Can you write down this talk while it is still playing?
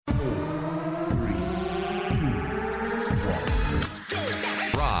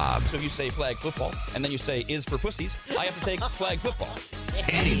So if you say flag football, and then you say is for pussies, I have to take flag football.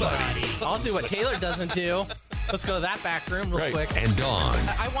 Anybody. I'll do what Taylor doesn't do. Let's go to that back room real quick. And Dawn.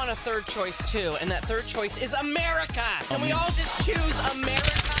 I want a third choice, too, and that third choice is America. Can we all just choose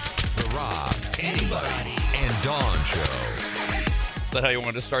America? The Rob, Anybody, and Dawn Show. Is that how you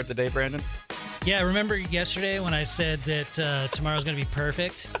wanted to start the day, Brandon? Yeah, remember yesterday when I said that tomorrow's going to be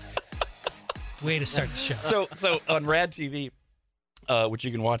perfect? Way to start the show. So on RAD TV, which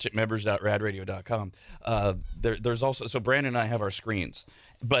you can watch at members.radradio.com, there's also, so Brandon and I have our screens,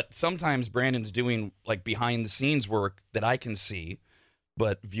 but sometimes Brandon's doing like behind the scenes work that I can see,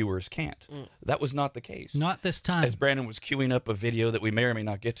 but viewers can't. That was not the case. Not this time. As Brandon was queuing up a video that we may or may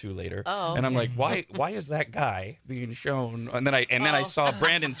not get to later, and I'm like, why is that guy being shown? And then I saw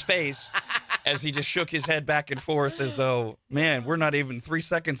Brandon's face as he just shook his head back and forth as though, man, we're not even 3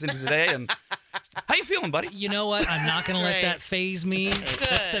 seconds into the day, and how you feeling, buddy? You know what? I'm not going to let that phase me.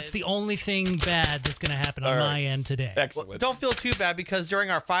 That's the only thing bad that's going to happen on my end today. Excellent. Well, don't feel too bad because during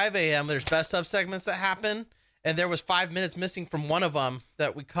our 5 a.m. there's best of segments that happen, and there was 5 minutes missing from one of them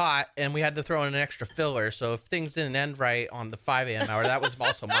that we caught, and we had to throw in an extra filler. So if things didn't end right on the 5 a.m. hour, that was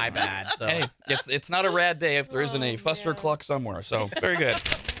also my bad. So. Hey, it's not a rad day if there isn't a fuss or cluck somewhere. So very good.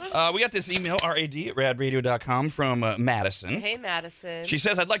 We got this email, rad@radradio.com, from Madison. Hey, Madison. She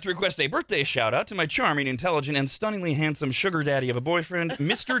says, I'd like to request a birthday shout-out to my charming, intelligent, and stunningly handsome sugar daddy of a boyfriend,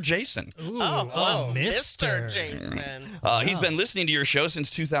 Mr. Jason. Ooh, Mr. Jason. He's been listening to your show since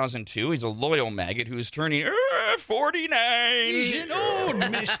 2002. He's a loyal maggot who is turning 49. He's an old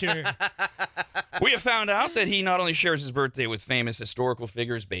mister. We have found out that he not only shares his birthday with famous historical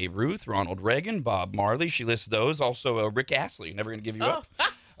figures Babe Ruth, Ronald Reagan, Bob Marley. She lists those. Also, Rick Astley, never going to give you up.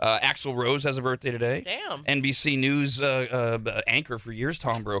 Axl Rose has a birthday today. Damn. NBC News anchor for years,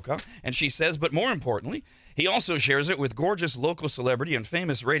 Tom Brokaw. And she says, but more importantly, he also shares it with gorgeous local celebrity and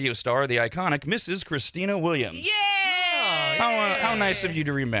famous radio star, the iconic Mrs. Christina Williams. Yay! How nice of you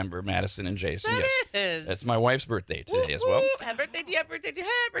to remember, Madison and Jason. That yes. is. That's my wife's birthday today as well. Happy birthday to you, happy birthday to you,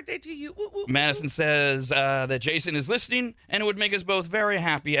 happy birthday to you. Woo, woo, Madison says that Jason is listening, and it would make us both very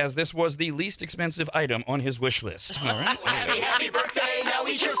happy as this was the least expensive item on his wish list. All right? Happy birthday, now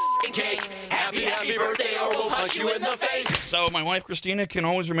eat your cake. Happy birthday, or we'll punch you in the face. So my wife, Christina, can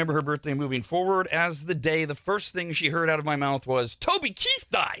always remember her birthday moving forward as the day the first thing she heard out of my mouth was, Toby Keith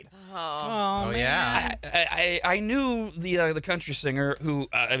died. Oh, man. Yeah. I knew the country singer who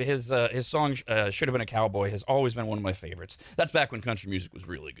his song Should Have Been a Cowboy has always been one of my favorites. That's back when country music was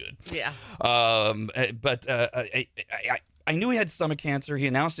really good. Yeah. But I knew he had stomach cancer. He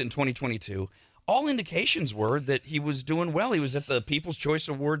announced it in 2022. All indications were that he was doing well. He was at the People's Choice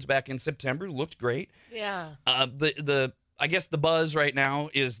Awards back in September. Looked great. Yeah. I guess the buzz right now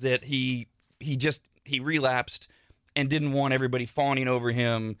is that he relapsed and didn't want everybody fawning over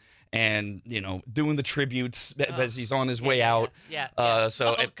him and, doing the tributes as he's on his way out. Yeah.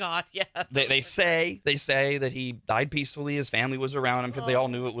 God, yeah. They say that he died peacefully. His family was around him because they all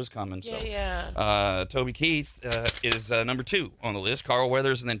knew it was coming. So, Toby Keith is number 2 on the list. Carl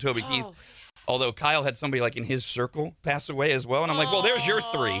Weathers and then Toby Keith. Although Kyle had somebody like in his circle pass away as well, and I'm like, well, there's your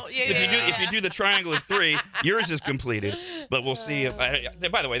 3. Yeah. If you do the triangle of 3, yours is completed. But we'll see if.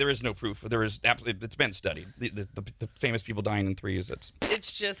 By the way, there is no proof. There is absolutely. It's been studied. The famous people dying in 3s.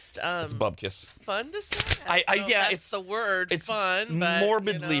 It's just it's bubkiss. Fun to say. It's the word. It's fun, but,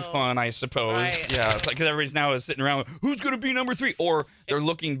 morbidly fun, I suppose. Right. Yeah, it's like because everybody's now is sitting around. Who's going to be number 3? Or they're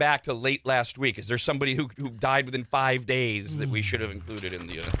looking back to late last week. Is there somebody who died within 5 days that we should have included in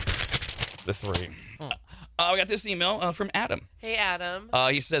the 3? We got this email from Adam. Hey, Adam.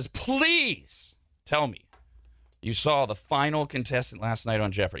 He says, please tell me you saw the final contestant last night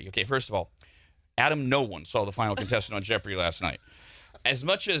on Jeopardy. Okay, first of all, Adam, no one saw the final contestant on Jeopardy last night. As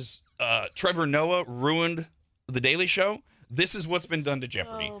much as Trevor Noah ruined The Daily Show, this is what's been done to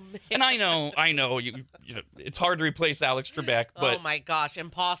Jeopardy. Oh, and I know, you know, it's hard to replace Alex Trebek, but oh my gosh,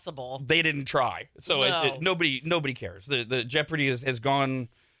 impossible. They didn't try, so No. nobody cares. The Jeopardy has gone.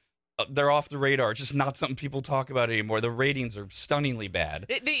 They're off the radar. It's just not something people talk about anymore. The ratings are stunningly bad.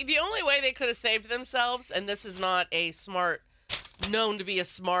 The only way they could have saved themselves, and this is not known to be a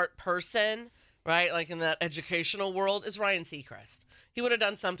smart person, right? Like in that educational world, is Ryan Seacrest. He would have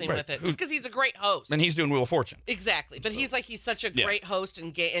done something with it, just because he's a great host. And he's doing Wheel of Fortune. Exactly, but he's such a great host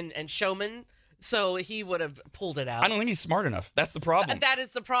and showman. So he would have pulled it out. I don't think he's smart enough. That's the problem. That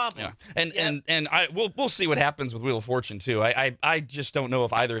is the problem. Yeah. And we'll see what happens with Wheel of Fortune too. I just don't know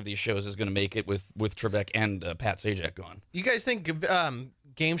if either of these shows is going to make it with Trebek and Pat Sajak gone. You guys think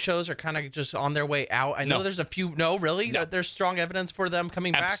game shows are kind of just on their way out? I know No. there's a few. No, really? No. There's strong evidence for them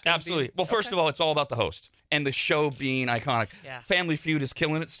coming back? and Absolutely. being- Well, first of all, it's all about the host and the show being iconic. Yeah. Family Feud is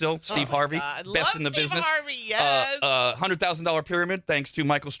killing it still. Steve my Harvey, God. best Love in the Steve business. Harvey, yes. $100,000 Pyramid, thanks to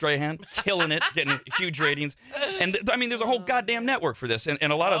Michael Strahan, killing it, getting huge ratings. And I mean, there's a whole goddamn network for this, and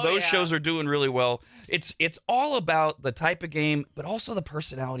a lot of Oh, those yeah. shows are doing really well. It's all about the type of game, but also the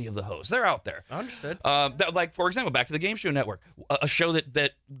personality of the host. They're out there. Understood. Like for example, back to the Game Show Network, a show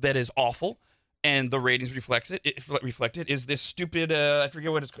that is awful. And the ratings reflect it is this stupid, I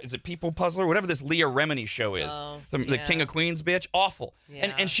forget what it's called. Is it People Puzzler? Whatever this Leah Remini show is. Oh, the yeah. King of Queens bitch. Awful.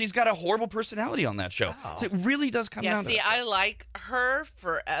 Yeah. And she's got a horrible personality on that show. Wow. So it really does come Yeah, down see, to that. I like her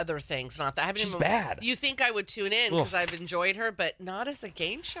for other things, not that. I haven't She's even, bad. You think I would tune in because Ugh. I've enjoyed her, but not as a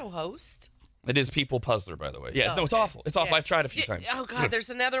game show host. It is People Puzzler, by the way. Yeah, Oh, no, it's okay. awful. It's awful. Yeah. I've tried a few times. Oh, God,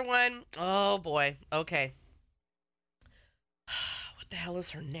 there's another one. Oh, boy. Okay. What the hell is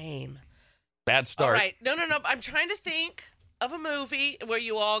her name? Bad start. All right. No. I'm trying to think of a movie where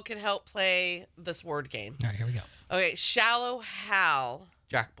you all can help play this word game. All right, here we go. Okay, Shallow Hal.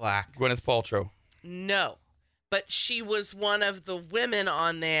 Jack Black. Gwyneth Paltrow. No. But she was one of the women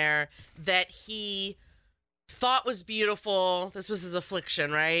on there that he thought was beautiful. This was his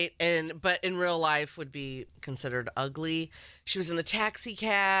affliction, right? But in real life would be considered ugly. She was in the taxi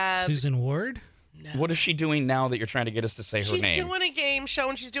cab. Susan Ward. No. What is she doing now that you're trying to get us to say her She's name? doing a game show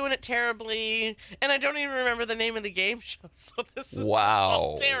and she's doing it terribly. And I don't even remember the name of the game show. So this is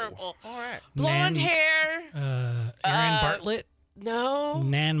Wow. terrible. All right. Blonde hair. Aaron Bartlett. No.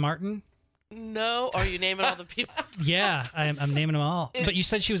 Nan Martin. No. Are you naming all the people? Yeah, I'm naming them all. But you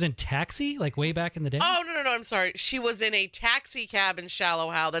said she was in Taxi, like way back in the day? Oh, no. I'm sorry. She was in a taxi cab in Shallow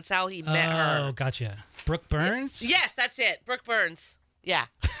Hal. That's how he met Oh, her. gotcha. Brooke Burns? Yes, that's it. Brooke Burns. Yeah.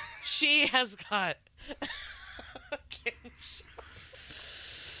 She has got a game show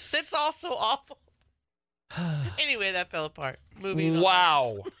that's also awful. Anyway, that fell apart. Moving on.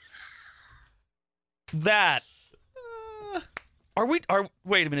 Wow. That.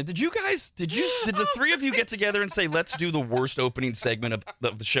 Wait a minute. Did the three of you get together and say, let's do the worst opening segment of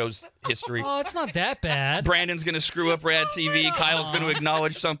the show's history? Oh, it's not that bad. Brandon's going to screw up RAD TV. Kyle's going to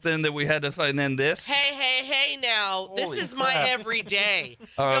acknowledge something that we had to find, and then this. Hey now. Holy This is my crap. everyday.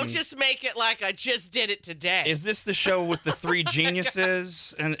 Don't just make it like I just did it today. Is this the show with the three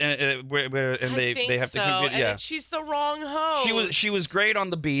geniuses and where I think they have so. to keep it? And Yeah. she's the wrong host. She was great on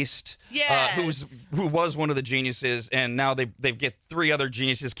The Beast. Yes. Who was one of the geniuses, and now they get three other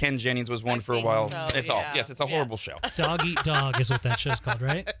geniuses. Ken Jennings was one I for a think while. so, It's yeah. it's a horrible show. Dog Eat Dog is what that show's called,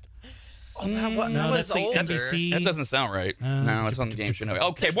 right? That No, was that's the older. NBC. That doesn't sound right. No, it's on the game show.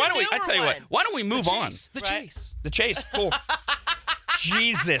 Okay, There's why a don't we? I newer tell you what. one. Why don't we move on? The Right. Chase. The chase. Cool.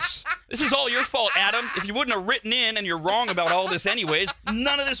 Jesus, this is all your fault, Adam. If you wouldn't have written in, and you're wrong about all this anyways,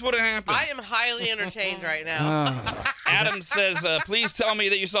 none of this would have happened. I am highly entertained right now. Adam says, please tell me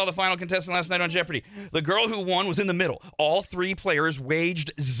that you saw the final contestant last night on Jeopardy. The girl who won was in the middle. All three players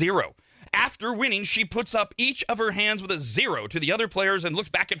waged 0. After winning, she puts up each of her hands with a 0 to the other players and looks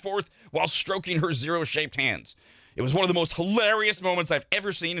back and forth while stroking her 0-shaped hands. It was one of the most hilarious moments I've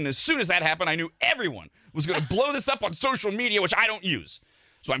ever seen, and as soon as that happened, I knew everyone was going to blow this up on social media, which I don't use.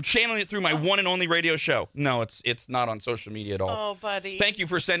 So I'm channeling it through my one and only radio show. No, it's not on social media at all. Oh, buddy. Thank you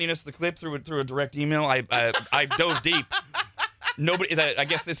for sending us the clip through a direct email. I dove deep. Nobody. I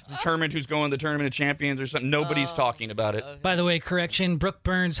guess this determined who's going to the Tournament of Champions or something. Nobody's talking about it. By the way, correction, Brooke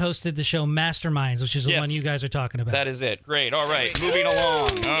Burns hosted the show Masterminds, which is the Yes. one you guys are talking about. That is it. Great. All right. Moving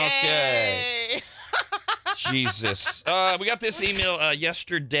along. Okay. Yay. Jesus. We got this email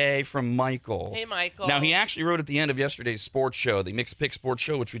yesterday from Michael. Hey, Michael. Now, he actually wrote at the end of yesterday's sports show, the Mixed Pick Sports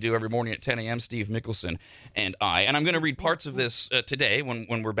Show, which we do every morning at 10 a.m., Steve Mickelson and I. And I'm going to read parts of this today when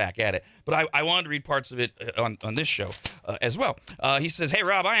we're back at it. But I wanted to read parts of it on this show as well. He says, hey,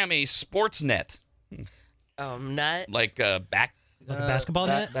 Rob, I am a sports net. Nut. Like back. Like a basketball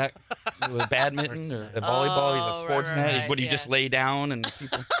net? Back, with badminton or a volleyball. He's a Oh, sports right, net. right, Would he yeah. just lay down and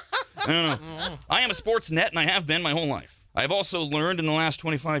people... I don't know. I am a sports net, and I have been my whole life. I have also learned in the last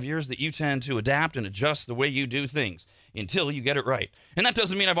 25 years that you tend to adapt and adjust the way you do things until you get it right. And that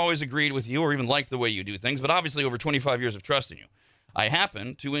doesn't mean I've always agreed with you or even liked the way you do things, but obviously over 25 years of trusting you, I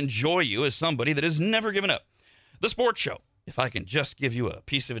happen to enjoy you as somebody that has never given up. The sports show, if I can just give you a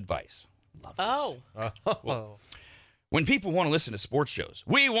piece of advice. Oh. When people want to listen to sports shows,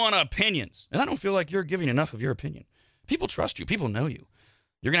 we want opinions. And I don't feel like you're giving enough of your opinion. People trust you. People know you.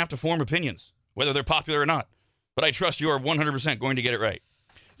 You're going to have to form opinions, whether they're popular or not. But I trust you are 100% going to get it right.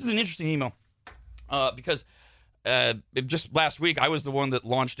 This is an interesting email because just last week, I was the one that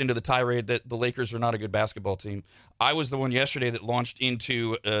launched into the tirade that the Lakers are not a good basketball team. I was the one yesterday that launched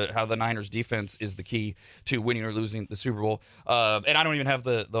into how the Niners defense is the key to winning or losing the Super Bowl. And I don't even have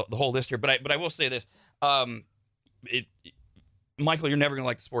the whole list here, but I will say this. Michael, you're never going to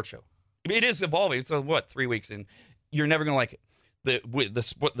like the sports show. It is evolving. It's 3 weeks in. You're never going to like it.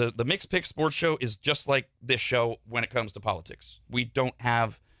 The Mixed Pick Sports Show is just like this show when it comes to politics. We don't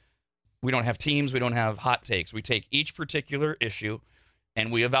have teams. We don't have hot takes. We take each particular issue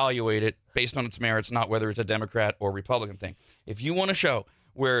and we evaluate it based on its merits, not whether it's a Democrat or Republican thing. If you want a show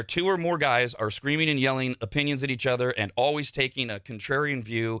where two or more guys are screaming and yelling opinions at each other and always taking a contrarian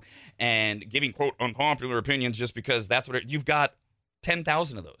view and giving, quote, unpopular opinions just because that's what you've got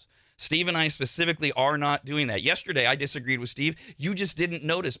 10,000 of those. Steve and I specifically are not doing that. Yesterday, I disagreed with Steve. You just didn't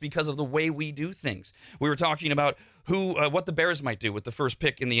notice because of the way we do things. We were talking about what the Bears might do with the first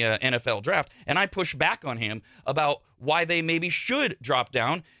pick in the NFL draft, and I pushed back on him about why they maybe should drop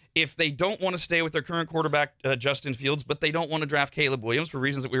down if they don't want to stay with their current quarterback, Justin Fields, but they don't want to draft Caleb Williams for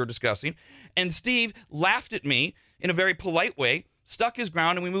reasons that we were discussing. And Steve laughed at me in a very polite way, stuck his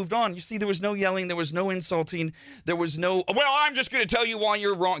ground, and we moved on. You see, there was no yelling. There was no insulting. There was no, well, I'm just going to tell you why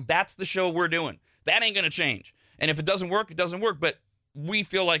you're wrong. That's the show we're doing. That ain't going to change. And if it doesn't work, it doesn't work. But we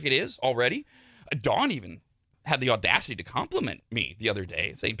feel like it is already. Dawn even had the audacity to compliment me the other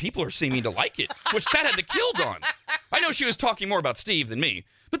day, saying people are seeming to like it, which that had to kill Dawn. I know she was talking more about Steve than me,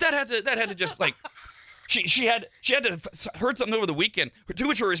 but that had to just like, she had to heard something over the weekend, to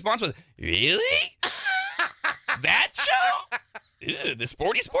which her response was, really? That show? Ew, the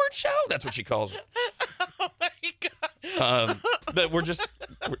sporty sports show? That's what she calls it. Oh my God. But we're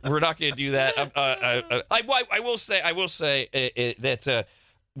not going to do that. I will say that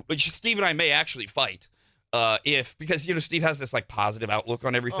Steve and I may actually fight because Steve has this like positive outlook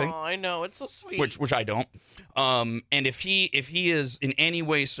on everything. Oh, I know, it's so sweet. Which I don't. And if he is in any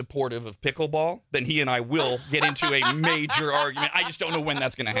way supportive of pickleball, then he and I will get into a major argument. I just don't know when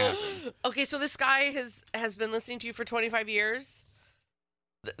that's going to happen. Okay, so this guy has been listening to you for 25 years.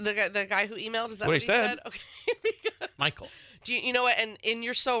 The guy who emailed, is that what he said? Okay. Michael. You know what? And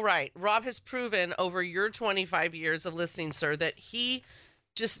you're so right. Rob has proven over your 25 years of listening, sir, that he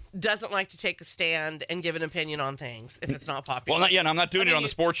just doesn't like to take a stand and give an opinion on things if it's not popular. Well, not yet. I'm not doing it on the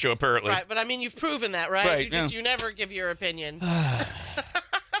sports show, apparently. Right, but I mean, you've proven that, right? Right. You never give your opinion.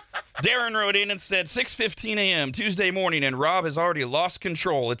 Darren wrote in and said, 6:15 a.m. Tuesday morning, and Rob has already lost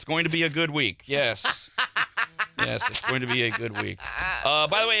control. It's going to be a good week. Yes. Yes, it's going to be a good week.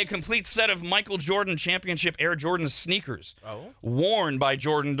 By the way, a complete set of Michael Jordan Championship Air Jordan sneakers, worn by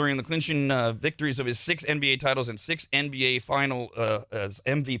Jordan during the clinching victories of his 6 NBA titles and 6 NBA final as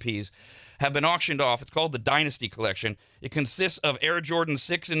MVPs, have been auctioned off. It's called the Dynasty Collection. It consists of Air Jordan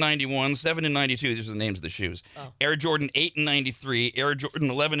 6 and 91, 7 and 92. These are the names of the shoes. Air Jordan 8 and 93, Air Jordan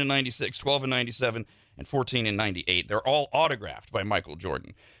 11 and 96, 12 and 97, and 14 and 98. They're all autographed by Michael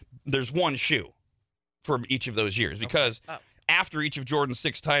Jordan. There's one shoe for each of those years because after each of Jordan's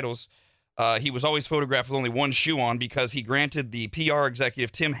 6 titles, he was always photographed with only one shoe on because he granted the PR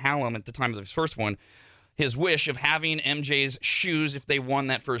executive Tim Hallam at the time of his first one his wish of having MJ's shoes if they won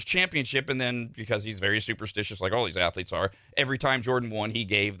that first championship. And then because he's very superstitious like all these athletes are, every time Jordan won, he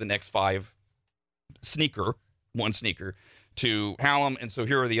gave the next 5 one sneaker to Hallam, and so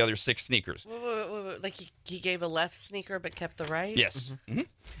here are the other 6 sneakers. Wait. Like he gave a left sneaker but kept the right? Yes. Mm-hmm.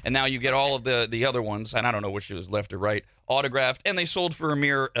 And now you get all of the other ones, and I don't know which was left or right, autographed, and they sold for a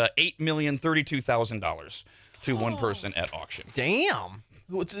mere $8,032,000 to one person at auction. Damn.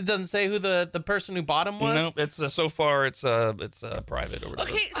 It doesn't say who the person who bought them was? No, it's so far it's private or whatever.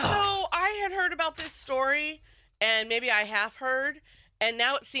 Okay, so I had heard about this story, and maybe I have heard, and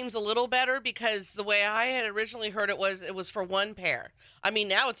now it seems a little better because the way I had originally heard it was for one pair. I mean,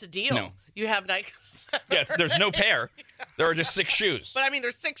 now it's a deal. No. You have Nike. Yeah, there's no pair. There are just 6 shoes. But I mean,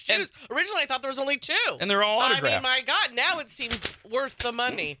 there's 6 shoes. Originally, I thought there was only 2. And they're all autographed. I mean, my God, now it seems worth the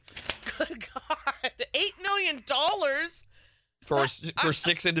money. Good God, $8 million for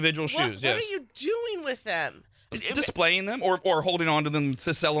 6 individual shoes. What are you doing with them? Displaying them or holding on to them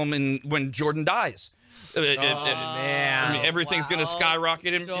to sell them when Jordan dies. Man. I mean, everything's going to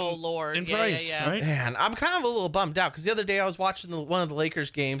skyrocket in price. Yeah. Right? Man, I'm kind of a little bummed out because the other day I was watching one of the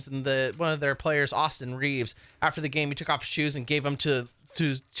Lakers games and one of their players, Austin Reeves, after the game, he took off his shoes and gave them to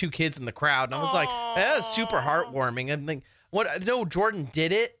 2 kids in the crowd. And I was like, that was super heartwarming. I'm like, I know Jordan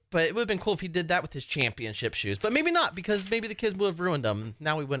did it, but it would have been cool if he did that with his championship shoes. But maybe not, because maybe the kids would have ruined them.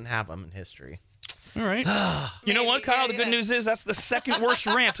 Now we wouldn't have them in history. All right. You know what, Kyle? The good news is that's the second worst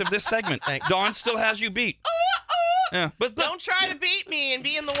rant of this segment. Dawn still has you beat. Yeah, but don't try to beat me and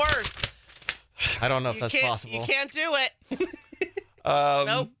be in the worst. I don't know if that's You possible. can't do it.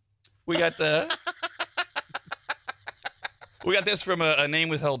 Nope. We got the. We got this from a name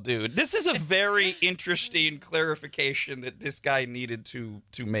withheld dude. This is a very interesting clarification that this guy needed to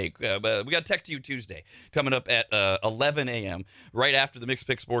make. But we got Tech to You Tuesday coming up at 11 a.m. right after the Mixed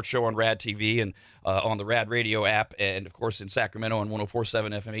Pick Sports Show on RAD TV and on the RAD Radio app, and of course in Sacramento on 104.7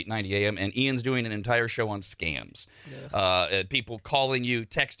 FM 890 AM. And Ian's doing an entire show on scams. People calling you,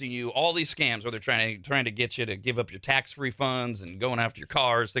 texting you, all these scams where they're trying to get you to give up your tax refunds and going after your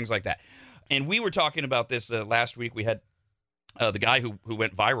cars, things like that. And we were talking about this last week. We had the guy who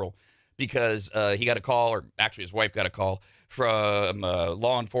went viral because he got a call, or actually his wife got a call from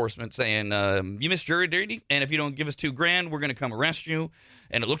law enforcement saying, you missed jury duty, and if you don't give us $2,000, we're going to come arrest you.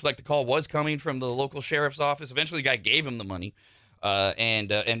 And it looked like the call was coming from the local sheriff's office. Eventually, the guy gave him the money,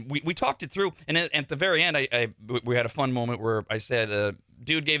 and we talked it through. And at the very end, we had a fun moment where I said,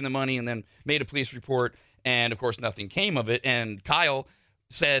 dude gave him the money and then made a police report, and of course, nothing came of it. And Kyle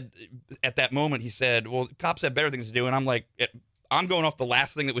said at that moment, he said, well, cops have better things to do. And I'm like, I'm going off the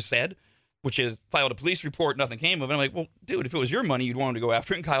last thing that was said, which is filed a police report, nothing came of it. I'm like, well, dude, if it was your money, you'd want him to go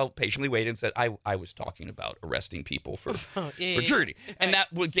after it. And Kyle patiently waited and said, I was talking about arresting people for jury. And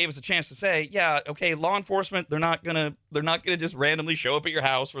that gave us a chance to say, yeah, okay, law enforcement, they're not gonna just randomly show up at your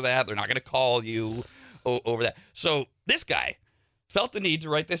house for that. They're not gonna call you over that. So this guy felt the need to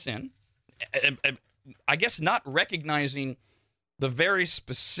write this in, I guess not recognizing the very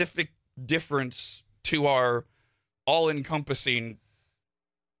specific difference to our all-encompassing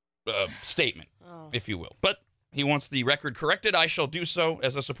statement, if you will. But he wants the record corrected. I shall do so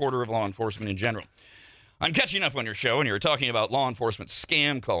as a supporter of law enforcement in general. I'm catching up on your show, and you're talking about law enforcement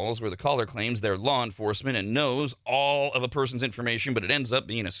scam calls where the caller claims they're law enforcement and knows all of a person's information, but it ends up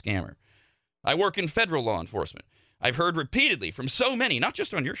being a scammer. I work in federal law enforcement. I've heard repeatedly from so many, not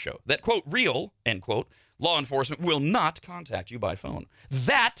just on your show, that, quote, real, end quote, law enforcement will not contact you by phone.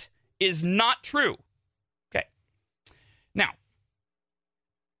 That is not true. Okay. Now,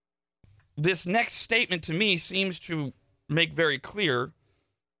 this next statement to me seems to make very clear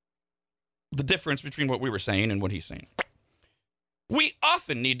the difference between what we were saying and what he's saying. We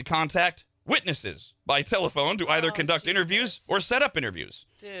often need to contact witnesses by telephone to either conduct interviews or set up interviews.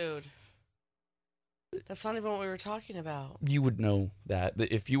 Dude. That's not even what we were talking about. You would know that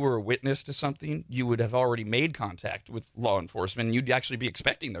if you were a witness to something, you would have already made contact with law enforcement, and you'd actually be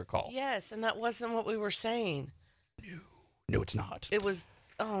expecting their call. Yes, and that wasn't what we were saying. No, it's not. It was,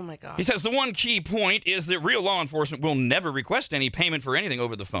 oh my God. He says the one key point is that real law enforcement will never request any payment for anything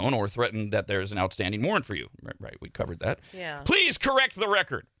over the phone or threaten that there's an outstanding warrant for you. Right, we covered that. Yeah. Please correct the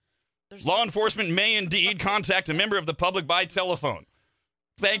record. Law enforcement may indeed contact a member of the public by telephone.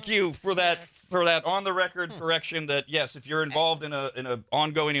 Thank you for that on the record correction that yes, if you're involved in a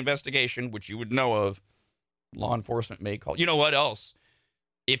ongoing investigation, which you would know of, law enforcement may call. You know what else?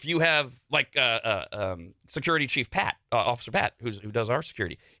 If you have like Security Chief Pat, Officer Pat, who does our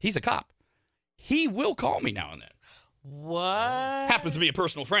security, he's a cop. He will call me now and then. What? Happens to be a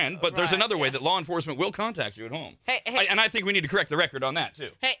personal friend, but there's another way that law enforcement will contact you at home. Hey, and I think we need to correct the record on that too.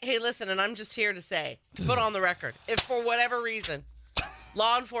 Hey, listen, and I'm just here to say, to put on the record, if for whatever reason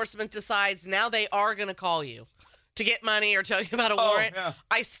law enforcement decides now they are going to call you to get money or tell you about a warrant,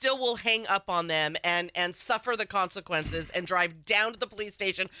 I still will hang up on them and suffer the consequences and drive down to the police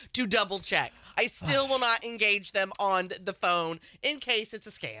station to double check. I still will not engage them on the phone in case it's a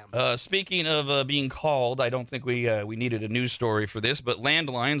scam. Speaking of being called, I don't think we needed a news story for this, but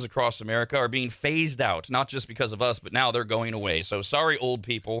landlines across America are being phased out, not just because of us, but now they're going away. So sorry, old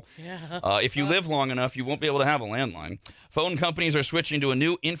people. Yeah. If you live long enough, you won't be able to have a landline. Phone companies are switching to a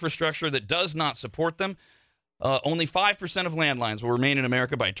new infrastructure that does not support them. Only 5% of landlines will remain in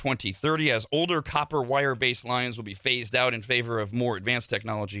America by 2030, as older copper wire-based lines will be phased out in favor of more advanced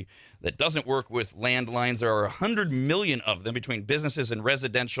technology that doesn't work with landlines. There are 100 million of them between businesses and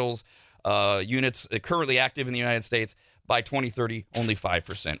residential units currently active in the United States. By 2030, only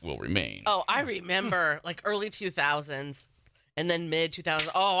 5% will remain. Oh, I remember like early 2000s and then mid 2000s.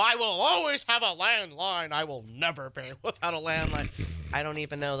 Oh, I will always have a landline. I will never be without a landline. I don't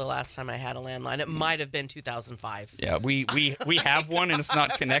even know the last time I had a landline. It might have been 2005. Yeah, we have one and it's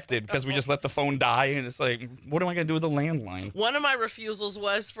not connected because we just let the phone die, and it's like, what am I going to do with a landline? One of my refusals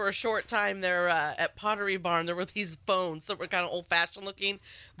was for a short time there at Pottery Barn. There were these phones that were kind of old-fashioned looking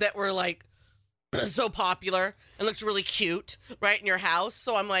that were like so popular and looked really cute right in your house.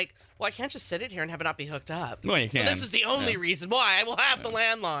 So I'm like, Well, I can't just sit it here and have it not be hooked up. Well, you can. So this is the only reason why I will have the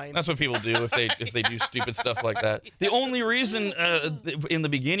landline. That's what people do if they do stupid stuff like that. The only reason in the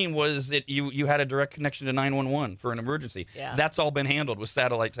beginning was that you had a direct connection to 911 for an emergency. Yeah. That's all been handled with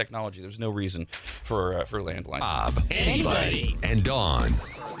satellite technology. There's no reason for landline. Rob, anybody, and Dawn.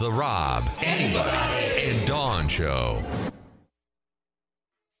 The Rob, anybody, and Dawn Show.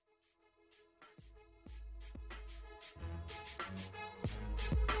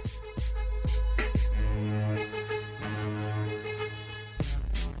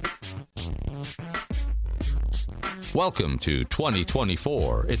 Welcome to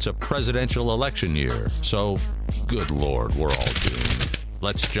 2024. It's a presidential election year, so good Lord, we're all doomed.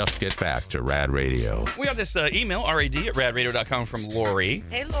 Let's just get back to Rad Radio. We got this email, rad@radradio.com, from Lori.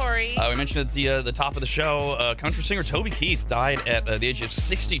 Hey, Lori. We mentioned at the top of the show, country singer Toby Keith died at the age of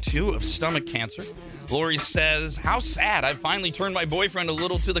 62 of stomach cancer. Lori says, how sad. I've finally turned my boyfriend a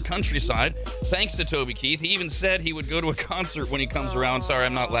little to the countryside. Thanks to Toby Keith. He even said he would go to a concert when he comes around. Sorry,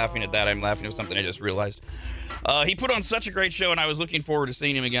 I'm not laughing at that. I'm laughing at something I just realized. He put on such a great show, and I was looking forward to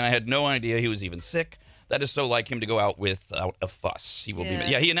seeing him again. I had no idea he was even sick. That is so like him to go out without a fuss. He will be.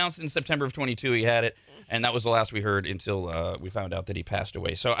 Yeah, he announced in September of 22 he had it, and that was the last we heard until we found out that he passed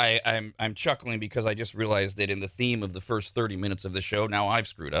away. So I'm chuckling because I just realized that in the theme of the first 30 minutes of the show, now I've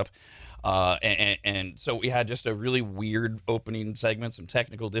screwed up. And so we had just a really weird opening segment, some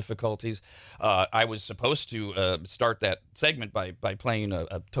technical difficulties. I was supposed to start that segment by playing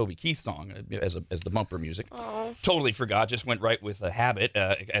a Toby Keith song as the bumper music. Oh. Totally forgot, just went right with a habit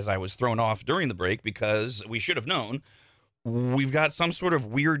as I was thrown off during the break because we should have known. We've got some sort of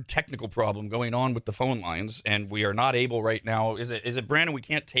weird technical problem going on with the phone lines, and we are not able right now. Is it Brandon? We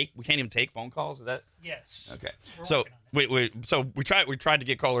can't even take phone calls. Is that? Yes. Okay. We're So working on it. we tried to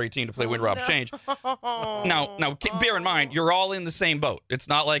get caller 18 to play Win Rob's Change. Now bear in mind, you're all in the same boat. It's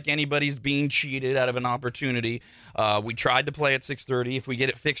not like anybody's being cheated out of an opportunity. We tried to play at 6:30. If we get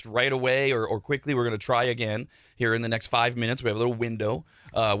it fixed right away or quickly, we're going to try again here in the next 5 minutes. We have a little window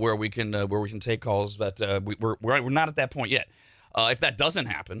where we can take calls, but we're not at that point yet. If that doesn't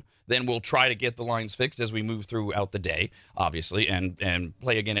happen, then we'll try to get the lines fixed as we move throughout the day, obviously, and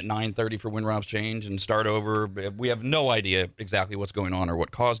play again at 9:30 for Win Rob's Change and start over. We have no idea exactly what's going on or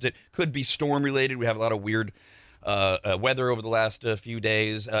what caused it. Could be storm related. We have a lot of weird weather over the last few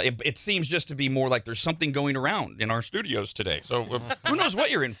days. It seems just to be more like there's something going around in our studios today. So who knows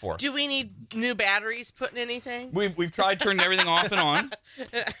what you're in for? Do we need new batteries put in anything? We've tried turning everything off and on.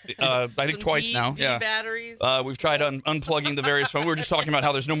 I think twice now. Yeah. Batteries. We've tried unplugging the various phones. We were just talking about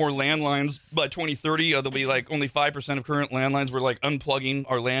how there's no more landlines by 2030. There'll be like only 5% of current landlines. We're like unplugging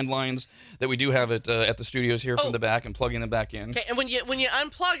our landlines that we do have at the studios here from the back and plugging them back in. Okay, and when you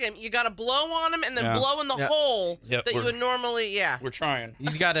unplug them, you got to blow on them and then blow in the hole Yep, that you would normally. Yeah. We're trying.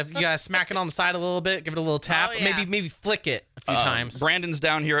 You gotta smack it on the side a little bit, give it a little tap, Oh, yeah. maybe flick it a few times. Brandon's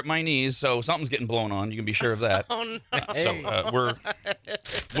down here at my knees, so something's getting blown on. You can be sure of that. Oh no. So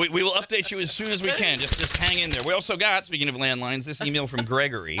we will update you as soon as we can. Just hang in there. We also got, speaking of landlines, this email from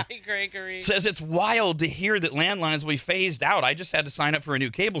Gregory. Hi, Gregory. Says it's wild to hear that landlines will be phased out. I just had to sign up for a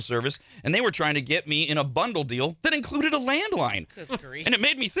new cable service, and they were trying to get me in a bundle deal that included a landline. Good grief. And it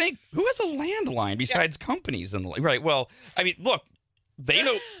made me think, who has a landline besides companies? And right, well, I mean, look, they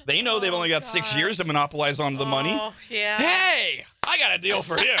know they've only got 6 years to monopolize on the money. Oh, yeah. Hey, I got a deal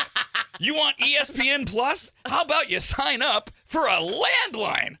for you. You want ESPN Plus? How about you sign up for a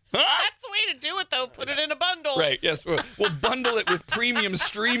landline? Huh? That's the way to do it, though. Put it in a bundle. Right, yes. We'll bundle it with premium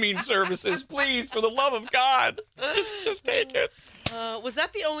streaming services. Please, for the love of God. Just take it. Was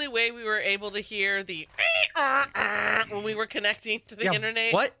that the only way we were able to hear the when we were connecting to the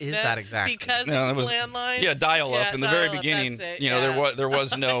internet? What is that exactly? Because No, of it the was- landline? Yeah, dial up in the very dial-up, beginning. that's it, You know, yeah. there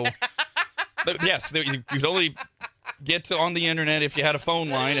was no. Yes, you could only get on the internet if you had a phone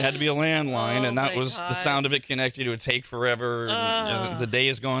line. It had to be a landline, Oh, and that my was the God. sound of it connected. It would take forever. And, the day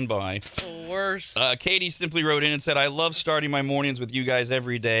has gone by. The worst. Katie simply wrote in and said, I love starting my mornings with you guys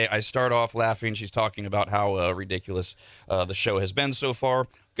every day. I start off laughing. She's talking about how ridiculous the show has been so far.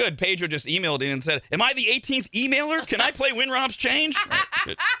 Good. Pedro just emailed in and said, am I the 18th emailer? Can I play Win Rob's Change?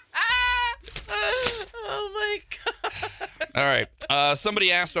 Good. Oh, my God. All right.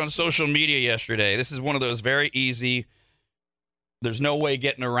 Somebody asked on social media yesterday. This is one of those very easy, there's no way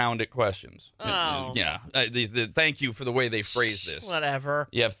getting around it questions. Oh. Yeah. Thank you for the way they phrased this. Whatever.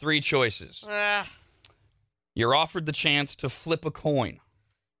 You have three choices. You're offered the chance to flip a coin.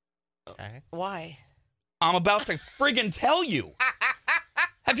 Okay. Why? I'm about to friggin' tell you.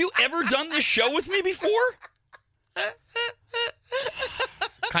 Have you ever done this show with me before?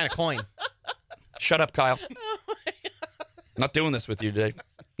 Kind of coin. Shut up, Kyle. Not doing this with you today.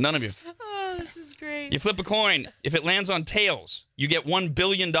 None of you. Oh, this is great. You flip a coin. If it lands on tails, you get $1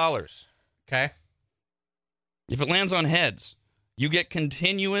 billion. Okay. If it lands on heads, you get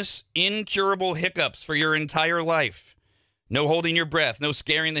continuous, incurable hiccups for your entire life. No holding your breath, no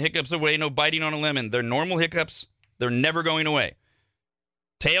scaring the hiccups away, no biting on a lemon. They're normal hiccups. They're never going away.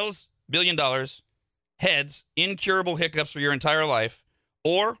 Tails, $1 billion. Heads, incurable hiccups for your entire life.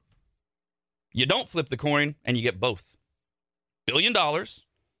 Or you don't flip the coin and you get both. $1 billion,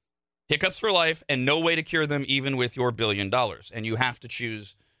 hiccups for life, and no way to cure them even with your $1 billion. And you have to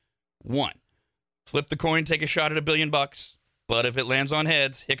choose one. Flip the coin, take a shot at $1 billion, but if it lands on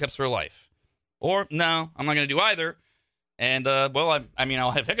heads, hiccups for life. Or, no, I'm not going to do either. And, well, I mean,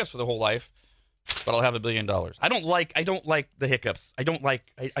 I'll have hiccups for the whole life, but I'll have $1 billion. I don't like the hiccups. I don't want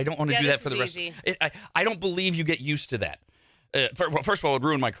to do that for the rest. I don't believe you get used to that. Well, first of all, it would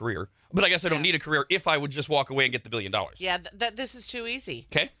ruin my career. But I guess I don't need a career if I would just walk away and get the $1 billion. Yeah, this is too easy.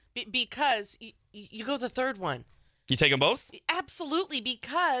 Okay. Because you go the third one. You take them both? Absolutely,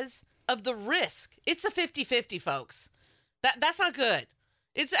 because of the risk. It's a 50-50, folks. That's not good.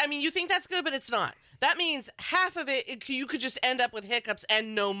 You think that's good, but it's not. That means half of it, you could just end up with hiccups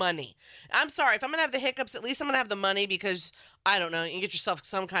and no money. I'm sorry, if I'm going to have the hiccups, at least I'm going to have the money because, I don't know, you can get yourself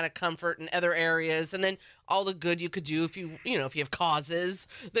some kind of comfort in other areas, and then all the good you could do if you have causes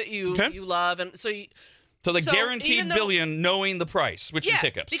that you love. And so the guaranteed billion knowing the price, which is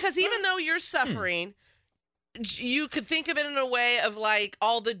hiccups. Because even though you're suffering, you could think of it in a way of like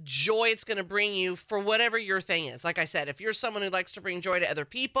all the joy it's going to bring you for whatever your thing is. Like I said, if you're someone who likes to bring joy to other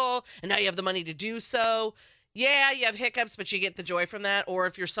people and now you have the money to do so, yeah, you have hiccups, but you get the joy from that. Or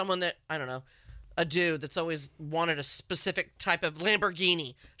if you're someone that, I don't know, a dude that's always wanted a specific type of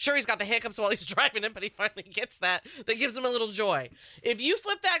Lamborghini. Sure, he's got the hiccups while he's driving it, but he finally gets that gives him a little joy. If you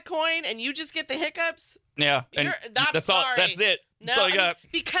flip that coin and you just get the hiccups, that's all. That's it. That's all you got.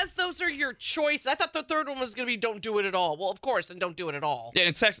 Because those are your choices. I thought the third one was going to be don't do it at all. Well, of course, then don't do it at all. Yeah,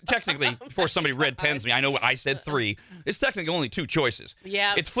 and technically, before somebody red pens me, I know I said 3. It's technically only 2 choices.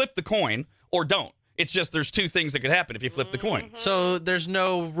 Yeah. It's flip the coin or don't. It's just there's 2 things that could happen if you flip the coin. So there's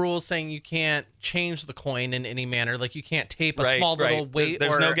no rules saying you can't change the coin in any manner. Like you can't tape a small little weight.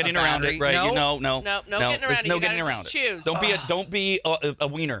 There's no getting around it, right? No? No getting around it. No You getting gotta around just it. choose. Don't be a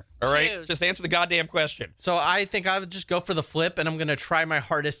wiener. All right, Choose. just answer the goddamn question. So I think I would just go for the flip, and I'm going to try my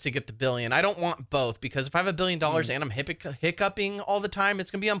hardest to get the $1 billion. I don't want both because if I have $1 billion and I'm hiccuping all the time,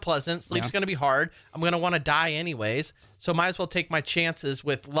 it's going to be unpleasant. Sleep's going to be hard. I'm going to want to die anyways. So might as well take my chances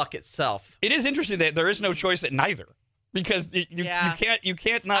with luck itself. It is interesting that there is no choice at neither. Because you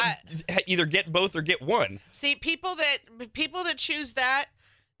can't not either get both or get one. See, people that choose that,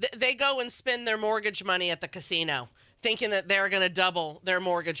 they go and spend their mortgage money at the casino, thinking that they're going to double their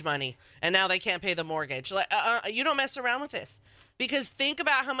mortgage money, and now they can't pay the mortgage. You don't mess around with this, because think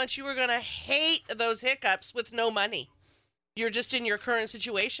about how much you were going to hate those hiccups with no money. You're just in your current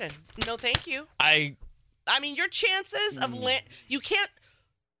situation. No, thank you. I mean, your chances of you can't.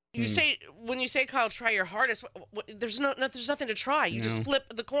 You say when you say, Kyle, try your hardest. There's nothing to try. You just flip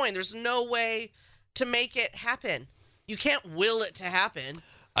the coin. There's no way to make it happen. You can't will it to happen.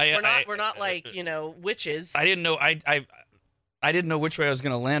 We're not like witches. I didn't know. I didn't know which way I was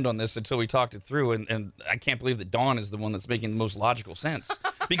going to land on this until we talked it through, and I can't believe that Dawn is the one that's making the most logical sense.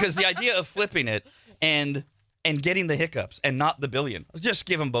 Because the idea of flipping it and getting the hiccups and not the $1 billion, just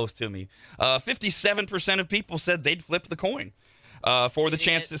give them both to me. 57% of people said they'd flip the coin. For the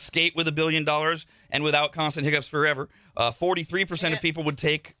chance to skate with $1 billion and without constant hiccups forever. 43% of people would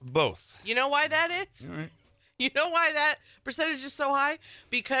take both. You know why that is? All right. You know why that percentage is so high?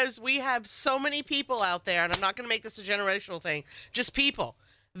 Because we have so many people out there, and I'm not going to make this a generational thing, just people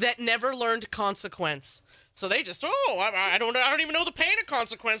that never learned consequence. So they just, I don't even know the pain of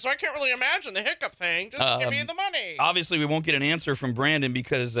consequence, so I can't really imagine the hiccup thing. Just give me the money. Obviously, we won't get an answer from Brandon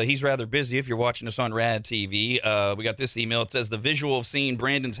because he's rather busy. If you're watching us on RAD TV, we got this email. It says, the visual of seeing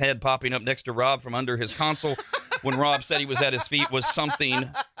Brandon's head popping up next to Rob from under his console when Rob said he was at his feet was something,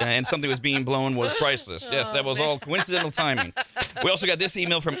 and something was being blown was priceless. Yes, that was all coincidental timing. We also got this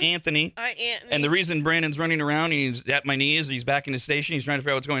email from Anthony. Hi, Anthony. And the reason Brandon's running around, he's at my knees, he's back in his station, he's trying to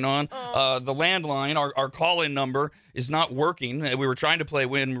figure out what's going on. The landline, our call-in number is not working. We were trying to play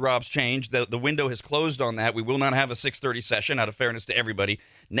Win Rob's Change. The window has closed on that. We will not have a 6:30 session, out of fairness to everybody.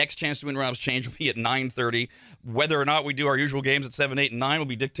 Next chance to win Rob's Change will be at 9:30. Whether or not we do our usual games at 7, 8, and 9 will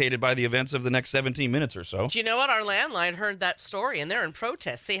be dictated by the events of the next 17 minutes or so. Do you know what? Our landline heard that story, and they're in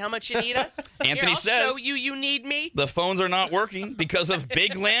protest. See how much you need us? Anthony says, I'll show you need me. The phones are not working because of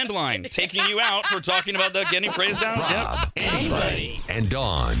Big Landline taking you out for talking about the getting praised down. Rob, Yep. anybody, and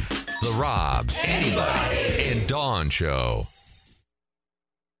Dawn. The Rob, anybody, and Dawn Show.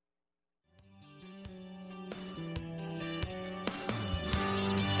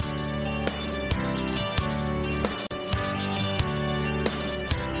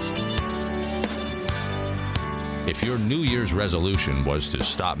 your New Year's resolution was to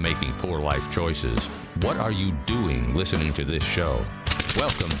stop making poor life choices, what are you doing listening to this show?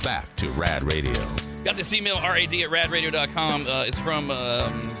 Welcome back to RAD Radio. Got this email, rad@radradio.com. It's from,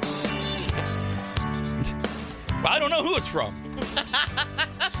 I don't know who it's from.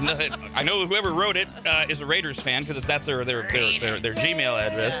 I know whoever wrote it is a Raiders fan because that's their Gmail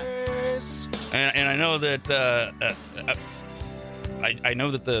address. And I know that I know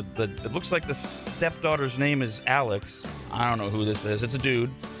that the it looks like the stepdaughter's name is Alex. I don't know who this is. It's a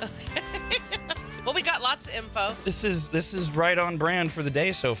dude. Well, we got lots of info. This is right on brand for the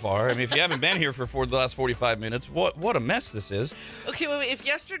day so far. I mean, if you haven't been here for the last 45 minutes, what a mess this is. Okay, wait. If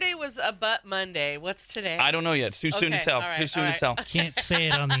yesterday was a butt Monday, what's today? I don't know yet. It's too soon to tell. Right, too soon to tell. Can't say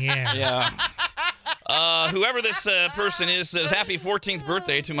it on the air. Yeah. Whoever this person is says, happy 14th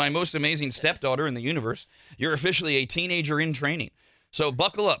birthday to my most amazing stepdaughter in the universe. You're officially a teenager in training. So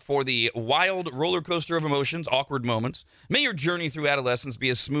buckle up for the wild roller coaster of emotions, awkward moments. May your journey through adolescence be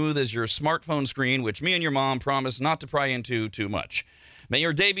as smooth as your smartphone screen, which me and your mom promise not to pry into too much. May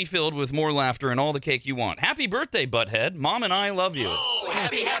your day be filled with more laughter and all the cake you want. Happy birthday, butthead. Mom and I love you. Oh,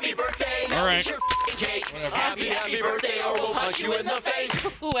 happy birthday. Now All right. eat your cake. Happy birthday, or we'll punch you in the face.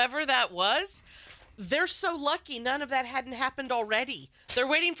 Whoever that was, they're so lucky none of that hadn't happened already. They're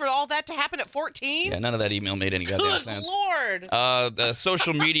waiting for all that to happen at 14? Yeah, none of that email made any goddamn Good sense. Lord. The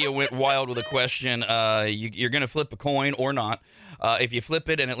social media went wild with a question. You're going to flip a coin or not. If you flip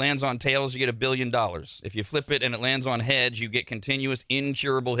it and it lands on tails, you get $1 billion. If you flip it and it lands on heads, you get continuous,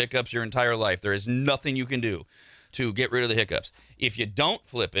 incurable hiccups your entire life. There is nothing you can do to get rid of the hiccups. If you don't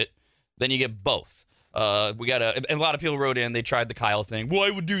flip it, then you get both. We got a lot of people wrote in. They tried the Kyle thing. Well, I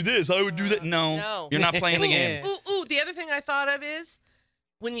would do this. I would do that. No. You're not playing the game. Ooh, the other thing I thought of is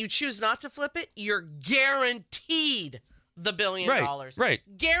when you choose not to flip it, you're guaranteed the $1 billion. Right.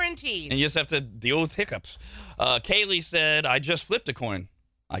 Guaranteed. And you just have to deal with hiccups. Kaylee said, I just flipped a coin.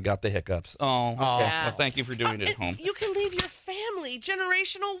 I got the hiccups. Oh, okay. Yeah. Well, thank you for doing it at home. You can leave your family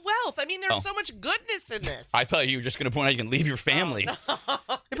generational wealth. I mean, there's so much goodness in this. I thought you were just going to point out you can leave your family. Yeah,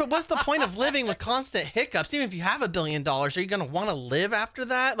 but what's the point of living with constant hiccups? Even if you have $1 billion, are you going to want to live after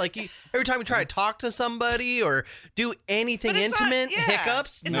that? Like every time you try to talk to somebody or do anything intimate,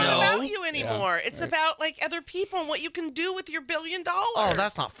 hiccups? It's not about you anymore. Yeah. It's about like other people and what you can do with your $1 billion. Oh,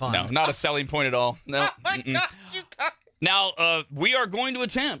 that's not fun. No, not a selling point at all. No. Oh my gosh, you guys. Now, we are going to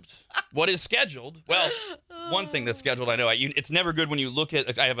attempt what is scheduled. Well, one thing that's scheduled, I know. It's never good when you look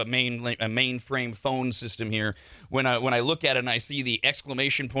at. I have a mainframe phone system here. When I look at it and I see the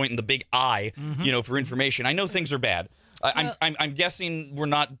exclamation point and the big I, for information, I know things are bad. I'm guessing we're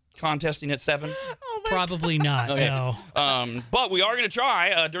not contesting at 7. Probably not. Okay. No. But we are going to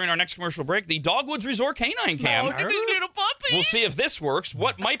try during our next commercial break the Dogwoods Resort Canine Cam. We'll see if this works.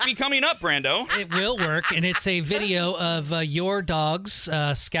 What might be coming up, Brando? It will work, and it's a video of your dogs,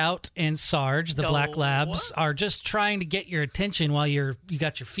 Scout and Sarge, the Black Labs, are just trying to get your attention while you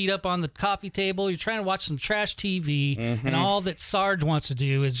got your feet up on the coffee table. You're trying to watch some trash TV, and all that Sarge wants to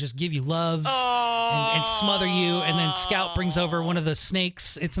do is just give you loves and smother you, and then Scout brings over one of the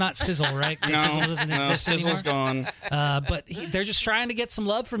snakes. It's not Sizzle, right? Sizzle doesn't exist Sizzle's anymore. gone. But they're just trying to get some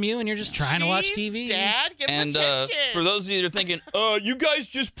love from you, and you're just trying to watch TV. Dad, give him attention. For those of you that are thinking, you guys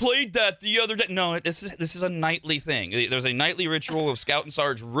just played that the other day. No, this is a nightly thing. There's a nightly ritual of Scout and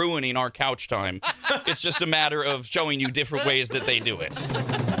Sarge ruining our couch time. It's just a matter of showing you different ways that they do it. Just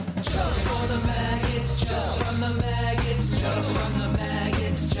for the maggots, just from the maggots, just from the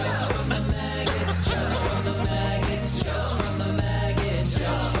maggots, just from the maggots, just from the maggots, just from the maggots,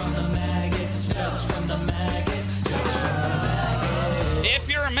 just from the maggots, just from the maggots, just from the maggots. If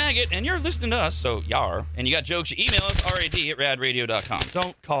you're a maggot and you're listening to us, so yar, and you got jokes, you email us, rad@radradio.com.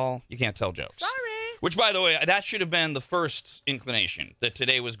 Don't call, you can't tell jokes. Sorry. Which, by the way, that should have been the first inclination that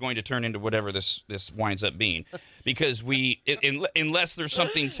today was going to turn into whatever this winds up being. Because unless there's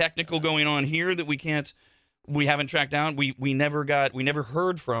something technical going on here that we haven't tracked down, we never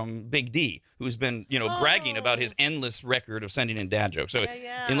heard from Big D, who's been, bragging about his endless record of sending in dad jokes. So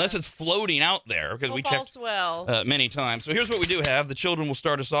unless it's floating out there, because we checked many times. So here's what we do have. The children will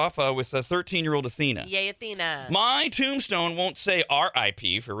start us off with 13-year-old Athena. Yay, Athena. My tombstone won't say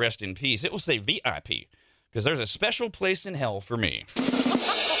RIP for rest in peace. It will say VIP, because there's a special place in hell for me.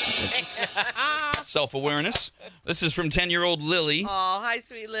 Self-awareness. This is from 10-year-old Lily. Oh, hi,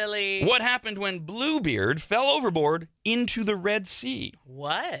 sweet Lily. What happened when Bluebeard fell overboard into the Red Sea?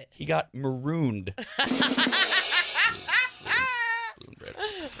 What? He got marooned.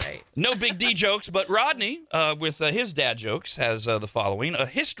 Right. No Big D jokes, but Rodney, with his dad jokes, has the following. A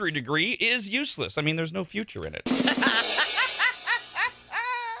history degree is useless. I mean, there's no future in it.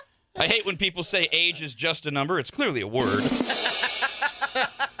 I hate when people say age is just a number. It's clearly a word. It's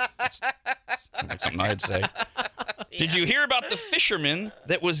like something I'd say. Did you hear about the fisherman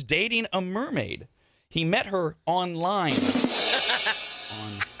that was dating a mermaid? He met her online.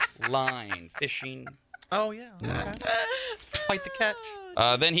 Online fishing. Oh, yeah. Okay. Quite the catch.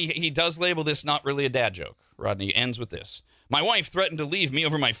 Then he does label this not really a dad joke. Rodney ends with this. My wife threatened to leave me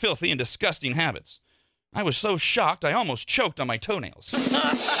over my filthy and disgusting habits. I was so shocked I almost choked on my toenails.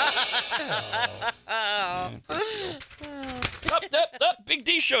 Big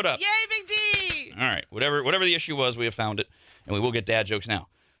D showed up. Yay, Big D! All right, whatever the issue was, we have found it, and we will get dad jokes now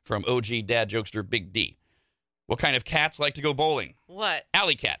from OG dad jokester Big D. What kind of cats like to go bowling? What?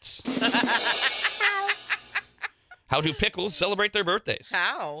 Alley cats. How do pickles celebrate their birthdays?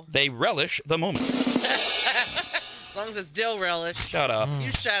 How? They relish the moment. As long as it's dill relish. Shut up. You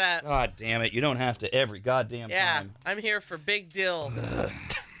shut up. God damn it. You don't have to every goddamn time. I'm here for big dill. I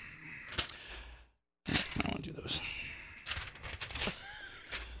don't want to do those.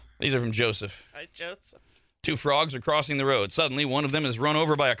 These are from Joseph. Hi, Joseph. 2 frogs are crossing the road. Suddenly, one of them is run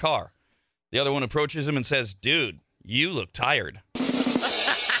over by a car. The other one approaches him and says, dude, you look tired.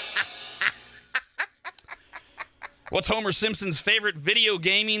 What's Homer Simpson's favorite video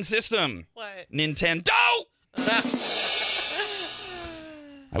gaming system? What? Nintendo!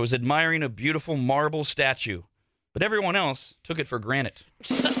 I was admiring a beautiful marble statue, but everyone else took it for granted.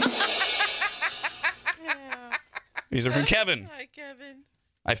 These are from Kevin. Hi, Kevin.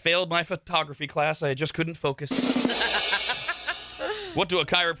 I failed my photography class. I just couldn't focus. What do a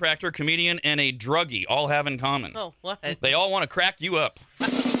chiropractor, comedian, and a druggie all have in common? Oh, what? They all want to crack you up.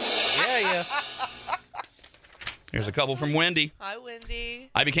 Yeah. Here's a couple from Wendy. Hi, Wendy.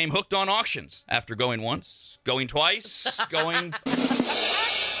 I became hooked on auctions after going once, going twice, going...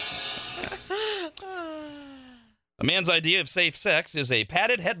 A man's idea of safe sex is a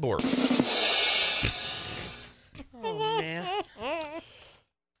padded headboard. Oh, man.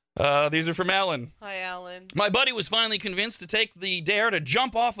 These are from Alan. Hi, Alan. My buddy was finally convinced to take the dare to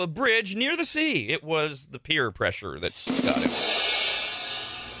jump off a bridge near the sea. It was the peer pressure that got him.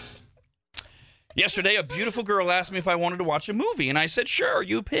 Yesterday, a beautiful girl asked me if I wanted to watch a movie, and I said, sure,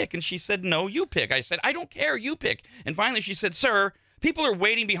 you pick. And she said, no, you pick. I said, I don't care, you pick. And finally she said, sir, people are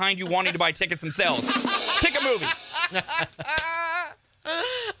waiting behind you wanting to buy tickets themselves. Pick a movie.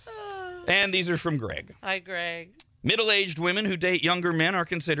 And these are from Greg. Hi, Greg. Middle-aged women who date younger men are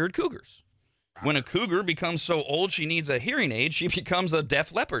considered cougars. When a cougar becomes so old she needs a hearing aid, she becomes a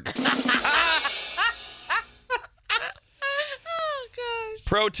deaf leopard. Oh, gosh.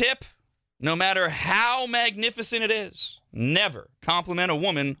 Pro tip, no matter how magnificent it is, never compliment a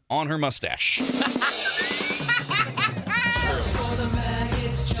woman on her mustache. Just for the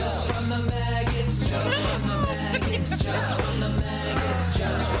maggots, just from the maggots, just from the maggots, just from the maggots,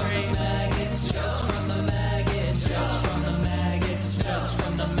 just from the maggots, just from the maggots, just from the maggots, just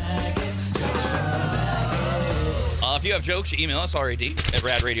from the maggots, just from the maggots. If you have jokes, you email us,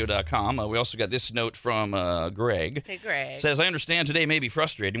 rad@radradio.com. We also got this note from Greg. Hey, Greg. Says, I understand today may be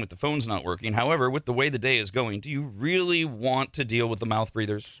frustrating with the phones not working. However, with the way the day is going, do you really want to deal with the mouth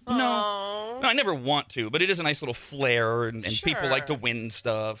breathers? No, I never want to, but it is a nice little flair, and people like to win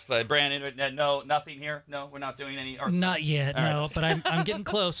stuff. Brandon, no, nothing here? No, we're not doing any? Not yet, All no, right. but I'm getting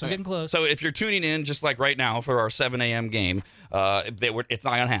close. I'm getting close. So if you're tuning in, just like right now for our 7 a.m. game, it's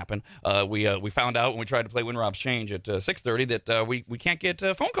not going to happen. We found out when we tried to play Win Rob's Change at 6:30 that we can't get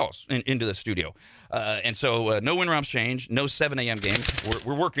phone calls into the studio. And so no Win Rob's Change, no 7 a.m. games.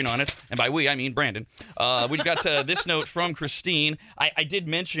 We're working on it. And by we, I mean Brandon. We've got this note from Christine. I did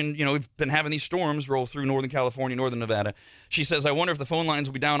mention, we've been having these storms roll through Northern California, Northern Nevada. She says, I wonder if the phone lines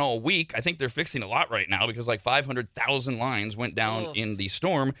will be down all week. I think they're fixing a lot right now because like 500,000 lines went down in the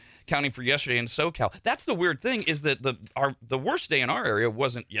storm, counting for yesterday in SoCal. That's the weird thing is that the worst day in our area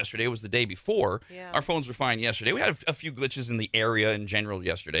wasn't yesterday. It was the day before. Yeah. Our phones were fine yesterday. We had a few glitches in the area in general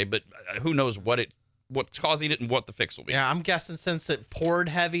yesterday, but who knows what's causing it and what the fix will be. Yeah, I'm guessing since it poured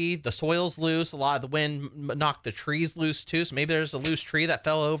heavy, the soil's loose, a lot of the wind knocked the trees loose too. So maybe there's a loose tree that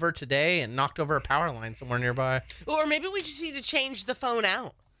fell over today and knocked over a power line somewhere nearby. Or maybe we just need to change the phone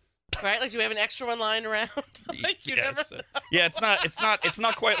out. Right? Like, do we have an extra one lying around? Like, you never know. It's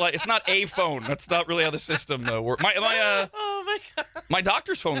not quite like, it's not a phone. That's not really how the system works. Oh my God. My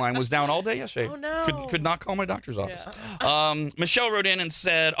doctor's phone line was down all day yesterday. Oh, no. Could not call my doctor's office. Michelle wrote in and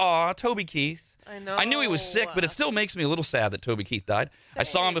said, aw, Toby Keith. I know. I knew he was sick, but it still makes me a little sad that Toby Keith died. I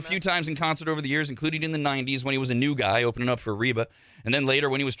saw him a few times in concert over the years, including in the 90s when he was a new guy opening up for Reba, and then later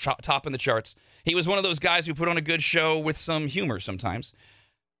when he was topping the charts. He was one of those guys who put on a good show with some humor sometimes.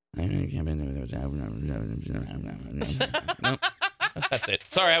 Nope. That's it.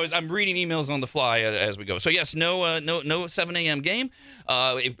 Sorry, I'm reading emails on the fly as we go. So yes, no 7 a.m. game.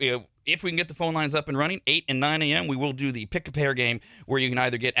 If we can get the phone lines up and running, 8 and 9 a.m., we will do the Pick-a-Pair game where you can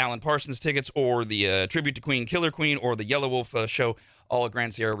either get Alan Parsons tickets or the Tribute to Queen, Killer Queen, or the Yellow Wolf show, all at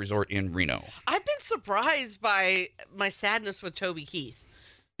Grand Sierra Resort in Reno. I've been surprised by my sadness with Toby Keith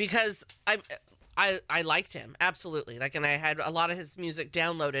because I liked him, absolutely. And I had a lot of his music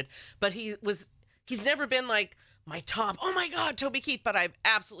downloaded, but he's never been like my top, oh my God, Toby Keith, but I've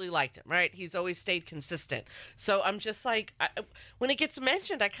absolutely liked him, right? He's always stayed consistent. So I'm just like, when it gets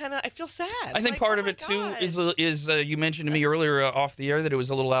mentioned, I feel sad. I think part of it too is you mentioned to me earlier off the air that it was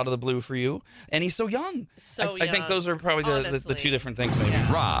a little out of the blue for you, and he's so young. I think those are probably the two different things. Maybe.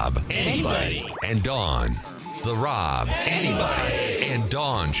 Rob, anybody, and Dawn. The Rob, anybody, and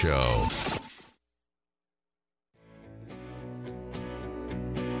Dawn Show.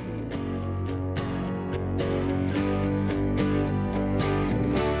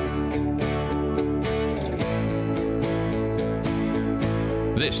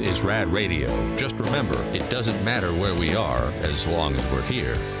 This is RAD Radio. Just remember, it doesn't matter where we are as long as we're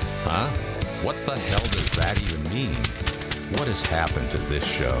here. Huh? What the hell does that even mean? What has happened to this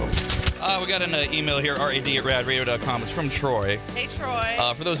show? We got an email here, rad@radradio.com. It's from Troy. Hey,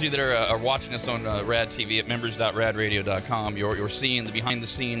 Troy. For those of you that are watching us on Rad TV at members.radradio.com, you're seeing the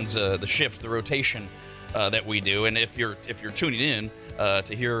behind-the-scenes, the shift, the rotation that we do. And if you're tuning in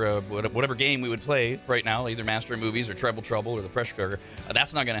to hear whatever game we would play right now, either Master of Movies or Treble Trouble or the Pressure Cooker,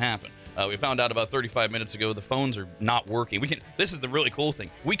 that's not going to happen. We found out about 35 minutes ago the phones are not working. This is the really cool thing.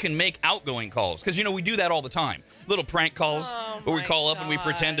 We can make outgoing calls because we do that all the time. Little prank calls where we call up and we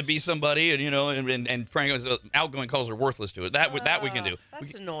pretend to be somebody, and prank outgoing calls are worthless to it. That we can do.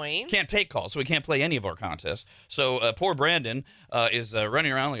 That's annoying. Can't take calls, so we can't play any of our contests. So poor Brandon is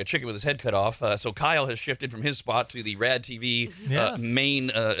running around like a chicken with his head cut off. So Kyle has shifted from his spot to the Rad TV main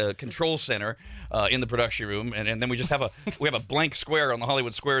control center in the production room, and then we just have a blank square on the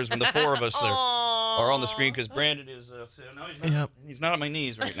Hollywood Squares when the four of us are on the screen because Brandon is. He's not on my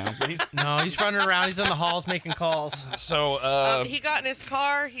knees right now, but he's running around. He's in the halls making calls. So he got in his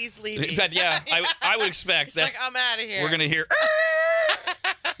car. He's leaving. In fact, I would expect that. Like, I'm out of here. We're gonna hear.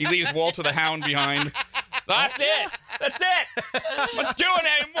 He leaves Walter the Hound behind. That's it. I'm not doing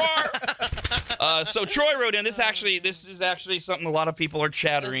it anymore. So Troy wrote in. This is actually something a lot of people are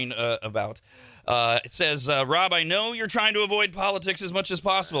chattering about. It says, Rob, I know you're trying to avoid politics as much as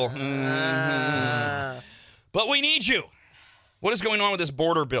possible. But we need you. What is going on with this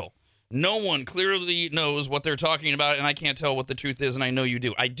border bill? No one clearly knows what they're talking about, and I can't tell what the truth is, and I know you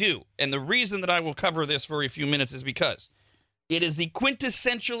do. I do. And the reason that I will cover this for a few minutes is because it is the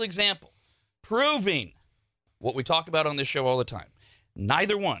quintessential example proving what we talk about on this show all the time.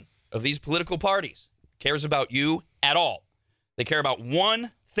 Neither one of these political parties cares about you at all. They care about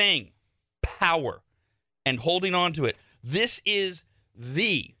one thing: power and holding on to it. This is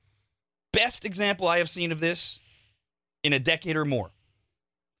the best example I have seen of this in a decade or more.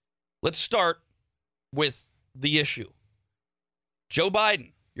 Let's start with the issue. Joe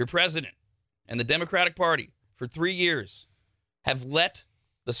Biden, your president, and the Democratic Party for 3 years have let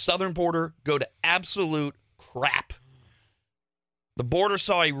the southern border go to absolute crap. The border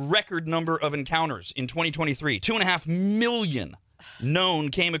saw a record number of encounters in 2023. 2.5 million known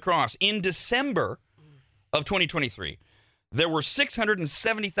came across. In December of 2023, there were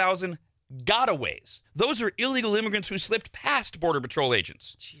 670,000 gotaways. Those are illegal immigrants who slipped past Border Patrol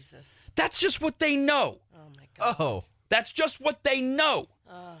agents. Jesus. That's just what they know. Oh, my God. Oh. That's just what they know.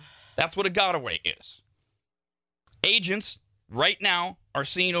 That's what a gotaway is. Agents right now are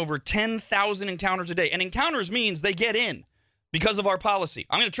seeing over 10,000 encounters a day. And encounters means they get in because of our policy.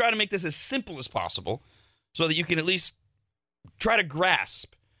 I'm going to try to make this as simple as possible so that you can at least try to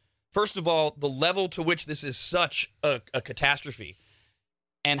grasp, first of all, the level to which this is such a catastrophe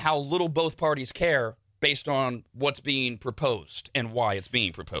and how little both parties care based on what's being proposed and why it's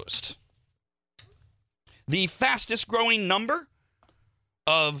being proposed. The fastest growing number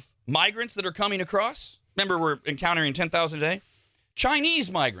of migrants that are coming across, remember we're encountering 10,000 a day,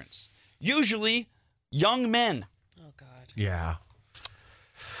 Chinese migrants, usually young men. Oh, God. Yeah.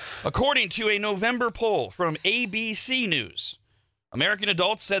 According to a November poll from ABC News, American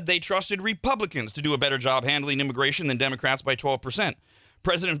adults said they trusted Republicans to do a better job handling immigration than Democrats by 12%.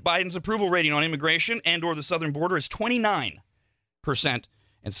 President Biden's approval rating on immigration and or the southern border is 29%, and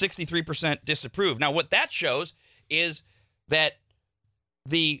 63% disapprove. Now, what that shows is that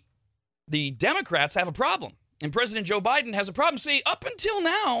the Democrats have a problem, and President Joe Biden has a problem. See, up until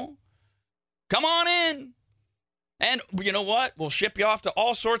now, come on in. And you know what? We'll ship you off to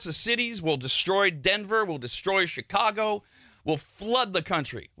all sorts of cities. We'll destroy Denver. We'll destroy Chicago. will flood the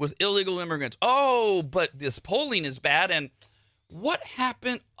country with illegal immigrants. Oh, but this polling is bad. And what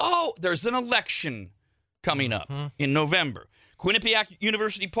happened? Oh, there's an election coming up in November. Quinnipiac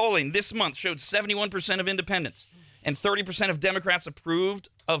University polling this month showed 71% of independents and 30% of Democrats disapproved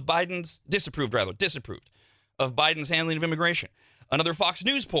of Biden's handling of immigration. Another Fox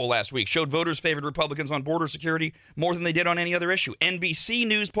News poll last week showed voters favored Republicans on border security more than they did on any other issue. NBC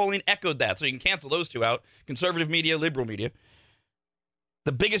News polling echoed that, so you can cancel those two out. Conservative media, liberal media.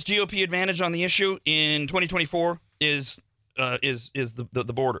 The biggest GOP advantage on the issue in 2024 is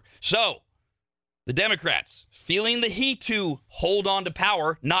the border. So, the Democrats, feeling the heat to hold on to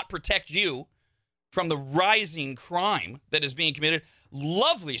power, not protect you from the rising crime that is being committed.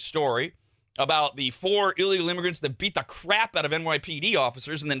 Lovely story about the 4 illegal immigrants that beat the crap out of NYPD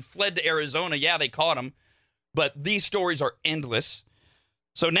officers and then fled to Arizona. Yeah, they caught them. But these stories are endless.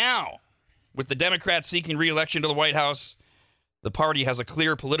 So now, with the Democrats seeking re-election to the White House, the party has a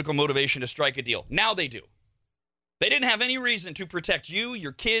clear political motivation to strike a deal. Now they do. They didn't have any reason to protect you,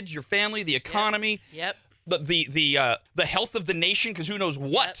 your kids, your family, the economy, but the health of the nation, because who knows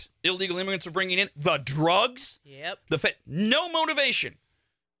what illegal immigrants are bringing in, the drugs, no motivation.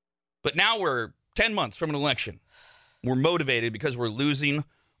 But now we're 10 months from an election. We're motivated because we're losing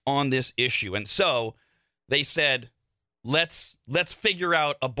on this issue. And so they said, let's figure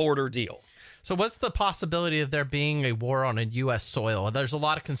out a border deal. So what's the possibility of there being a war on a U.S. soil? There's a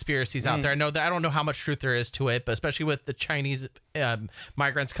lot of conspiracies out there. I don't know how much truth there is to it, but especially with the Chinese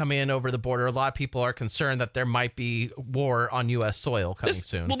migrants coming in over the border, a lot of people are concerned that there might be war on U.S. soil coming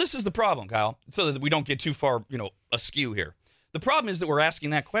soon. Well, this is the problem, Kyle, so that we don't get too far, askew here. The problem is that we're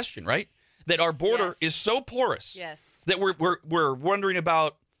asking that question, right? That our border is so porous that we're wondering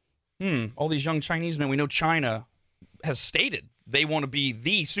about, all these young Chinese men. We know China has stated they want to be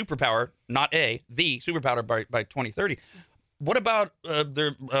the superpower, not the superpower by 2030. What about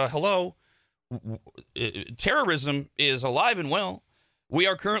terrorism is alive and well. We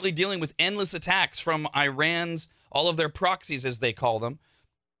are currently dealing with endless attacks from Iran's, all of their proxies, as they call them.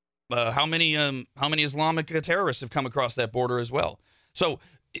 How many Islamic terrorists have come across that border as well? So,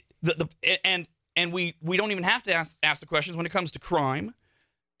 we don't even have to ask the questions when it comes to crime.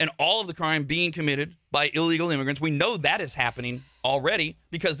 And all of the crime being committed by illegal immigrants. We know that is happening already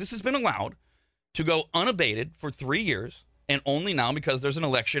because this has been allowed to go unabated for 3 years. And only now, because there's an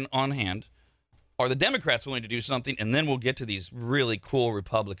election on hand, are the Democrats willing to do something. And then we'll get to these really cool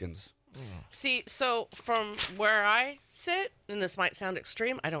Republicans. See, so from where I sit, and this might sound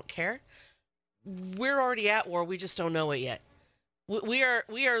extreme, I don't care. We're already at war. We just don't know it yet. We are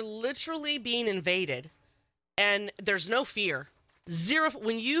literally being invaded, and there's no fear. Zero.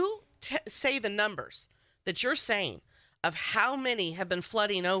 When you say the numbers that you're saying of how many have been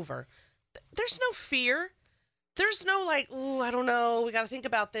flooding over, there's no fear. There's no I don't know. We got to think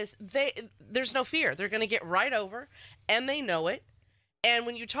about this. There's no fear. They're going to get right over, and they know it. And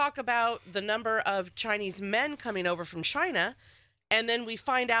when you talk about the number of Chinese men coming over from China, and then we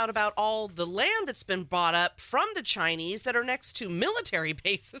find out about all the land that's been bought up from the Chinese that are next to military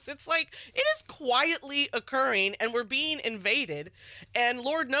bases, it's like it is quietly occurring and we're being invaded. And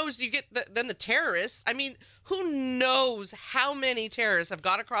Lord knows you get then the terrorists. I mean, who knows how many terrorists have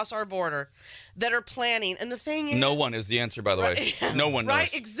got across our border that are planning. And the thing is, no one is the answer, by the way. No one knows.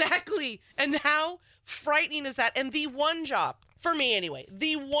 Right, exactly. And how frightening is that? And the one job, for me anyway,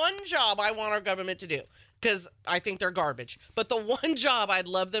 the one job I want our government to do, because I think they're garbage, but the one job I'd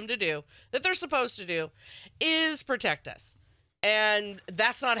love them to do, that they're supposed to do, is protect us. And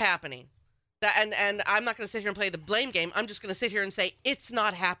that's not happening. And I'm not going to sit here and play the blame game. I'm just going to sit here and say, it's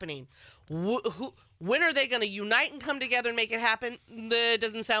not happening. When are they going to unite and come together and make it happen? It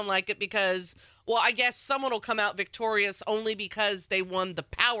doesn't sound like it because, well, I guess someone will come out victorious only because they won the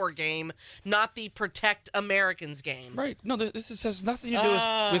power game, not the protect Americans game. Right. No, this has nothing to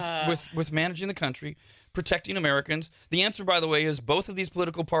do with managing the country, protecting Americans. The answer, by the way, is both of these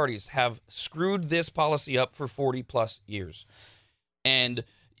political parties have screwed this policy up for 40-plus years. And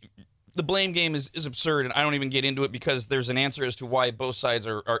the blame game is absurd, and I don't even get into it because there's an answer as to why both sides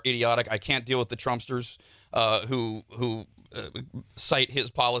are idiotic. I can't deal with the Trumpsters who cite his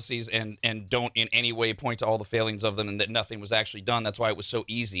policies and don't in any way point to all the failings of them and that nothing was actually done. That's why it was so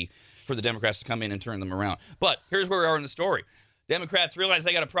easy for the Democrats to come in and turn them around. But here's where we are in the story. Democrats realize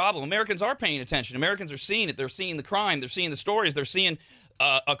they got a problem. Americans are paying attention. Americans are seeing it. They're seeing the crime. They're seeing the stories. They're seeing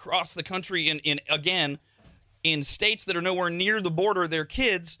across the country in states that are nowhere near the border, their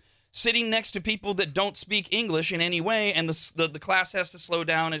kids sitting next to people that don't speak English in any way, and the class has to slow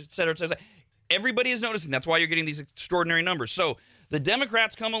down, et cetera, et cetera. Everybody is noticing. That's why you're getting these extraordinary numbers. So the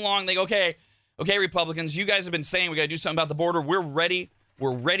Democrats come along. They go, okay, okay, Republicans, you guys have been saying we got to do something about the border. We're ready.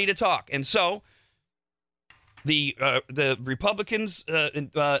 We're ready to talk. And so the Republicans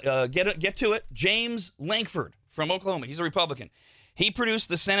get to it. James Lankford from Oklahoma, he's a Republican. He produced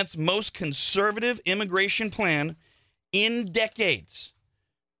the Senate's most conservative immigration plan in decades.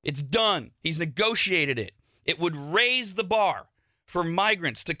 It's done. He's negotiated it. It would raise the bar for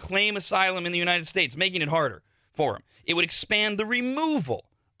migrants to claim asylum in the United States, making it harder for them. It would expand the removal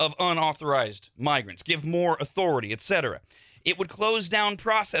of unauthorized migrants, give more authority, etc. It would close down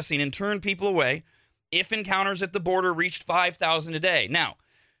processing and turn people away if encounters at the border reached 5,000 a day. Now,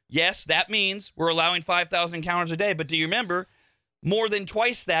 yes, that means we're allowing 5,000 encounters a day, but do you remember, more than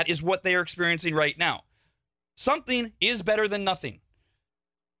twice that is what they are experiencing right now. Something is better than nothing.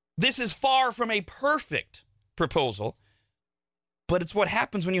 This is far from a perfect proposal, but it's what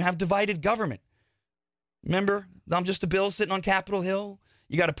happens when you have divided government. Remember, I'm just a bill sitting on Capitol Hill.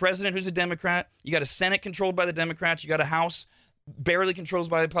 You got a president who's a Democrat. You got a Senate controlled by the Democrats. You got a House barely controlled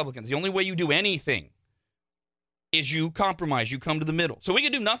by the Republicans. The only way you do anything is you compromise. You come to the middle. So we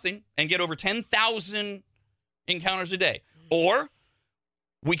could do nothing and get over 10,000 encounters a day. Or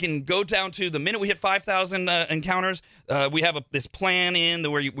we can go down to the minute we hit 5,000 encounters, we have this plan in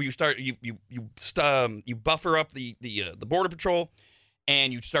where you buffer up the Border Patrol,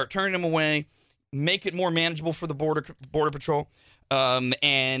 and you start turning them away, make it more manageable for the Border Patrol, and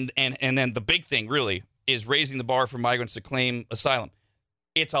then the big thing really is raising the bar for migrants to claim asylum.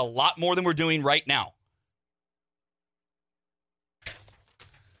 It's a lot more than we're doing right now.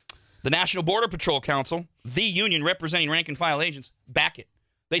 The National Border Patrol Council, the union representing rank-and-file agents, back it.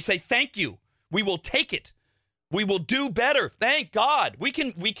 They say, thank you. We will take it. We will do better. Thank God. We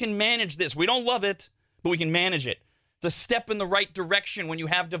can manage this. We don't love it, but we can manage it. It's a step in the right direction when you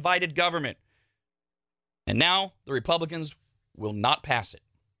have divided government. And now the Republicans will not pass it.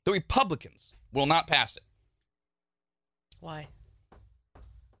 The Republicans will not pass it. Why?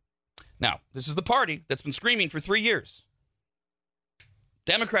 Now, this is the party that's been screaming for 3 years.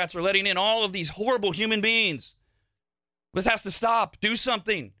 Democrats are letting in all of these horrible human beings. This has to stop. Do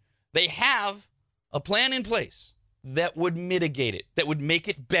something. They have a plan in place that would mitigate it, that would make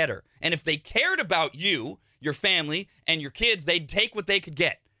it better. And if they cared about you, your family, and your kids, they'd take what they could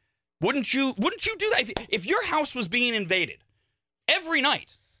get. Wouldn't you do that? If your house was being invaded every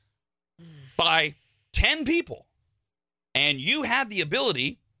night by 10 people, and you had the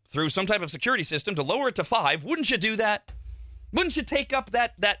ability through some type of security system to lower it to 5, wouldn't you do that? Wouldn't you take up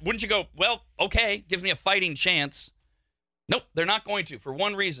that? Wouldn't you go, well, okay, gives me a fighting chance? Nope, they're not going to, for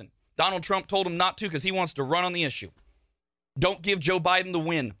one reason. Donald Trump told them not to because he wants to run on the issue. Don't give Joe Biden the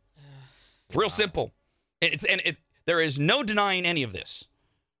win. It's real simple. There is no denying any of this.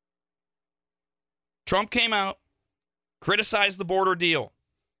 Trump came out, criticized the border deal,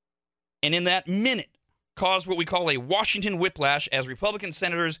 and in that minute caused what we call a Washington whiplash as Republican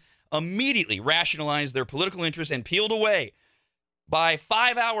senators immediately rationalized their political interests and peeled away. By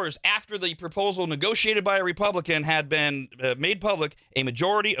 5 hours after the proposal negotiated by a Republican had been made public, a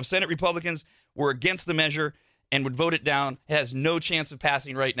majority of Senate Republicans were against the measure and would vote it down. It has no chance of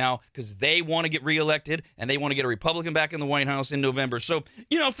passing right now because they want to get reelected and they want to get a Republican back in the White House in November. So,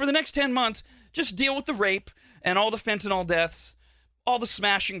 for the next 10 months, just deal with the rape and all the fentanyl deaths, all the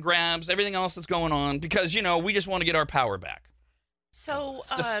smash and grabs, everything else that's going on because, we just want to get our power back. So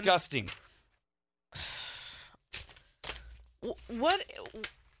it's disgusting. What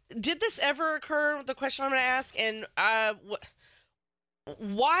did this ever occur? The question I'm going to ask, and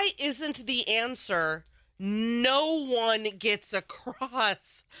why isn't the answer no one gets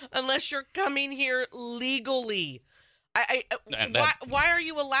across unless you're coming here legally? Why are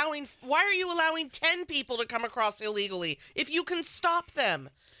you allowing 10 people to come across illegally if you can stop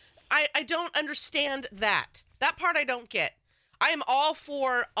them? I don't understand that. That part I don't get. I am all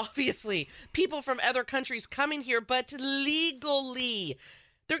for, obviously, people from other countries coming here, but legally.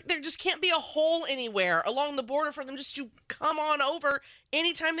 There just can't be a hole anywhere along the border for them just to come on over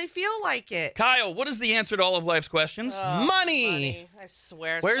anytime they feel like it. Kyle, what is the answer to all of life's questions? Money. I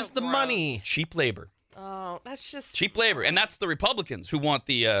swear. Where's so the gross. money? Cheap labor. Oh, that's just cheap labor, and that's the Republicans who want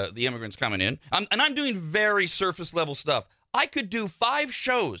the immigrants coming in. I'm doing very surface level stuff. I could do 5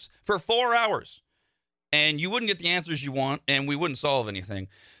 shows for 4 hours, and you wouldn't get the answers you want, and we wouldn't solve anything.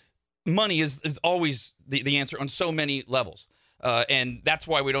 Money is always the answer on so many levels, and that's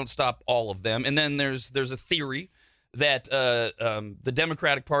why we don't stop all of them. And then there's a theory that the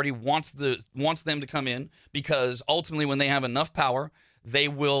Democratic Party wants them to come in because ultimately, when they have enough power,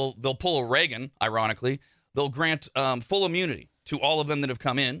 they'll pull a Reagan. Ironically, they'll grant full immunity to all of them that have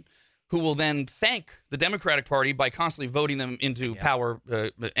come in, who will then thank the Democratic Party by constantly voting them into power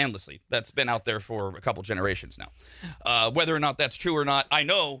endlessly. That's been out there for a couple generations now. Whether or not that's true or not, I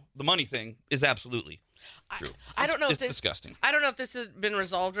know the money thing is absolutely true. I don't know if it's disgusting. I don't know if this has been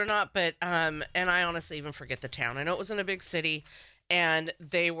resolved or not, but and I honestly even forget the town. I know it was in a big city, and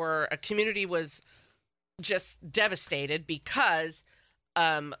a community was just devastated because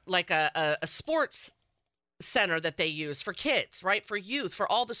like a sports center that they use for kids, right? For youth,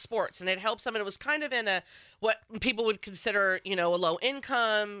 for all the sports. And it helps them. And it was kind of in what people would consider, a low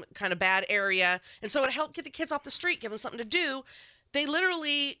income, kind of bad area. And so it helped get the kids off the street, give them something to do. They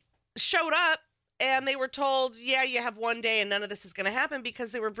literally showed up and they were told, yeah, you have one day and none of this is going to happen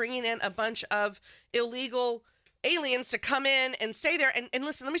because they were bringing in a bunch of illegal aliens to come in and stay there. And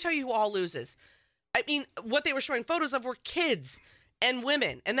listen, let me tell you who all loses. I mean, what they were showing photos of were kids and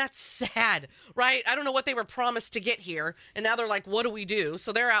women, and that's sad, right? I don't know what they were promised to get here, and now they're like, what do we do?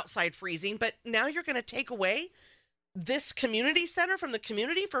 So they're outside freezing, but now you're going to take away this community center from the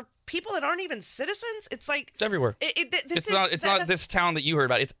community for people that aren't even citizens? It's like... It's everywhere. It's not this town that you heard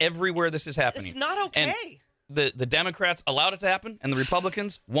about. It's everywhere this is happening. It's not okay. And the Democrats allowed it to happen, and the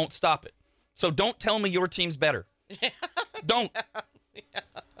Republicans won't stop it. So don't tell me your team's better. Don't. Yeah.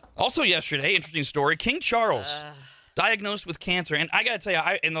 Also yesterday, interesting story, King Charles... diagnosed with cancer. And I got to tell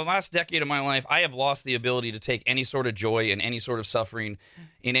you, in the last decade of my life, I have lost the ability to take any sort of joy and any sort of suffering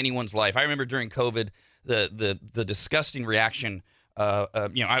in anyone's life. I remember during COVID, the disgusting reaction.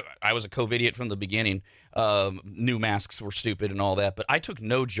 I was a COVIDiot from the beginning. New masks were stupid and all that. But I took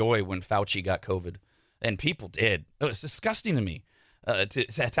no joy when Fauci got COVID. And people did. It was disgusting to me. To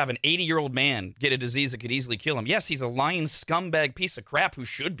have an 80-year-old man get a disease that could easily kill him. Yes, he's a lying scumbag piece of crap who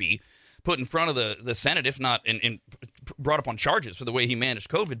should be put in front of the Senate, if not and brought up on charges for the way he managed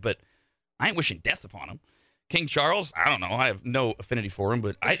COVID, but I ain't wishing death upon him. King Charles, I don't know. I have no affinity for him,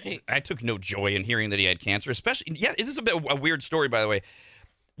 but I took no joy in hearing that he had cancer, especially, this is a weird story, by the way.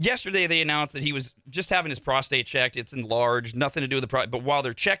 Yesterday, they announced that he was just having his prostate checked. It's enlarged, nothing to do with the prostate, but while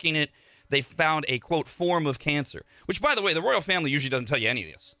they're checking it, they found a, quote, form of cancer, which, by the way, the royal family usually doesn't tell you any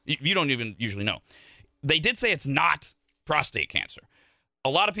of this. You don't even usually know. They did say it's not prostate cancer. A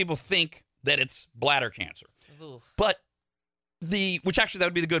lot of people think that it's bladder cancer, but which actually that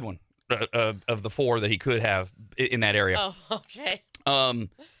would be the good one of the four that he could have in that area. Oh, okay.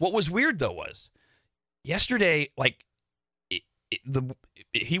 What was weird though was yesterday, like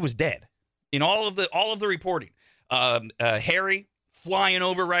he was dead in all of the reporting. Harry flying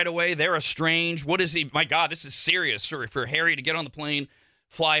over right away. They're estranged. What is he? My God, this is serious for Harry to get on the plane.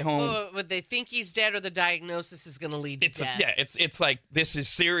 Fly home. Well, would they think he's dead, or the diagnosis is going to lead to death? It's like this is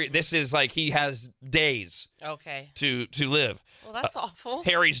serious. This is like he has days. Okay. To live. Well, that's awful.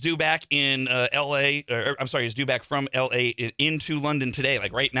 Harry's due back in L.A. He's due back from L.A. into London today,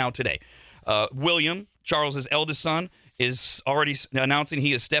 like right now today. William, Charles's eldest son, is already announcing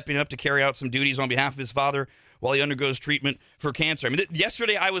he is stepping up to carry out some duties on behalf of his father while he undergoes treatment for cancer. I mean,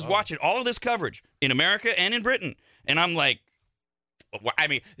 yesterday I was watching all of this coverage in America and in Britain, and I'm like. I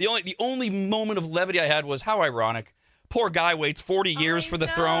mean, the only moment of levity I had was how ironic. Poor guy waits 40 years for the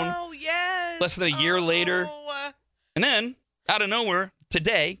throne. Oh, yes. Less than a year later. And then, out of nowhere,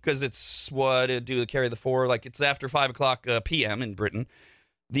 today, because it's carry the four, like it's after 5 o'clock p.m. in Britain,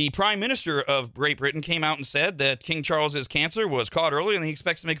 the Prime Minister of Great Britain came out and said that King Charles's cancer was caught early and he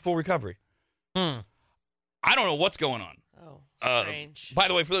expects to make a full recovery. I don't know what's going on. Oh, strange. By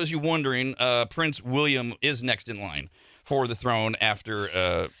the way, for those of you wondering, Prince William is next in line for the throne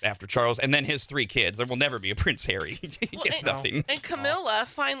after Charles, and then his three kids. There will never be a Prince Harry. He gets nothing. And Camilla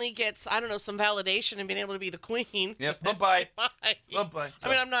finally gets, some validation and being able to be the queen. Yep. Bye-bye. Bye-bye.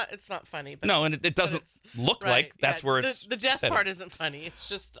 I mean, it's not funny. But no, and it doesn't look like that's where it's the death part isn't funny. It's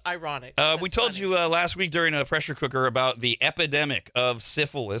just ironic. We told you last week during a pressure cooker about the epidemic of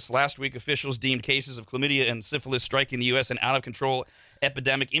syphilis. Last week, officials deemed cases of chlamydia and syphilis striking the U.S. an out-of-control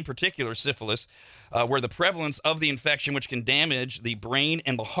epidemic, in particular syphilis, where the prevalence of the infection, which can damage the brain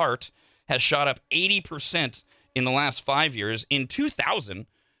and the heart, has shot up 80% in the last 5 years. In 2000,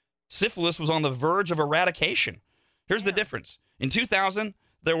 syphilis was on the verge of eradication. Here's the difference. In 2000,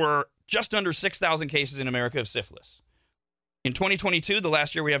 there were just under 6,000 cases in America of syphilis. In 2022, the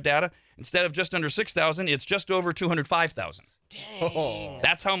last year we have data, instead of just under 6,000, it's just over 205,000. Dang.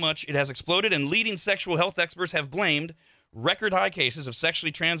 That's how much it has exploded, and leading sexual health experts have blamed record high cases of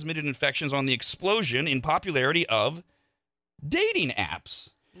sexually transmitted infections on the explosion in popularity of dating apps.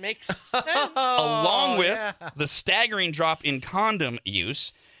 Makes sense. Along with the staggering drop in condom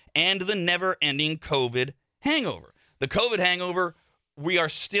use and the never-ending COVID hangover. The COVID hangover, we are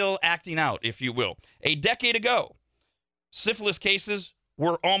still acting out, if you will. A decade ago, syphilis cases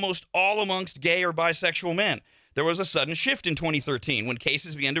were almost all amongst gay or bisexual men. There was a sudden shift in 2013 when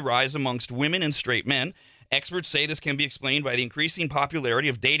cases began to rise amongst women and straight men. Experts say this can be explained by the increasing popularity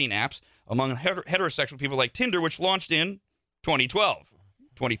of dating apps among heterosexual people like Tinder, which launched in 2012.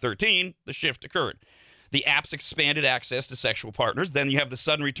 2013, the shift occurred. The apps expanded access to sexual partners. Then you have the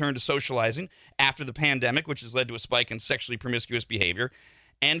sudden return to socializing after the pandemic, which has led to a spike in sexually promiscuous behavior.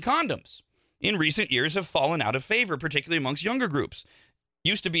 And condoms, in recent years, have fallen out of favor, particularly amongst younger groups.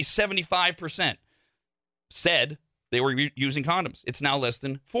 Used to be 75% said they were using condoms. It's now less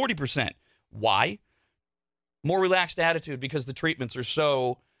than 40%. Why? More relaxed attitude because the treatments are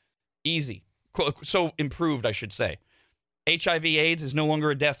so easy, so improved, I should say. HIV/AIDS is no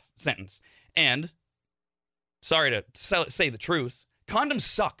longer a death sentence. And, sorry to say the truth, condoms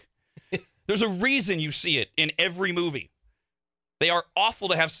suck. There's a reason you see it in every movie. They are awful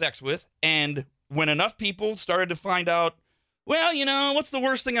to have sex with, and when enough people started to find out, well, you know, what's the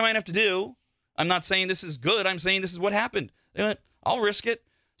worst thing I might have to do? I'm not saying this is good. I'm saying this is what happened. They went, I'll risk it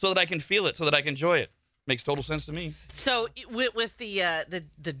so that I can feel it, so that I can enjoy it. Makes total sense to me. So with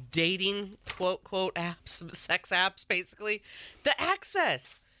the dating quote apps, sex apps, basically, the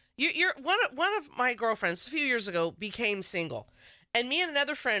access. You're one of my girlfriends a few years ago became single, and me and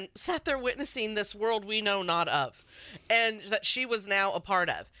another friend sat there witnessing this world we know not of, and that she was now a part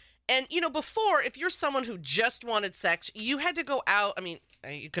of. And you know, before, if you're someone who just wanted sex, you had to go out. I mean,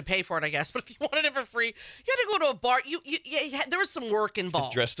 you could pay for it, I guess, but if you wanted it for free, you had to go to a bar. There was some work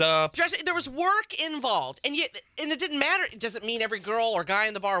involved. Dressed up. There was work involved, and it didn't matter. It doesn't mean every girl or guy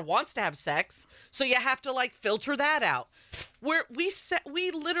in the bar wants to have sex, so you have to like filter that out. Where we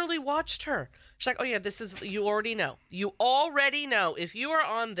literally watched her. She's like, oh yeah, this is, you already know. You already know if you are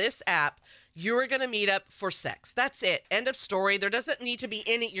on this app, you're going to meet up for sex. That's it. End of story. There doesn't need to be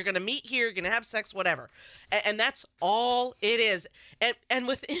any, you're going to meet here, you're going to have sex, whatever. And that's all it is. And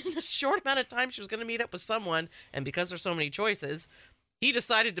within a short amount of time, she was going to meet up with someone. And because there's so many choices, he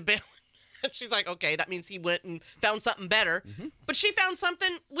decided to bail. She's like, okay, that means he went and found something better. Mm-hmm. But she found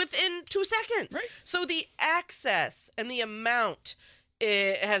something within 2 seconds. Right. So the access and the amount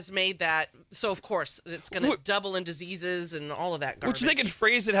has made that, so of course it's going to double in diseases and all of that garbage. Which they can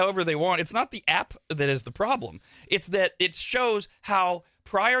phrase it however they want. It's not the app that is the problem. It's that it shows how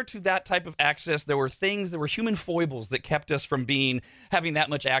prior to that type of access, there were human foibles that kept us from having that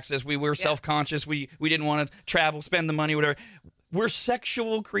much access. We were self-conscious. We didn't want to travel, spend the money, whatever. We're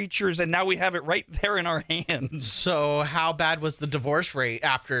sexual creatures, and now we have it right there in our hands. So how bad was the divorce rate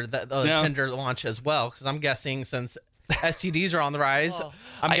after the Tinder launch as well? Because I'm guessing since STDs are on the rise,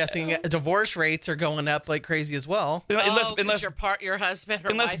 I'm guessing divorce rates are going up like crazy as well. Unless your husband,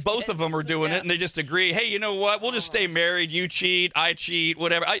 or unless both of them are doing it and they just agree, hey, you know what? We'll just stay married. You cheat, I cheat,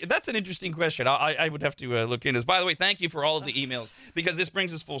 whatever. That's an interesting question. I would have to look into this. By the way, thank you for all of the emails, because this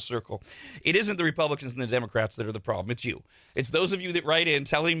brings us full circle. It isn't the Republicans and the Democrats that are the problem. It's you. It's those of you that write in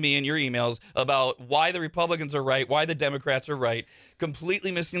telling me in your emails about why the Republicans are right, why the Democrats are right,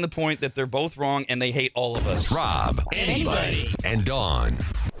 completely missing the point that they're both wrong and they hate all of us. Rob, anybody, and Dawn.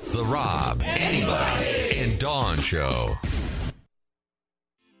 The Rob, anybody, and Dawn Show.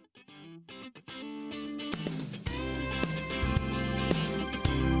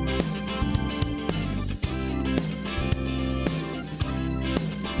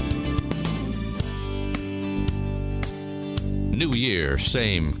 New year,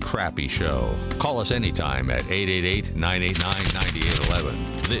 same crappy show. Call us anytime at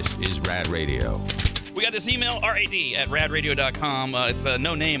 888-989-9811. This is RAD Radio. We got this email, rad@radradio.com. It's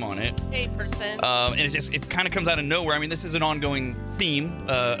no name on it. Hey, person. And it kind of comes out of nowhere. I mean, this is an ongoing theme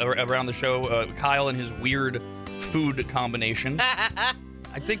around the show. Kyle and his weird food combination.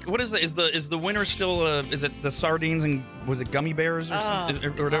 I think, what is the winner still? Is it the sardines and was it gummy bears or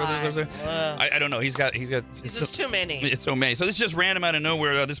whatever? I don't know. He's just too many. It's so many. So this is just random out of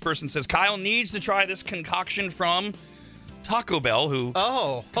nowhere. This person says Kyle needs to try this concoction from Taco Bell.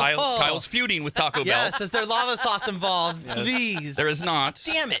 Kyle's feuding with Taco Bell. Yes, is there lava sauce involved? Please. There is not.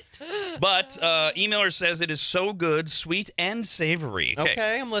 Damn it. But emailer says it is so good, sweet and savory.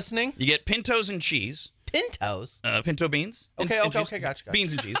 Okay, I'm listening. You get pintos and cheese. Pintos? Pinto beans. Okay, gotcha.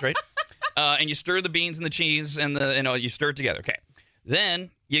 Beans and cheese, right? And you stir the beans and the cheese and you stir it together. Okay.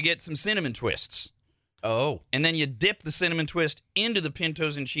 Then you get some cinnamon twists. Oh. And then you dip the cinnamon twist into the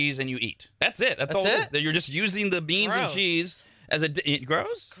pintos and cheese and you eat. That's it. That's all it is. You're just using the beans and cheese as a...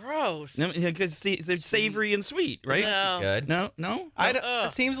 Gross? Gross. No, because they're savory and sweet, right? No. Good. No?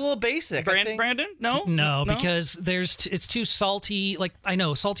 It seems a little basic. Brandon? No, because it's too salty. Like, I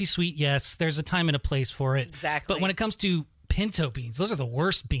know, salty sweet, yes. There's a time and a place for it. Exactly. But when it comes to pinto beans, those are the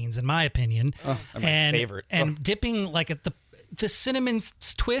worst beans, in my opinion. Oh, they're my favorite. And dipping, like, the cinnamon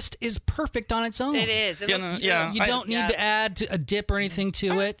twist is perfect on its own. It is. You don't need to add a dip or anything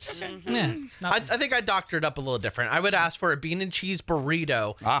to it. Yeah, I think I doctored up a little different. I would ask for a bean and cheese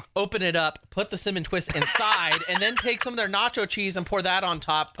burrito, open it up, put the cinnamon twist inside, and then take some of their nacho cheese and pour that on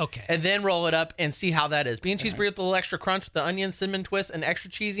top. Okay. And then roll it up and see how that is. Bean and cheese burrito with a little extra crunch with the onion, cinnamon twist, and extra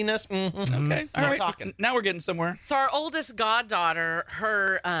cheesiness. Okay. All right. Talking. Now we're getting somewhere. So our oldest goddaughter,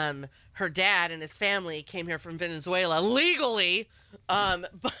 her dad and his family came here from Venezuela legally.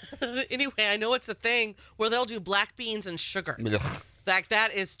 But anyway, I know it's a thing where they'll do black beans and sugar. Like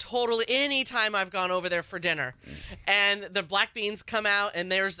that is totally any time I've gone over there for dinner, and the black beans come out,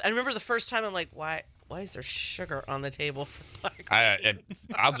 and I remember the first time I'm like, why is there sugar on the table for black beans?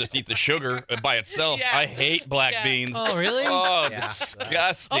 I'll just eat the sugar by itself. Yeah. I hate black beans. Oh, really? Oh,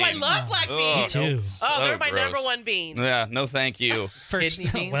 disgusting. Oh, I love black beans. Me too. Oh, they're my gross. number one beans. Yeah, no thank you. Kidney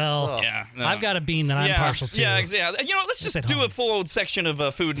beans? Well, Yeah, no. I've got a bean that I'm partial to. Yeah, exactly. You know, let's just at do home. a full old section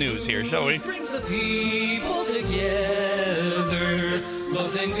of food news here, shall we? Brings the people together,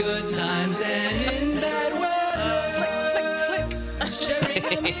 both in good times and in bad weather. Flick, flick, flick. Sharing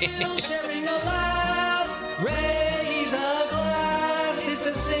a meal, sharing a laugh. Raise a glass. It's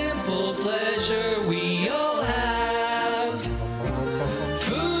a simple pleasure we all have.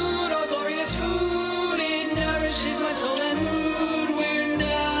 Food, oh glorious food, it nourishes my soul and mood. We're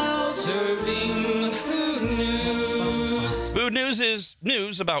now serving food news. Food news is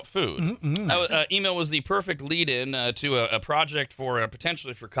news about food. Email was the perfect lead-in to a project for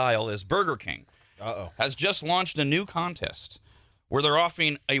potentially for Kyle, as Burger King has just launched a new contest where they're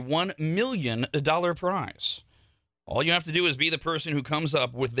offering a $1 million prize. All you have to do is be the person who comes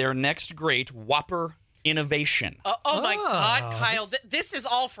up with their next great Whopper innovation. Oh my God, Kyle, this is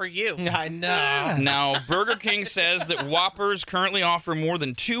all for you. I know. Now, Burger King says that Whoppers currently offer more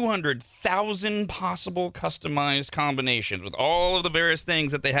than 200,000 possible customized combinations with all of the various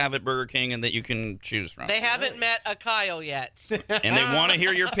things that they have at Burger King and that you can choose from. They haven't met a Kyle yet. And they want to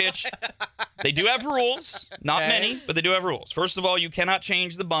hear your pitch. They do have rules. Not many, but they do have rules. First of all, you cannot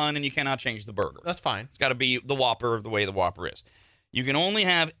change the bun and you cannot change the burger. That's fine. It's got to be the Whopper the way the Whopper is. You can only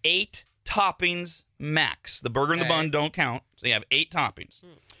have 8 toppings max. The burger and the bun don't count, so you have 8 toppings.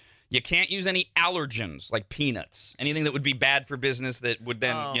 You can't use any allergens like peanuts, anything that would be bad for business that would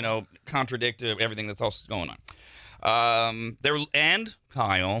then, contradict everything that's also going on. And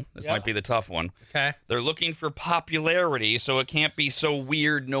Kyle, this might be the tough one. Okay. They're looking for popularity, so it can't be so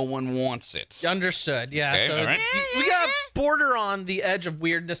weird no one wants it. Understood. Yeah. Okay, So all right. we got to border on the edge of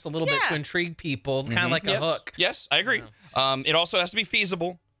weirdness a little bit to intrigue people, kind of like a hook. Yes, I agree. It also has to be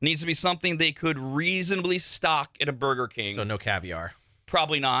feasible. Needs to be something they could reasonably stock at a Burger King. So no caviar,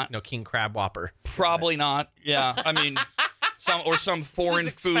 Probably not. no king crab Whopper. Probably not. Yeah, I mean, some foreign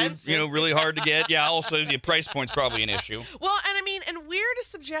food, expensive. really hard to get. Yeah, also the price point's probably an issue. Well, and weird is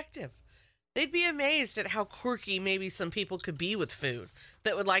subjective. They'd be amazed at how quirky maybe some people could be with food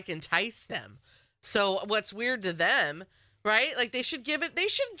that would entice them. So what's weird to them, right? Like they should give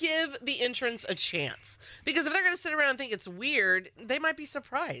the entrance a chance. Because if they're going to sit around and think it's weird, they might be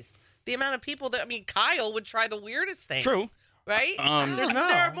surprised. The amount of people Kyle would try the weirdest things. True. Right? There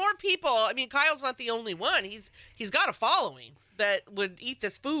are more people. I mean, Kyle's not the only one. He's got a following that would eat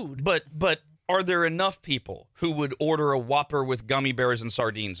this food. But are there enough people who would order a Whopper with gummy bears and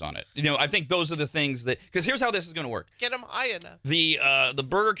sardines on it? I think those are the things that, because here's how this is going to work. Get them high enough. The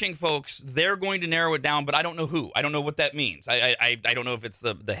Burger King folks, they're going to narrow it down, but I don't know who. I don't know what that means. I don't know if it's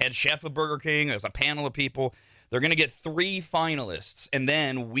the head chef of Burger King. There's a panel of people. They're going to get 3 finalists, and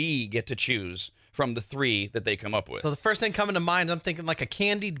then we get to choose from the 3 that they come up with. So the first thing coming to mind, I'm thinking like a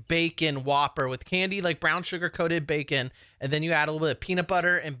candied bacon Whopper with candied brown sugar coated bacon, and then you add a little bit of peanut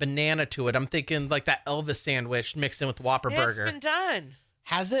butter and banana to it. I'm thinking like that Elvis sandwich mixed in with Whopper burger. It's been done.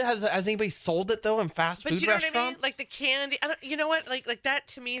 Has it? Has anybody sold it though in fast But food you know restaurants? what I mean? Like the candy. You know what? Like that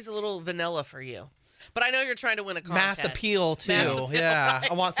to me is a little vanilla for you. But I know you're trying to win a contest. Mass appeal too. Mass appeal, Yeah,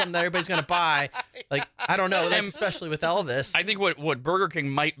 right. I want something that everybody's gonna buy. Like I don't know, especially with Elvis. I think what Burger King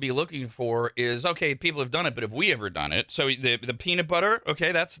might be looking for is, okay, people have done it, but have we ever done it? So the peanut butter,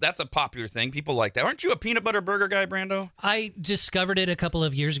 okay, that's a popular thing. People like that. Aren't you a peanut butter burger guy, Brando? I discovered it a couple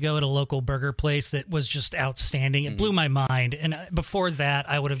of years ago at a local burger place that was just outstanding. It blew my mind. And before that,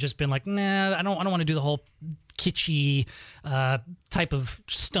 I would have just been like, nah, I don't want to do the whole kitschy type of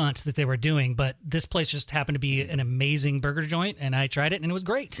stunt that they were doing, but this place just happened to be an amazing burger joint, and I tried it, and it was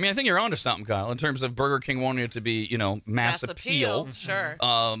great. I mean, I think you're onto something, Kyle, in terms of Burger King wanting it to be, mass appeal. Sure.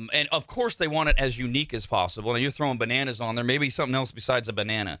 And of course, they want it as unique as possible. And you're throwing bananas on there, maybe something else besides a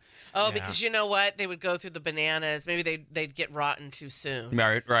banana. Oh, because you know what? They would go through the bananas. Maybe they'd get rotten too soon.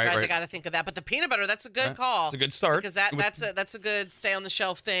 Right. They got to think of that. But the peanut butter, that's a good call. It's a good start. Because that's a good stay on the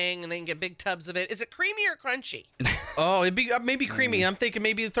shelf thing, and they can get big tubs of it. Is it creamy or crunchy? Oh, it'd be maybe creamy. I'm thinking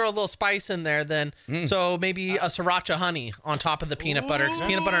maybe throw a little spice in there then. So maybe a sriracha honey on top of the peanut butter. 'Cause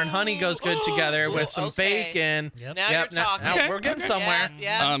peanut butter and honey goes good together with some bacon. Yep. Now you're talking. Now we're getting somewhere.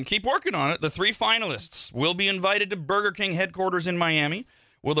 Yeah. Keep working on it. The 3 finalists will be invited to Burger King headquarters in Miami,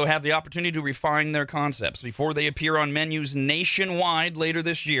 where they'll have the opportunity to refine their concepts before they appear on menus nationwide later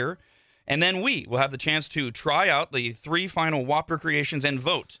this year. And then we will have the chance to try out the 3 final Whopper creations and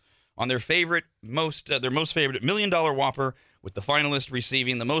vote on their most favorite $1 million Whopper, with the finalist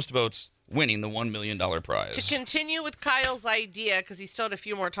receiving the most votes, winning the $1 million prize. To continue with Kyle's idea, because he still had a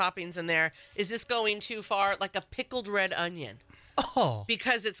few more toppings in there, is this going too far? Like a pickled red onion. Oh.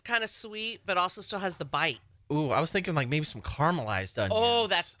 Because it's kind of sweet, but also still has the bite. Ooh, I was thinking like maybe some caramelized onions. Oh,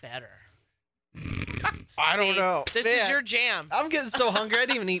 that's better. I don't know. This Man, is your jam. I'm getting so hungry. I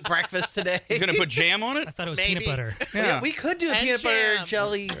didn't even eat breakfast today. He's going to put jam on I it? thought it was Maybe. peanut butter. Yeah. We could do a And peanut butter jam.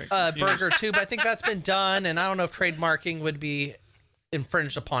 jelly burger too, but I think that's been done, and I don't know if trademarking would be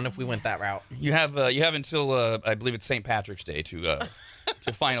infringed upon if we went that route. You have until, I believe it's St. Patrick's Day to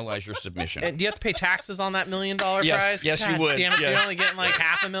finalize your submission. And do you have to pay taxes on that $1 million prize? Yes, you God would. Damn it, Yes. you're only getting like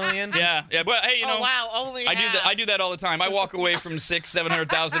 $500,000. Yeah. But hey, Oh, wow. Only I do that. I do that all the time. I walk away from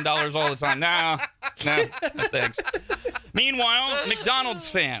 $700,000 all the time. No, thanks. Meanwhile, McDonald's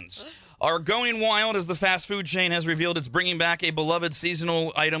fans are going wild as the fast food chain has revealed it's bringing back a beloved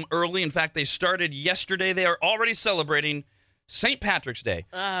seasonal item early. In fact, they started yesterday. They are already celebrating St. Patrick's Day.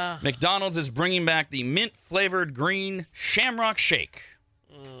 McDonald's is bringing back the mint-flavored green Shamrock Shake.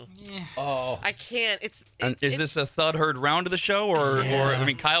 Oh. I can't. It's Is this a thud heard round of the show, or I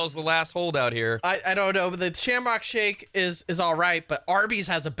mean, Kyle's the last holdout here? I don't know, but the Shamrock Shake is all right, but Arby's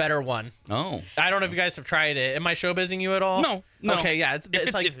has a better one. Oh, I don't know if you guys have tried it. Am I showbizzing you at all? No. Okay, yeah.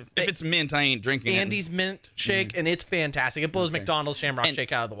 It's like if it's mint, I ain't drinking Andy's mint shake, and it's fantastic. It blows McDonald's Shamrock And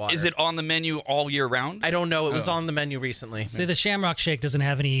Shake out of the water. Is it on the menu all year round? I don't know. It was on the menu recently. See, the Shamrock Shake doesn't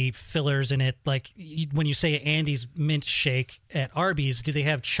have any fillers in it. Like when you say Andy's mint shake at Arby's, do they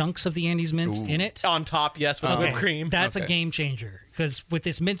have chunks of the Andy's mints in it? On top, yes, with whipped cream. That's a Okay. game changer, because with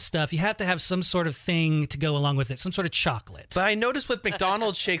this mint stuff, you have to have some sort of thing to go along with it, some sort of chocolate. But I noticed with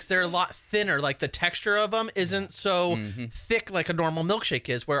McDonald's shakes, they're a lot thinner. Like the texture of them isn't so thick like a normal milkshake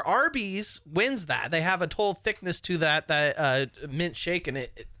is. Where Arby's wins that. They have a total thickness to that mint shake, and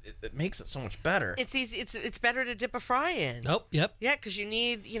it makes it so much better. It's easy. It's better to dip a fry in. Oh, yep. Yeah, because you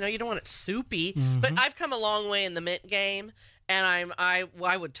need, you don't want it soupy. But I've come a long way in the mint game, and I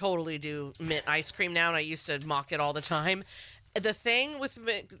would totally do mint ice cream now, and I used to mock it all the time. The thing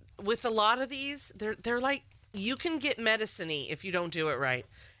with a lot of these, they're like, you can get medicine-y if you don't do it right,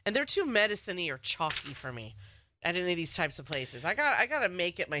 and they're too medicine-y or chalky for me at any of these types of places. I gotta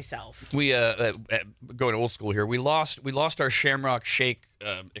make it myself. We going old school here. We lost our Shamrock Shake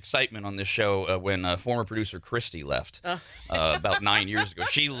excitement on this show when former producer Christy left about 9 years ago.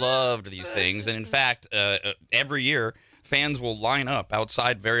 She loved these things, and in fact, every year fans will line up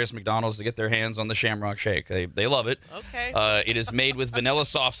outside various McDonald's to get their hands on the Shamrock Shake. They love it. Okay. It is made with vanilla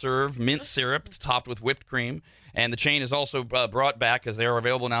soft serve, mint syrup. It's topped with whipped cream. And the chain is also brought back, as they are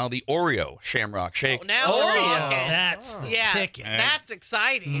available now, the Oreo Shamrock Shake. Oh, now we're talking. That's the ticket. That's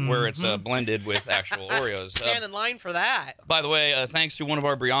exciting. Where it's blended with actual Oreos. Stand in line for that. By the way, thanks to one of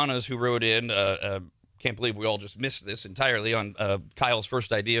our Briannas who wrote in. Can't believe we all just missed this entirely on Kyle's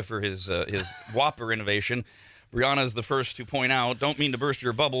first idea for his Whopper innovation. Brianna is the first to point out, don't mean to burst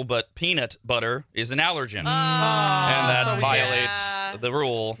your bubble, but peanut butter is an allergen. And that violates the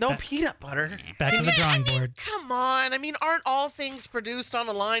rule. No peanut butter. Back to the drawing board. Come on. I mean, aren't all things produced on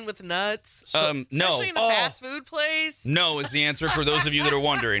a line with nuts? No. Especially in a fast food place? No is the answer for those of you that are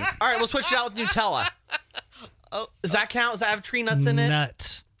wondering. All right, we'll switch it out with Nutella. Does that count? Does that have tree nuts in it?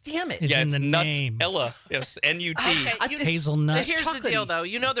 Nut. Damn it. Is Yeah, in it's the name. Nutella. Yes, N-U-T. Okay, Hazelnut. Here's the deal, though.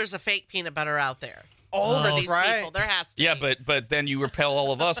 You know there's a fake peanut butter out there. Oh, For these right. people, there has to Yeah, be. but then you repel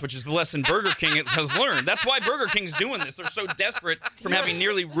all of us, which is the lesson Burger King has learned. That's why Burger King's doing this. They're so desperate from having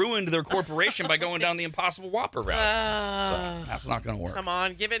nearly ruined their corporation by going down the Impossible Whopper route. So that's not going to work. Come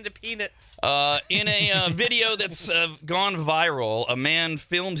on, give in to peanuts. In a video that's gone viral, a man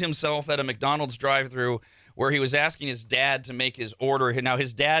filmed himself at a McDonald's drive-thru where he was asking his dad to make his order. Now,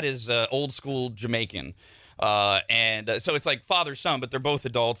 his dad is old school Jamaican. So it's like father-son, but they're both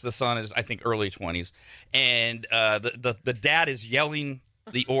adults. The son is, I think, early 20s. And the dad is yelling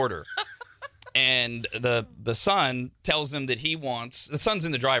the order. And the son tells him that he wants... The son's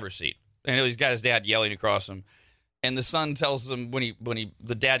in the driver's seat. And he's got his dad yelling across him. And the son tells him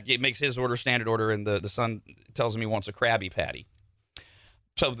the dad makes his order, standard order, and the son tells him he wants a Krabby Patty.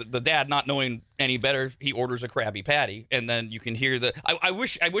 So the dad, not knowing any better, he orders a Krabby Patty, and then you can hear the. I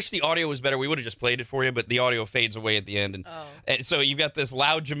wish the audio was better. We would have just played it for you, but the audio fades away at the end, and so you've got this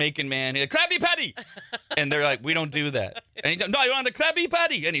loud Jamaican man, Krabby Patty, and they're like, we don't do that. And he's like, no, you want the Krabby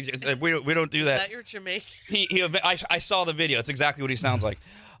Patty, and he's like, we don't do that. Is that your Jamaican? I saw the video. It's exactly what he sounds like.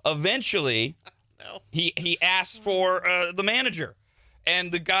 Eventually, he asks for the manager.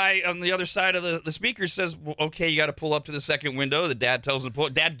 And the guy on the other side of the speaker says, well, okay, you got to pull up to the second window. The dad tells him to pull.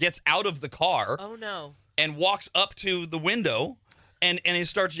 Dad gets out of the car. Oh, no. And walks up to the window and he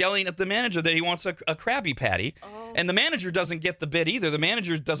starts yelling at the manager that he wants a Krabby Patty. Oh. And the manager doesn't get the bit either. The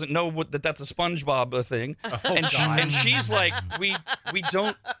manager doesn't know that's a SpongeBob thing. Oh, and she's like, we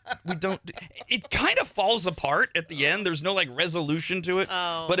don't. It kind of falls apart at the end. There's no like resolution to it.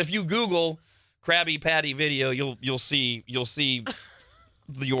 Oh. But if you Google Krabby Patty video, you'll see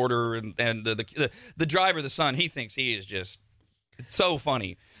the order and the driver, the son, he thinks he is just so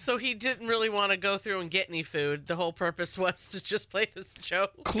funny. So he didn't really want to go through and get any food. The whole purpose was to just play this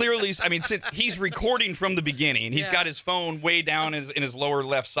joke. Clearly, I mean, since he's recording from the beginning, he's got his phone way down in his lower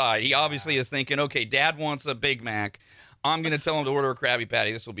left side. He obviously is thinking, okay, Dad wants a Big Mac. I'm going to tell him to order a Krabby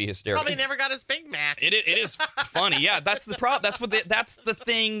Patty. This will be hysterical. Probably never got his Big Mac. It is funny. Yeah, that's the problem. That's the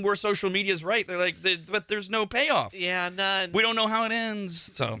thing where social media is right. They're like, but there's no payoff. Yeah, none. We don't know how it ends.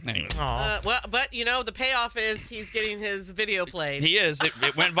 So anyway. But the payoff is he's getting his video played. He is.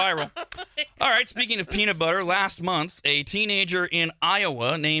 It went viral. All right. Speaking of peanut butter, last month, a teenager in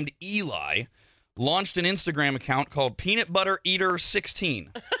Iowa named Eli launched an Instagram account called Peanut Butter Eater 16,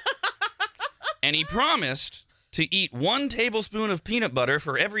 and he promised to eat 1 tablespoon of peanut butter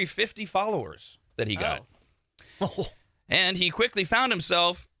for every 50 followers that he got. Oh. And he quickly found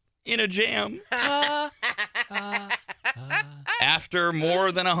himself in a jam. After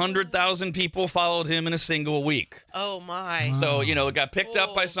more than 100,000 people followed him in a single week. Oh, my. So, it got picked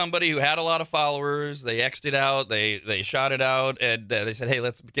up by somebody who had a lot of followers. They X'd it out. They shot it out. And they said, hey,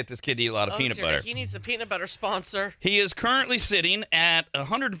 let's get this kid to eat a lot of peanut butter. He needs a peanut butter sponsor. He is currently sitting at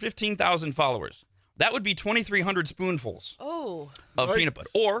 115,000 followers. That would be 2,300 spoonfuls of peanut butter.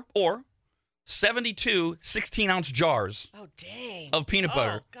 Or 72 16-ounce jars of peanut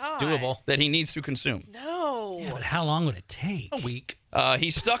butter. God. Doable. That he needs to consume. No. Yeah, but how long would it take? A week.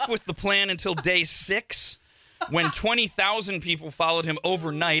 He stuck with the plan until day 6 when 20,000 people followed him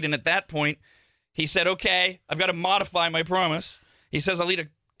overnight. And at that point, he said, okay, I've got to modify my promise. He says, I'll eat a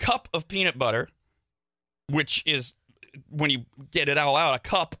cup of peanut butter, which is, when you get it all out, a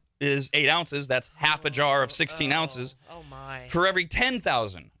cup is 8 ounces. That's half a jar of 16 ounces. Oh, my. For every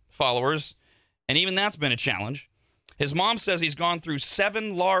 10,000 followers. And even that's been a challenge. His mom says he's gone through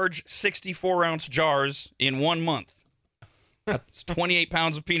 7 large 64-ounce jars in 1 month. That's 28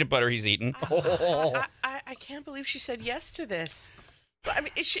 pounds of peanut butter he's eaten. I can't believe she said yes to this. I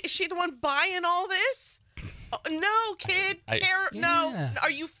mean, is she the one buying all this? Oh, no, kid. No.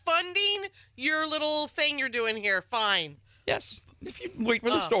 Are you funding your little thing you're doing here? Fine. Yes. If you wait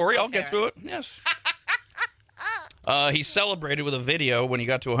for the story, I'll get through it. Yes. He celebrated with a video when he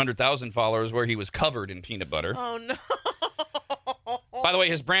got to 100,000 followers where he was covered in peanut butter. Oh, no. By the way,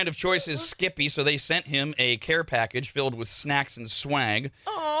 his brand of choice is Skippy, so they sent him a care package filled with snacks and swag.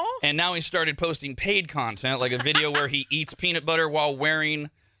 Oh. And now he started posting paid content, like a video where he eats peanut butter while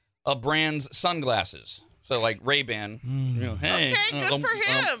wearing a brand's sunglasses. So, like Ray-Ban. Hey. Okay, good for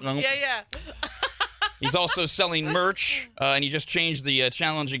him. Yeah. He's also selling merch, and he just changed the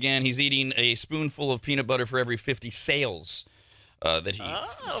challenge again. He's eating a spoonful of peanut butter for every 50 sales that he...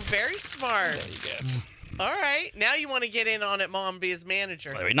 Oh, very smart. That he gets. All right. Now you want to get in on it, Mom, be his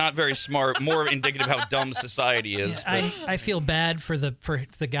manager. Anyway, not very smart. More indicative of how dumb society is. I feel bad for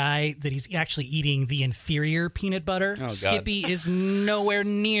the guy that he's actually eating the inferior peanut butter. Oh, God. Skippy is nowhere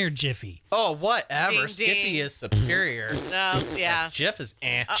near Jiffy. Oh, whatever. Ding, ding. Skippy is superior. No, yeah. Jif is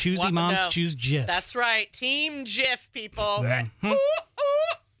Choosy moms no. choose Jif. That's right. Team Jif, people. Ooh, ooh.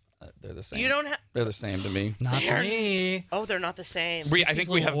 They're the same. You don't have. They're the same to me. Not to me. Oh, they're not the same. I think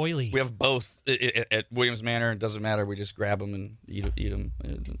we have oily. we have both at Williams Manor. It doesn't matter. We just grab them and eat them.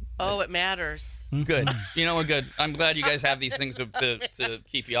 Oh, it matters. Good. You know what? Good. I'm glad you guys have these things to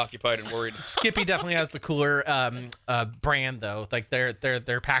keep you occupied and worried. Skippy definitely has the cooler brand though. Like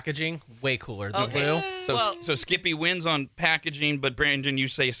their packaging way cooler. The blue. So Skippy wins on packaging, but Brandon, you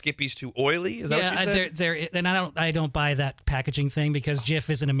say Skippy's too oily? Is that what you said? they're and I don't buy that packaging thing because Jif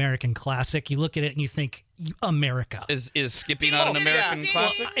is an American classic. You look at it and you think America. Is Skippy not an American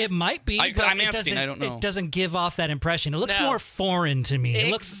classic? It might be, but I'm it asking, doesn't. I don't know. It doesn't give off that impression. It looks No. more foreign to me. It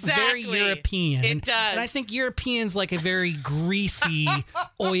looks very Exactly. European. It does. And I think Europeans like a very greasy,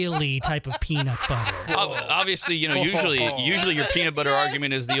 oily type of peanut butter. Obviously, usually your peanut butter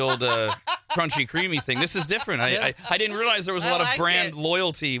argument is the old crunchy, creamy thing. This is different. I didn't realize there was a I lot like of brand it.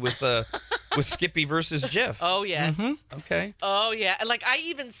 loyalty with Skippy versus Jif. Oh yes. Okay. Oh yeah. And like I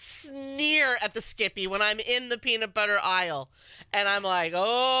even sneer at the Skippy when I'm in the peanut butter aisle, and I'm like,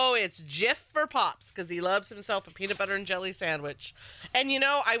 oh, it's Jif for Pops because he loves himself a peanut butter and jelly sandwich. And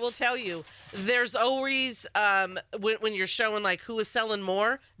I will tell you, there's always when you're showing like who is selling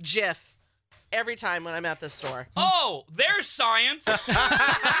more, Jif. Every time when I'm at the store. Oh, there's science. That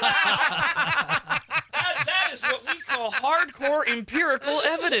is what we call hardcore empirical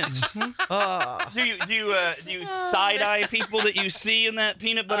evidence. Do you side eye people that you see in that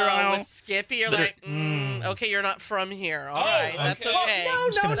peanut butter aisle? With Skippy, you're like, okay, you're not from here. All right, that's okay. okay. no,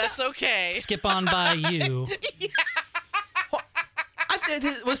 that's okay. Skip on by you.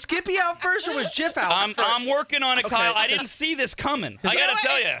 Was Skippy out first or was Jif out? I'm working on it, Okay. Kyle. I didn't see this coming. I gotta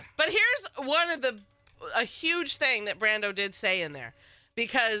tell you. But here's a huge thing that Brando did say in there.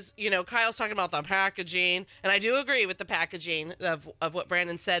 Because, Kyle's talking about the packaging, and I do agree with the packaging of what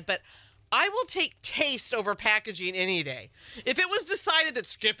Brandon said, but I will take taste over packaging any day. If it was decided that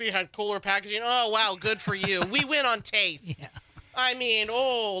Skippy had cooler packaging, oh, wow, good for you. We win on taste. Yeah. I mean,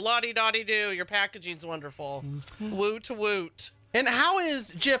 lottie-dottie-doo, your packaging's wonderful. Woot to woot. And how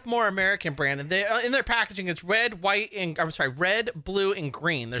is Jif more American, Brandon? They in their packaging, it's red, blue, and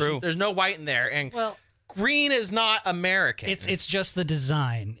green. True. There's no white in there, and green is not American. It's just the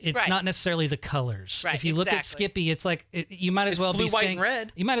design. It's Right. not necessarily the colors. Right, If you look at exactly. Skippy, it's like you might as well blue, be white, saying and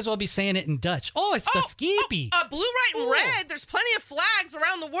red. You might as well be saying it in Dutch. Oh, it's the Skippy. Blue, white, and red. There's plenty of flags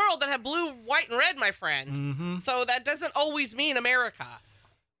around the world that have blue, white, and red, my friend. Mm-hmm. So that doesn't always mean America.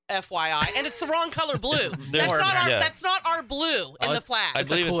 FYI, and it's the wrong color blue. There's- That's not our blue in the flag. I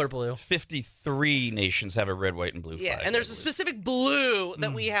believe cooler blue. 53 nations have a red, white, and blue Yeah, flag. and there's a specific blue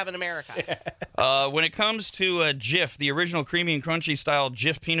that we have in America. When it comes to Jif, the original creamy and crunchy style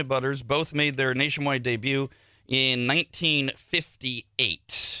Jif peanut butters both made their nationwide debut in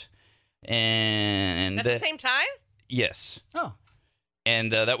 1958. And At the same time? yes. Oh.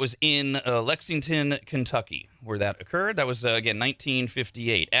 And that was in Lexington, Kentucky, where that occurred. That was, again,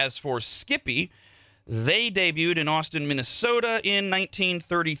 1958. As for Skippy, they debuted in Austin, Minnesota in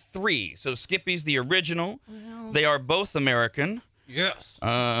 1933. So Skippy's the original. They are both American. yes. So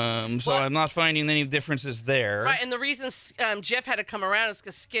I'm not finding any differences there. Right, and the reason Jeff had to come around is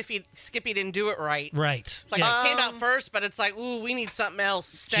because Skippy didn't do it right. Right. It's like it came out first, but it's like, ooh, we need something else.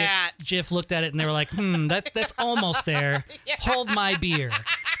 Stat. Jif looked at it and they were like, that's almost there. Hold my beer.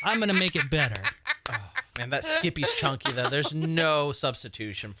 I'm going to make it better. Man, that Skippy's chunky though. There's no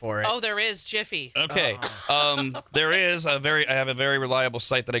substitution for it. Oh, there is Jiffy. Okay. There is I have a very reliable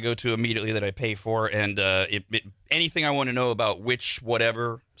site that I go to immediately that I pay for, and anything I want to know about which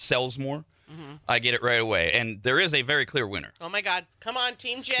whatever sells more, I get it right away. And there is a very clear winner. Oh my God! Come on,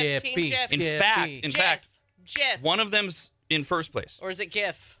 Team Jeff. Skippy. Team Jeff. In Skippy. fact, Jeff. one of them's in first place. Or is it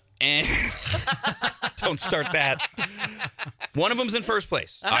GIF? And don't start that. One of them's in first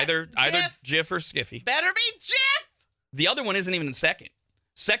place. Either Jif or Skiffy. Better be Jeff. The other one isn't even in second.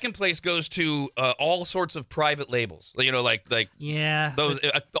 Second place goes to all sorts of private labels. Like Yeah. those.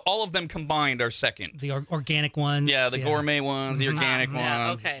 All of them combined are second. The organic ones. Yeah, the gourmet ones, the organic Yeah,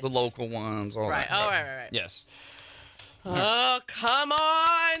 ones, okay. the local ones, all Right. that. Oh, right. Yes. Oh, come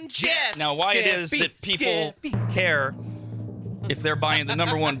on, Jeff. Now, why it is that people care if they're buying the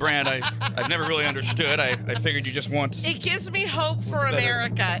number one brand, I've never really understood. I figured you just want. It gives me hope for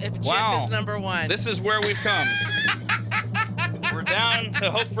America if Jeff Wow. is number one. This is where we've come. We're down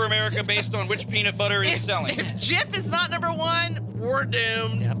to hope for America based on which peanut butter is selling. If Jeff is not number one, we're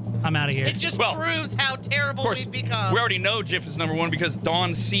doomed. Yep. I'm out of here. It just Well, proves how terrible Of course, we've become. we already know Jif is number one because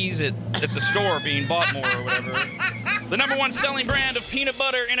Dawn sees it at the store being bought more or whatever. The number one selling brand of peanut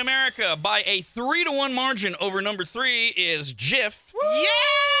butter in America by a 3-1 margin over number 3 is Jif. Yeah!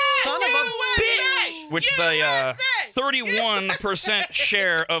 Son of a USA! Which USA! 31%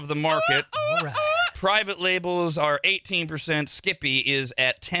 share of the market. All right. Private labels are 18%. Skippy is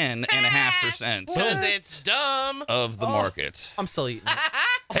at 10.5% Because it's dumb. of the market. I'm still eating it.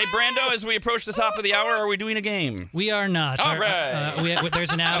 Hey, Brando, as we approach the top of the hour, are we doing a game? We are not. All right.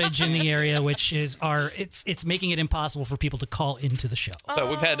 There's an outage in the area, which is it's making it impossible for people to call into the show. So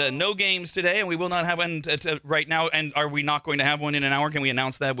we've had no games today, and we will not have one right now. And are we not going to have one in an hour? Can we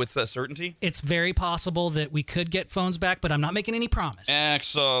announce that with certainty? It's very possible that we could get phones back, but I'm not making any promises.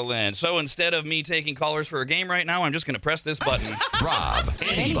 Excellent. So instead of me taking callers for a game right now, I'm just going to press this button. Rob,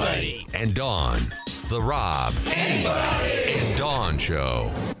 Anybody. and Dawn. The Rob, and Dawn Show.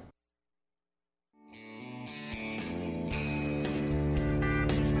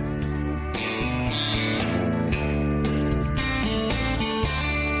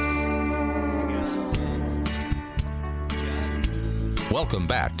 Welcome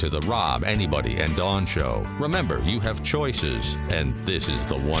back to the Rob, Anybody, and Dawn Show. Remember, you have choices, and this is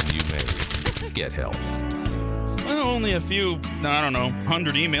the one you made. Get help. Well, only a few,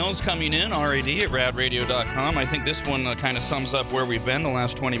 100 emails coming in, rad@radradio.com. I think this one kind of sums up where we've been the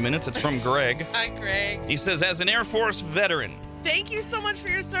last 20 minutes. It's from Greg. Hi, Greg. He says, as an Air Force veteran, Thank you so much for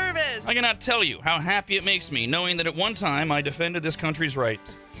your service. I cannot tell you how happy it makes me knowing that at one time I defended this country's right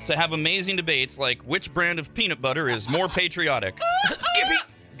to have amazing debates like which brand of peanut butter is more patriotic. Skippy!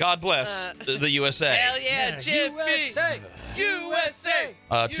 God bless the USA. Hell yeah, Jiffy. USA.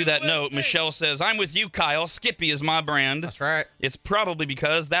 To that note, Michelle says, I'm with you, Kyle. Skippy is my brand. That's right. It's probably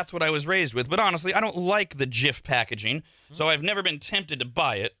because that's what I was raised with. But honestly, I don't like the Jif packaging, so I've never been tempted to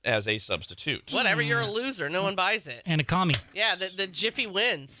buy it as a substitute. Whatever, you're a loser. No one buys it. And a commie. Yeah, the Jiffy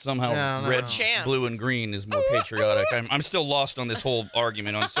wins. Somehow red, Chance. blue, and green is more patriotic. I'm still lost on this whole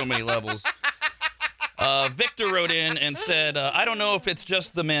argument on so many levels. Victor wrote in and said, I don't know if it's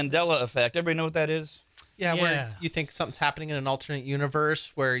just the Mandela effect. Everybody know what that is? Yeah, Yeah. where you think something's happening in an alternate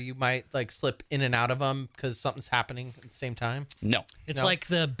universe where you might like slip in and out of them because something's happening at the same time. No. It's No. like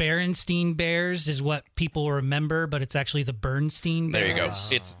the Berenstein Bears is what people remember, but it's actually the Bernstein Bears. There you go.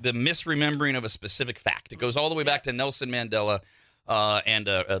 It's the misremembering of a specific fact. It goes all the way back to Nelson Mandela and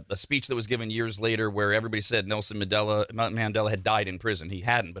a speech that was given years later where everybody said Nelson Mandela had died in prison. He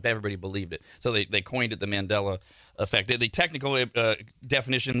hadn't, but everybody believed it. So they coined it the Mandela effect. The technical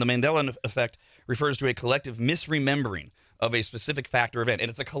definition, the Mandela effect, refers to a collective misremembering of a specific fact or event. And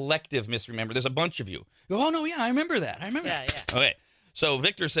it's a collective misremember. There's a bunch of you. Oh, no, yeah, I remember that. I remember that. Yeah. Okay. So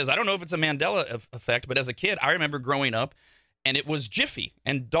Victor says, I don't know if it's a Mandela effect, but as a kid, I remember growing up, and it was Jiffy.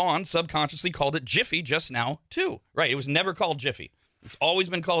 And Dawn subconsciously called it Jiffy just now, too. Right. It was never called Jiffy. It's always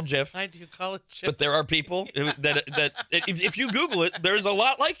been called Jif. I do call it Jiffy. But there are people that if you Google it, there's a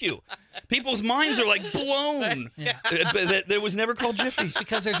lot like you. People's minds are like blown. That was never called Jiffy. It's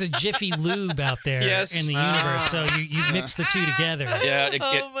because there's a Jiffy Lube out there Yes. in the universe, so you mix the two together. Yeah,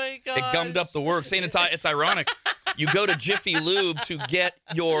 Oh my it gummed up the works. And it's ironic. You go to Jiffy Lube to get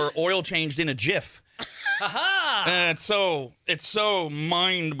your oil changed in a Jif. And it's so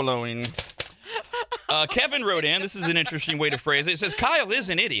mind blowing. Kevin wrote in. This is an interesting way to phrase it. It says Kyle is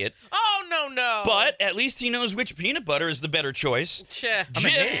an idiot, Oh, no. but at least he knows which peanut butter is the better choice.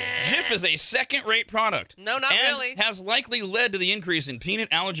 Jif is a second-rate product. No, not and really. has likely led to the increase in peanut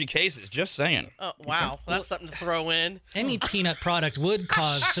allergy cases. Just saying. Oh, wow. That's something to throw in. Any peanut product would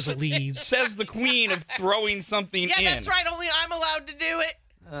cause to the leads. Says the queen of throwing something Yeah, in. that's right. Only I'm allowed to do it.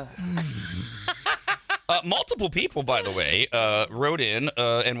 Multiple people, by the way, wrote in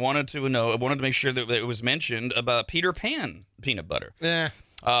and wanted to make sure that it was mentioned about Peter Pan peanut butter,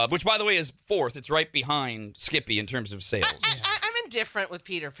 which, by the way, is fourth. It's right behind Skippy in terms of sales. I'm indifferent with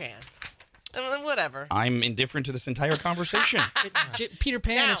Peter Pan. I mean, whatever. I'm indifferent to this entire conversation. Peter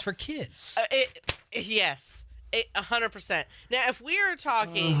Pan Now- is for kids. Yes. 100%. Now, if we are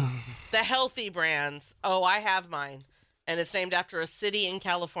talking the healthy brands, I have mine. And it's named after a city in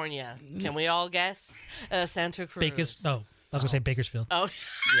California. Can we all guess? Santa Cruz. I was going to say Bakersfield. Oh,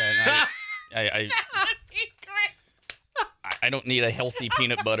 Yeah, I that would be great. I don't need a healthy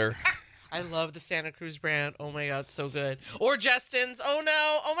peanut butter. I love the Santa Cruz brand. Oh my God, so good. Or Justin's. Oh no.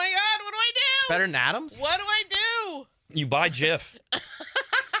 Oh my God, what do I do? Better than Adams? What do I do? You buy Jif.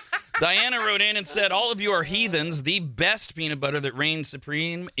 Diana wrote in and said, all of you are heathens. The best peanut butter that reigns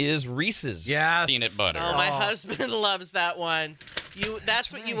supreme is Reese's peanut butter. Oh, my husband loves that one.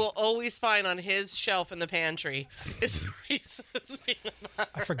 That's what you will always find on his shelf in the pantry. Is Reese's peanut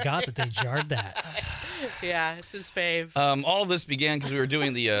butter. I forgot that they jarred that. Yeah, it's his fave. All of this began because we were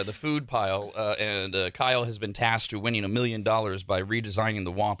doing the food pile, and Kyle has been tasked to winning $1 million by redesigning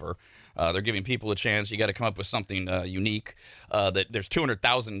the Whopper. They're giving people a chance. You got to come up with something unique. That there's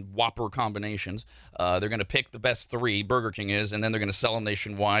 200,000 Whopper combinations. They're going to pick the best 3, Burger King is, and then they're going to sell them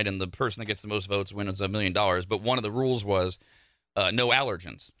nationwide, and the person that gets the most votes wins $1 million. But one of the rules was no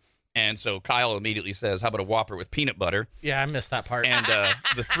allergens. And so Kyle immediately says, how about a Whopper with peanut butter? Yeah, I missed that part. And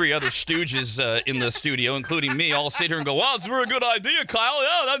the 3 other stooges in the studio, including me, all sit here and go, wow, it's a very good idea, Kyle.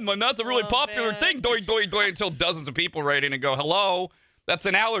 Yeah, that's a really popular thing. Doi, doi, doi, until dozens of people write in and go, hello, that's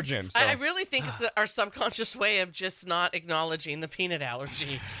an allergen. So, I really think it's our subconscious way of just not acknowledging the peanut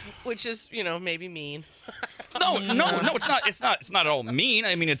allergy, which is, maybe mean. No, it's not. It's not at all mean.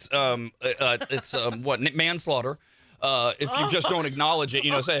 I mean, it's manslaughter. If you just don't acknowledge it,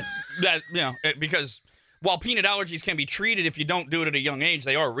 say that, because while peanut allergies can be treated if you don't do it at a young age,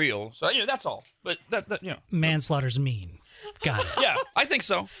 they are real. So, that's all. But manslaughter's mean. Got it. Yeah, I think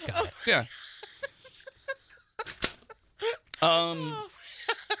so. Got it. Yeah.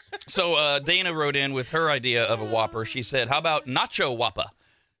 So Dana wrote in with her idea of a Whopper. She said, how about nacho Whopper?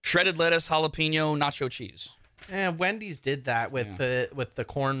 Shredded lettuce, jalapeno, nacho cheese. Yeah, Wendy's did that with the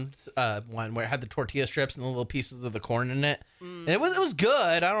corn one where it had the tortilla strips and the little pieces of the corn in it. And it was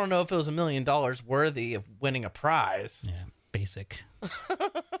good. I don't know if it was $1 million worthy of winning a prize. Yeah, basic.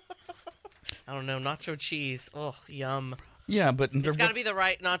 I don't know, nacho cheese. Oh, yum. Yeah, but it's got to be the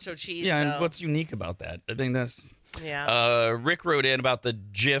right nacho cheese. Yeah, though. and what's unique about that? I think that's. Yeah. Rick wrote in about the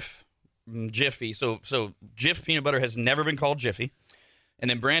Jiffy. So Jif peanut butter has never been called Jiffy. And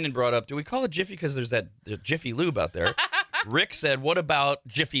then Brandon brought up, do we call it Jiffy because there's that Jiffy Lube out there? Rick said, what about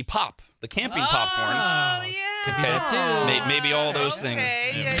Jiffy Pop, the camping popcorn? Oh, yeah. Could be that too. Maybe all those things.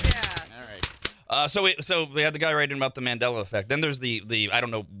 Yeah. All right. So we had the guy writing about the Mandela effect. Then there's the I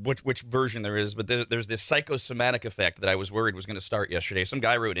don't know which version there is, but there's this psychosomatic effect that I was worried was going to start yesterday. Some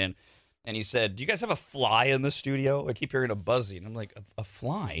guy wrote in, and he said, do you guys have a fly in the studio? I keep hearing a buzzing. I'm like, a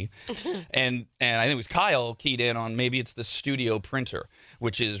fly? and I think it was Kyle keyed in on maybe it's the studio printer,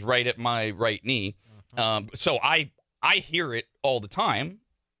 which is right at my right knee. So I hear it all the time,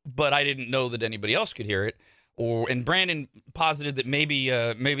 but I didn't know that anybody else could hear it. And Brandon posited that maybe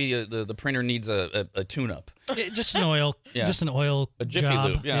the printer needs a tune-up. Just an oil, a Jiffy job.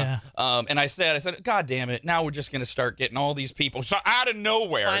 Lube, yeah. And I said, God damn it! Now we're just going to start getting all these people. So out of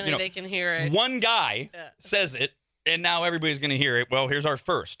nowhere, finally they can hear it. One guy says it, and now everybody's going to hear it. Well, here's our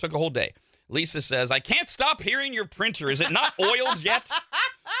first. Took a whole day. Lisa says, I can't stop hearing your printer. Is it not oiled yet?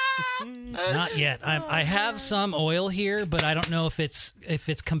 Not yet. I have some oil here, but I don't know if it's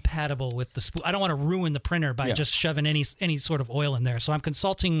compatible with the spool. I don't want to ruin the printer by just shoving any sort of oil in there. So I'm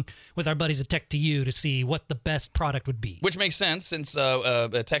consulting with our buddies at Tech2U to see what the best product would be. Which makes sense since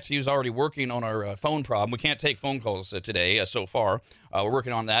Tech2U is already working on our phone problem. We can't take phone calls today so far. We're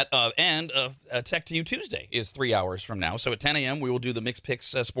working on that. And Tech2U Tuesday is 3 hours from now. So at 10 a.m., we will do the Mixed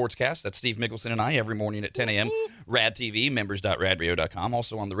Picks Sportscast. That's Steve Mickelson and I every morning at 10 a.m. RAD TV, members.radradio.com.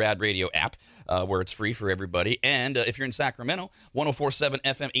 Also on the RAD Radio app, where it's free for everybody. And if you're in Sacramento, 104.7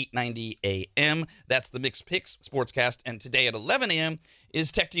 FM, 890 AM. That's the Mixed Picks Sportscast. And today at 11 a.m.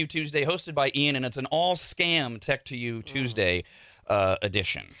 is Tech2U Tuesday, hosted by Ian. And it's an all-scam Tech2U Tuesday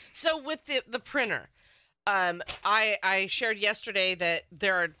edition. So with the printer, I shared yesterday that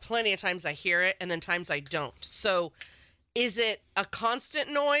there are plenty of times I hear it and then times I don't. So is it a constant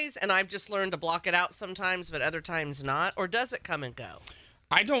noise and I've just learned to block it out sometimes, but other times not? Or does it come and go?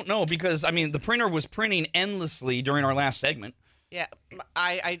 I don't know because, the printer was printing endlessly during our last segment. Yeah,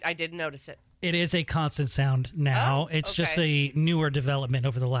 I did notice it. It is a constant sound now. It's just a newer development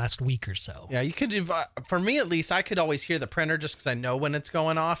over the last week or so. Yeah, you could do, for me at least, I could always hear the printer just because I know when it's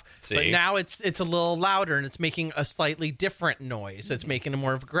going off. See? But now it's a little louder and it's making a slightly different noise. It's making a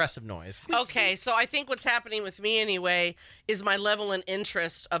more aggressive noise. Okay, so I think what's happening with me anyway is my level and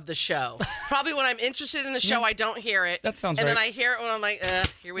interest of the show. Probably when I'm interested in the show, I don't hear it. That sounds and right. then I hear it when I'm like,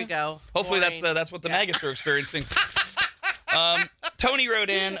 here we go. Hopefully Boring. that's what the maggots are experiencing. Tony wrote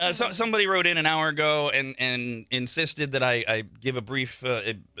in. Somebody wrote in an hour ago and insisted that I give a brief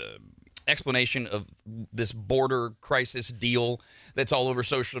explanation of this border crisis deal that's all over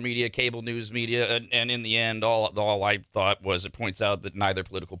social media, cable news media, and in the end, all I thought was it points out that neither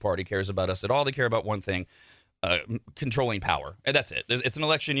political party cares about us at all. They care about one thing: controlling power, and that's it. It's an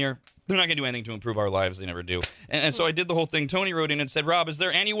election year. They're not going to do anything to improve our lives. They never do. And so I did the whole thing. Tony wrote in and said, Rob, is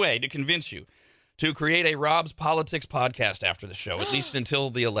there any way to convince you to create a Rob's Politics podcast after the show, at least until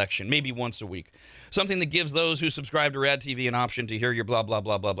the election, maybe once a week? Something that gives those who subscribe to Rad TV an option to hear your blah, blah,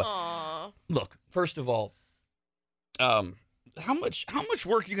 blah, blah, blah. Aww. Look, first of all, how much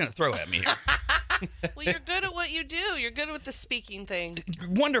work are you going to throw at me here? Well, you're good at what you do. You're good with the speaking thing.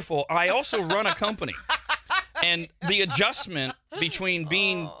 Wonderful. I also run a company. And the adjustment between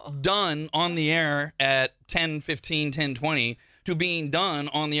being done on the air at 10:15, 10:20 to being done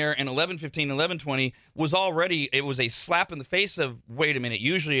on the air at 11:15, 11:20 was already, it was a slap in the face of, wait a minute,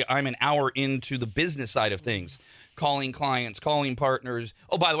 usually I'm an hour into the business side of things, calling clients, calling partners.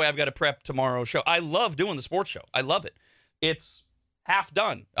 Oh, by the way, I've got to prep tomorrow's show. I love doing the sports show. I love it. It's half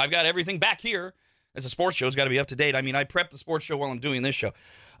done. I've got everything back here. As a sports show, it's got to be up to date. I mean, I prep the sports show while I'm doing this show.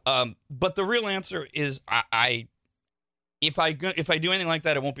 But the real answer is if I do anything like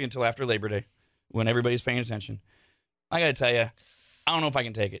that, it won't be until after Labor Day when everybody's paying attention. I got to tell you, I don't know if I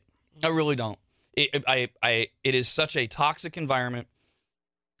can take it. I really don't. It is such a toxic environment,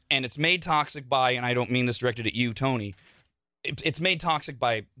 and it's made toxic by, and I don't mean this directed at you, Tony, it's made toxic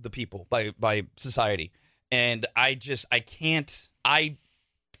by the people, by society. And I can't, I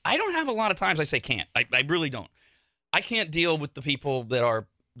don't have a lot of times I say can't. I really don't. I can't deal with the people that are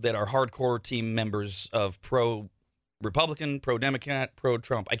hardcore team members of pro-Republican, pro-Democrat,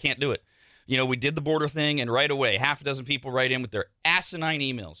 pro-Trump. I can't do it. You know, we did the border thing, and right away, half a dozen people write in with their asinine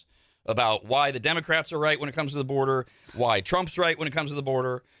emails about why the Democrats are right when it comes to the border, why Trump's right when it comes to the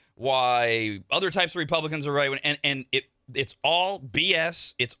border, why other types of Republicans are right. And it's all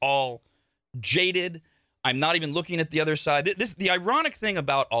BS. It's all jaded. I'm not even looking at the other side. The ironic thing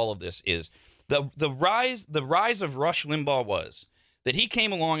about all of this is the rise of Rush Limbaugh was that he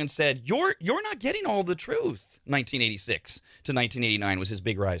came along and said, you're not getting all the truth. 1986 to 1989 was his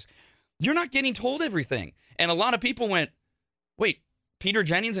big rise. You're not getting told everything. And a lot of people went, wait, Peter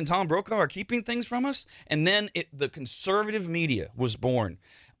Jennings and Tom Brokaw are keeping things from us? And then the conservative media was born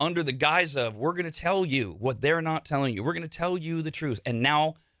under the guise of, we're going to tell you what they're not telling you. We're going to tell you the truth. And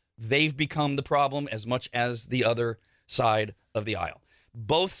now they've become the problem as much as the other side of the aisle.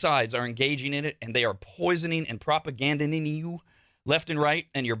 Both sides are engaging in it, and they are poisoning and propaganding you left and right,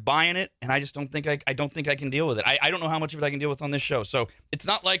 and you're buying it, and I just don't think I can deal with it. I don't know how much of it I can deal with on this show. So it's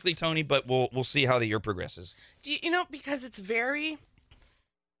not likely, Tony, but we'll see how the year progresses. Do you know, because it's very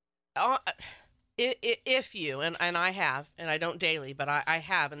if you and I have, and I don't daily, but I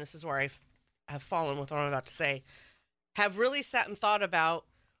have, and this is where I have fallen with what I'm about to say, have really sat and thought about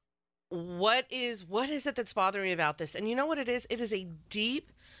what is it that's bothering me about this. And you know what it is? It is a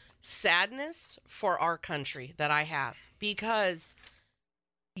deep sadness for our country that I have, because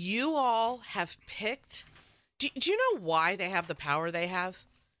you all have picked. Do you know why they have the power they have?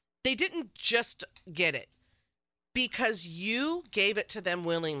 They didn't just get it because you gave it to them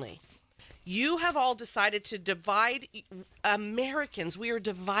willingly. You have all decided to divide Americans. We are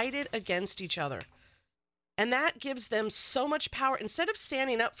divided against each other. And that gives them so much power. Instead of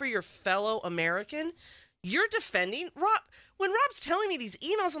standing up for your fellow American, you're defending Rob. When Rob's telling me these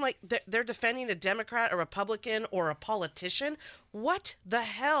emails, I'm like, they're defending a Democrat, a Republican, or a politician. What the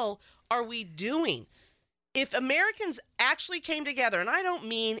hell are we doing? If Americans actually came together, and I don't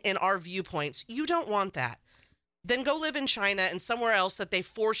mean in our viewpoints, you don't want that, then go live in China and somewhere else that they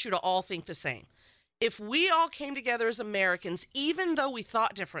force you to all think the same. If we all came together as Americans, even though we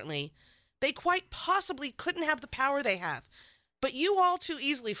thought differently, they quite possibly couldn't have the power they have. But you all too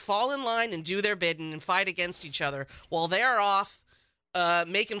easily fall in line and do their bidding and fight against each other while they're off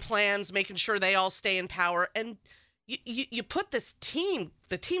making plans, making sure they all stay in power. And you put this team,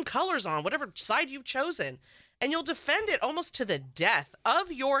 the team colors on, whatever side you've chosen, and you'll defend it almost to the death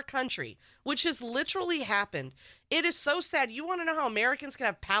of your country, which has literally happened. It is so sad. You want to know how Americans can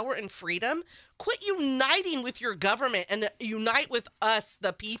have power and freedom? Quit uniting with your government and unite with us,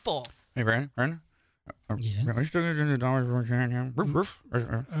 the people. Hey, Brandon? Yeah. Are you still going to do the dollars? Are you still going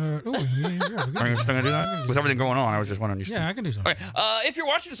to do that? With everything going on, I was just wondering. Yeah, I can do something. Okay. If you're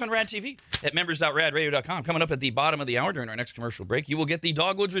watching us on RAD TV at members.radradio.com, coming up at the bottom of the hour during our next commercial break, you will get the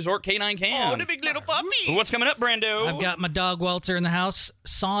Dogwoods Resort Canine Cam. Oh, the big little puppy. What's coming up, Brando? I've got my dog Walter in the house,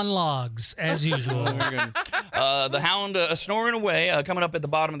 sawing logs, as usual. The Hound snoring away, coming up at the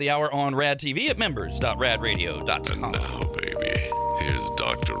bottom of the hour on RAD TV at members.radradio.com. And now, baby, here's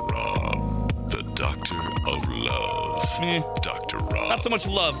Dr. Rob, the Doctor of Love. Dr. Rob. Not so much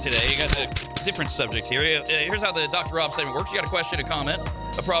love today. You got a different subject here. Here's how the Dr. Rob segment works. You got a question, a comment,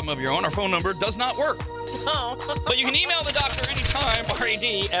 a problem of your own. Our phone number does not work. Oh. But you can email the doctor anytime,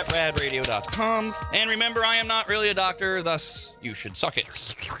 rad@radradio.com. And remember, I am not really a doctor, thus you should suck it.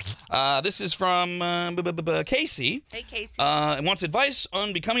 This is from Casey. Hey, Casey. Wants advice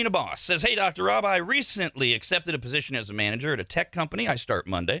on becoming a boss. Says, hey, Dr. Rob, I recently accepted a position as a manager at a tech company. I start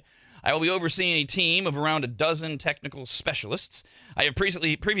Monday. I will be overseeing a team of around a dozen technical specialists. I have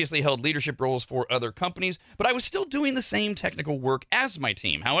previously held leadership roles for other companies, but I was still doing the same technical work as my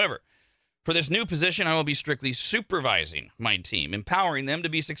team. However, for this new position, I will be strictly supervising my team, empowering them to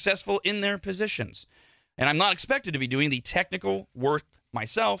be successful in their positions. And I'm not expected to be doing the technical work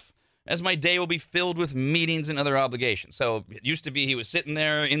myself, as my day will be filled with meetings and other obligations. So it used to be he was sitting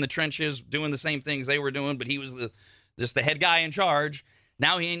there in the trenches doing the same things they were doing, but he was just the head guy in charge.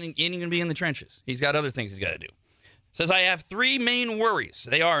 Now he ain't going to be in the trenches. He's got other things he's got to do. Says, I have 3 main worries.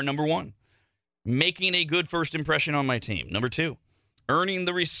 They are, number 1, making a good first impression on my team. Number 2, earning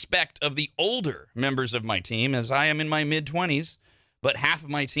the respect of the older members of my team, as I am in my mid-20s, but half of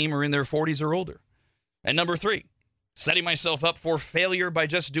my team are in their 40s or older. And number 3, setting myself up for failure by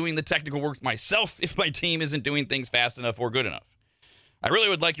just doing the technical work myself if my team isn't doing things fast enough or good enough. I really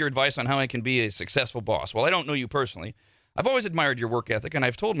would like your advice on how I can be a successful boss. While I don't know you personally, I've always admired your work ethic, and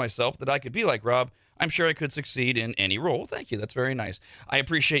I've told myself that I could be like Rob. I'm sure I could succeed in any role. Thank you. That's very nice. I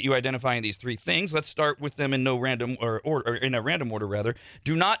appreciate you identifying these 3 things. Let's start with them in no random or in a random order, rather.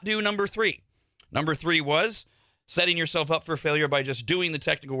 Do not do number 3. Number 3 was setting yourself up for failure by just doing the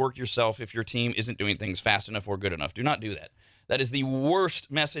technical work yourself if your team isn't doing things fast enough or good enough. Do not do that. That is the worst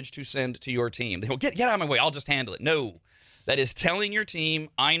message to send to your team. They go, get out of my way. I'll just handle it. No. That is telling your team,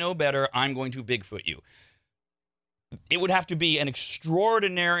 I know better. I'm going to Bigfoot you. It would have to be an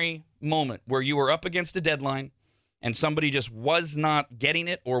extraordinary moment where you were up against a deadline and somebody just was not getting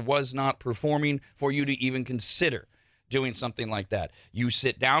it or was not performing for you to even consider doing something like that. You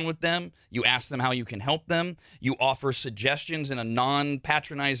sit down with them, you ask them how you can help them, you offer suggestions in a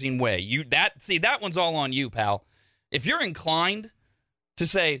non-patronizing way. That one's all on you, pal. If you're inclined to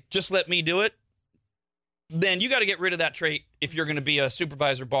say, just let me do it, then you got to get rid of that trait if you're going to be a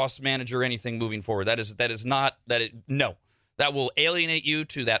supervisor, boss, manager, anything moving forward. No. That will alienate you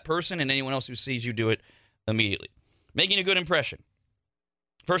to that person and anyone else who sees you do it immediately. Making a good impression.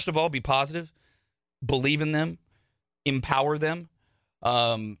 First of all, be positive. Believe in them. Empower them.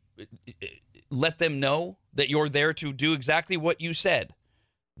 Let them know that you're there to do exactly what you said.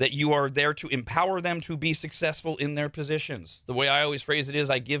 That you are there to empower them to be successful in their positions. The way I always phrase it is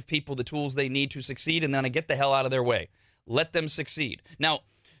I give people the tools they need to succeed, and then I get the hell out of their way. Let them succeed. Now,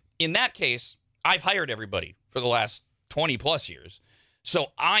 in that case, I've hired everybody for the last 20-plus years.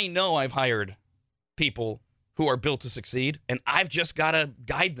 So I know I've hired people who are built to succeed, and I've just got to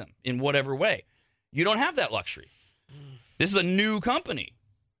guide them in whatever way. You don't have that luxury. This is a new company.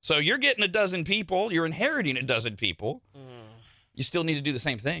 So you're getting a dozen people. You're inheriting a dozen people. You still need to do the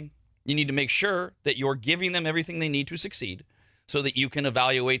same thing. You need to make sure that you're giving them everything they need to succeed so that you can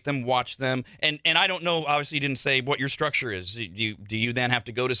evaluate them, watch them. And I don't know, obviously you didn't say what your structure is. Do you then have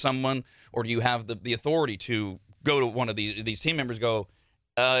to go to someone, or do you have the authority to go to one of these team members, go,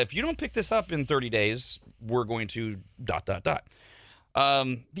 if you don't pick this up in 30 days, we're going to ...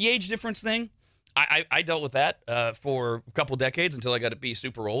 The age difference thing, I dealt with that for a couple decades until I got to be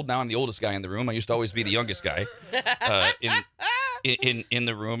super old. Now I'm the oldest guy in the room. I used to always be the youngest guy in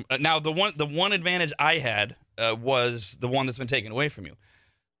the room. Now the one advantage I had was the one that's been taken away from you.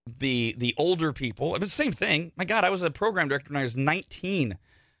 The older people, it was the same thing. My God, I was a program director when I was 19.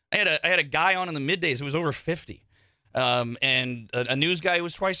 I had a guy on in the middays who was over 50, and a news guy who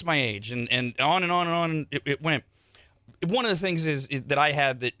was twice my age, and on and on and on it went. One of the things is that I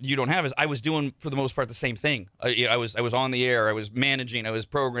had that you don't have is I was doing, for the most part, the same thing. I was on the air, I was managing, I was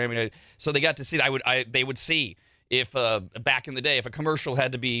programming. So they got to see they would see if back in the day if a commercial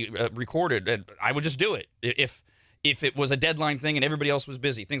had to be recorded, I would just do it. If it was a deadline thing and everybody else was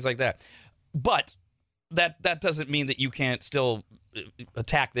busy, things like that. But that doesn't mean that you can't still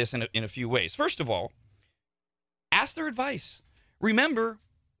attack this in a few ways. First of all, ask their advice. Remember,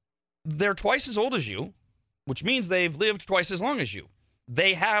 they're twice as old as you, which means they've lived twice as long as you.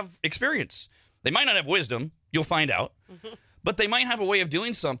 They have experience. They might not have wisdom, you'll find out, but they might have a way of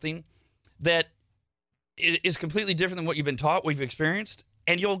doing something that is completely different than what you've been taught, what you've experienced,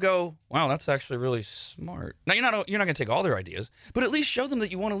 and you'll go, wow, that's actually really smart. Now, you're not going to take all their ideas, but at least show them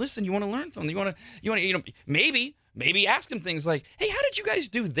that you want to listen, you want to learn from them, you want to, maybe ask them things like, hey, how did you guys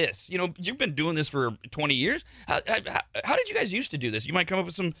do this? You've been doing this for 20 years. How did you guys used to do this? You might come up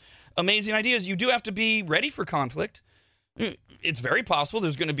with some amazing ideas. You do have to be ready for conflict. It's very possible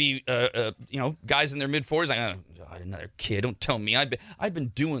there's going to be, guys in their mid-40s like, another kid. Don't tell me. I've been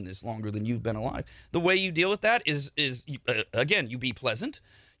doing this longer than you've been alive. The way you deal with that is again, you be pleasant.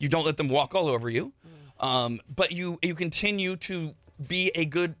 You don't let them walk all over you, but you continue to be a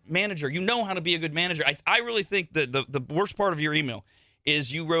good manager. You know how to be a good manager. I really think that the worst part of your email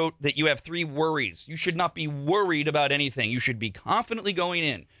is you wrote that you have 3 worries. You should not be worried about anything. You should be confidently going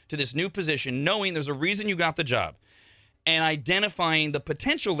in to this new position, knowing there's a reason you got the job, and identifying the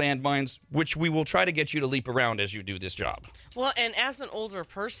potential landmines, which we will try to get you to leap around as you do this job. Well, and as an older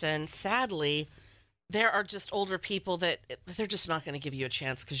person, sadly, there are just older people that they're just not going to give you a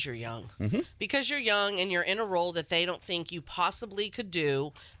chance because you're young. Because you're young and you're in a role that they don't think you possibly could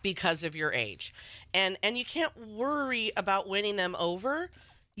do because of your age. And you can't worry about winning them over.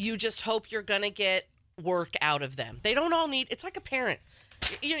 You just hope you're going to get work out of them. They don't all need, it's like a parent.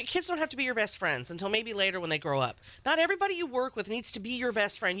 Kids don't have to be your best friends until maybe later when they grow up. Not everybody you work with needs to be your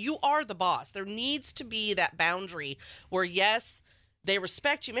best friend. You are the boss. There needs to be that boundary where, yes, they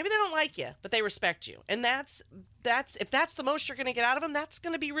respect you. Maybe they don't like you, but they respect you. And that's if that's the most you're going to get out of them, that's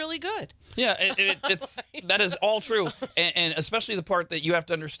going to be really good. Yeah, it's that is all true, and especially the part that you have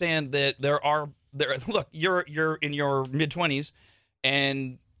to understand that look, you're in your mid-20s,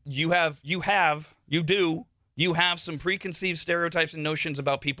 and you have some preconceived stereotypes and notions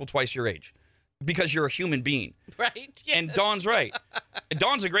about people twice your age because you're a human being. Right. Yes. And Dawn's right.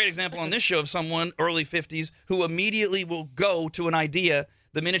 Dawn's a great example on this show of someone, early 50s, who immediately will go to an idea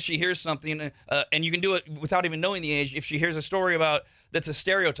the minute she hears something, and you can do it without even knowing the age. If she hears a story that's a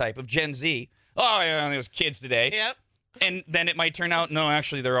stereotype of Gen Z, oh, yeah, there's kids today. Yep. And then it might turn out, no,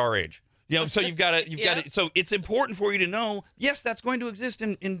 actually, they're our age. So you've got to. So it's important for you to know. Yes, that's going to exist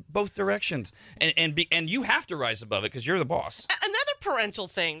in both directions, and you have to rise above it because you're the boss. Another parental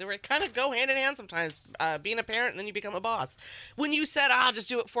thing that kind of go hand in hand sometimes. Being a parent and then you become a boss. When you said, "I'll just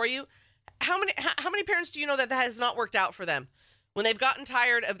do it for you," how many parents do you know that has not worked out for them? When they've gotten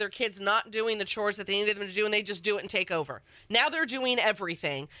tired of their kids not doing the chores that they needed them to do, and they just do it and take over. Now they're doing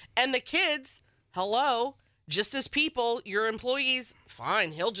everything, and the kids, hello. Just as people, your employees,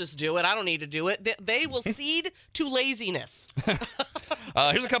 fine, he'll just do it. I don't need to do it. They will cede to laziness.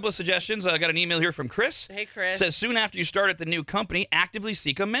 Here's a couple of suggestions. I got an email here from Chris. Hey, Chris. Says, soon after you start at the new company, actively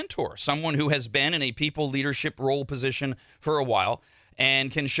seek a mentor, someone who has been in a people leadership role position for a while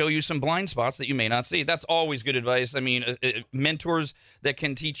and can show you some blind spots that you may not see. That's always good advice. I mean, mentors that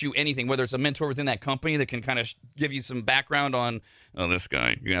can teach you anything, whether it's a mentor within that company that can kind of give you some background on, this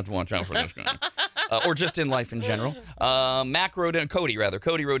guy, you have to watch out for this guy. Or just in life in general. Cody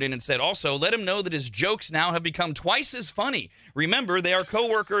wrote in and said, also, let him know that his jokes now have become twice as funny. Remember, they are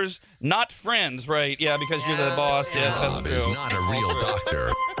coworkers, not friends, right? Yeah, because you're the boss. Yes, that's Rob true. is not a real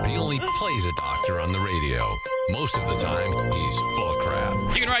doctor. He only plays a doctor on the radio. Most of the time, he's full of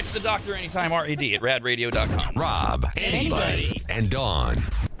crap. You can write to the doctor anytime, RAD at radradio.com. Rob, anybody, and Dawn.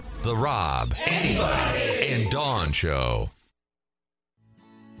 The Rob, anybody, and Dawn Show.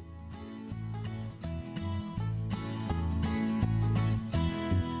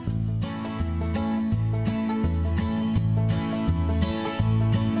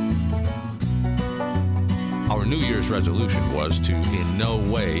 Our New Year's resolution was to in no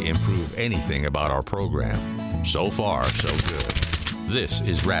way improve anything about our program. So far, so good. This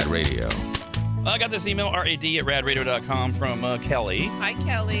is RAD Radio. I got this email, rad at radradio.com, from Kelly. Hi,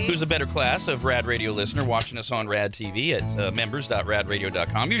 Kelly. Who's a better class of Rad Radio listener, watching us on Rad TV at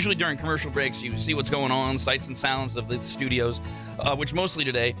members.radradio.com. Usually during commercial breaks, you see what's going on, sights and sounds of the studios, which mostly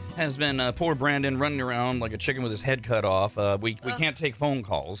today has been poor Brandon running around like a chicken with his head cut off. We can't take phone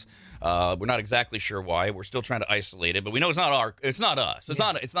calls. We're not exactly sure why. We're still trying to isolate it, but we know it's not us. It's not us.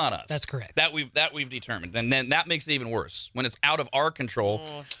 That's correct. That we've determined, and then that makes it even worse when it's out of our control.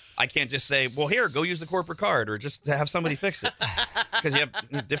 I can't just say, well, here, go use the corporate card, or just have somebody fix it, because you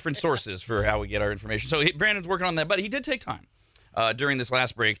have different sources for how we get our information. So Brandon's working on that, but he did take time during this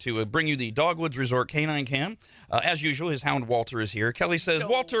last break to bring you the Dogwoods Resort Canine Cam. As usual, his hound Walter is here. Kelly says,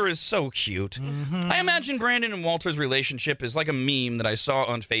 Walter is so cute. I imagine Brandon and Walter's relationship is like a meme that I saw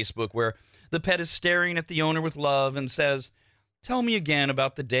on Facebook where the pet is staring at the owner with love and says, tell me again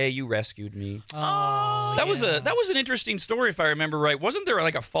about the day you rescued me. Oh, that was an interesting story, if I remember right. Wasn't there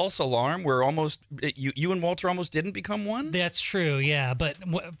like a false alarm where almost you and Walter almost didn't become one? That's true, yeah. But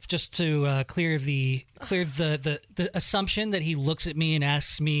just to clear the assumption that he looks at me and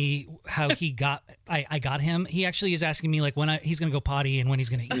asks me how I got him. He actually is asking me like when he's going to go potty and when he's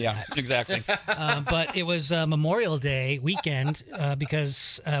going to eat. Yeah, exactly. But it was Memorial Day weekend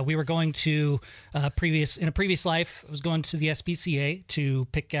because we were going to in a previous life. I was going to the SPCA to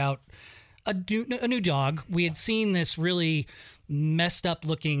pick out a new dog. We had seen this really messed up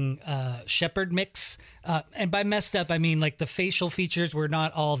looking shepherd mix, and by messed up I mean like the facial features were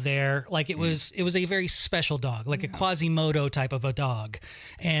not all there. Like it was a very special dog, like a Quasimodo type of a dog.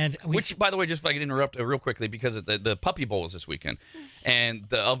 And which, by the way, just if I could interrupt real quickly, because it's the Puppy Bowl is this weekend,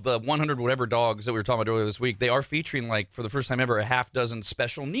 and of the 100 whatever dogs that we were talking about earlier this week, they are featuring, like, for the first time ever, a half dozen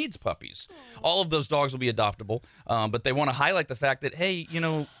special needs puppies. All of those dogs will be adoptable, but they want to highlight the fact that, hey,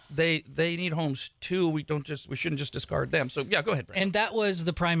 they need homes too. We shouldn't just discard them. So yeah, go ahead, Brandon. And that was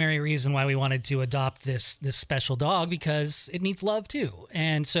the primary reason why we wanted to adopt this special dog, because it needs love too.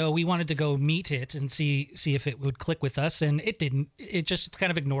 And so we wanted to go meet it and see if it would click with us, and it didn't. It just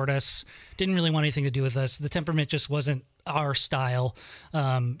kind of ignored us. Didn't really want anything to do with us. The temperament just wasn't our style.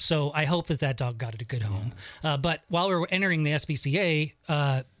 So I hope that dog got it a good home. But while we were entering the SPCA,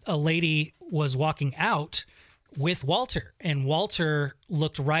 a lady was walking out with Walter, and Walter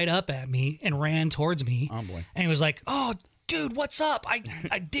looked right up at me and ran towards me. Oh boy. And he was like, "Oh, dude, what's up?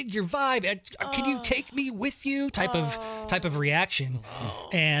 I dig your vibe. Can you take me with you?" Type of reaction.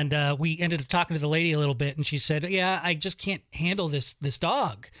 And we ended up talking to the lady a little bit, and she said, "Yeah, I just can't handle this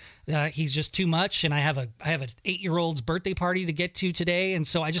dog. He's just too much, and I have an 8-year-old's birthday party to get to today, and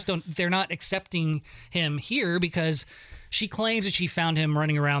so I just don't. They're not accepting him here because." She claims that she found him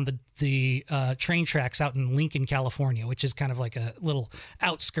running around the train tracks out in Lincoln, California, which is kind of like a little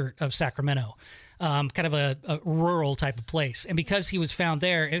outskirt of Sacramento, kind of a rural type of place. And because he was found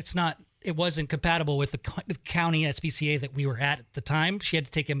there, it wasn't compatible with the county SPCA that we were at the time. She had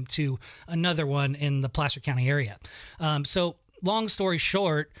to take him to another one in the Placer County area. So long story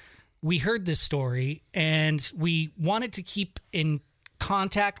short, we heard this story and we wanted to keep in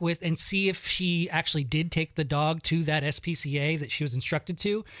contact with and see if she actually did take the dog to that SPCA that she was instructed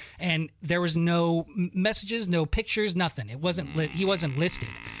to, and there was no messages, no pictures, nothing. He wasn't listed.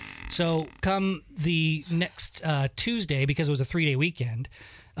 So come the next Tuesday, because it was a 3-day weekend,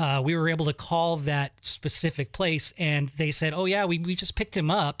 we were able to call that specific place, and they said, "Oh yeah, we just picked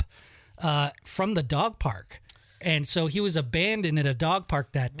him up from the dog park." And so he was abandoned at a dog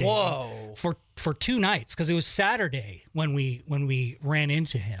park that day. Whoa. For 2 nights, because it was Saturday when we ran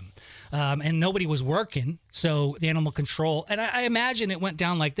into him, and nobody was working. So the animal control, and I imagine it went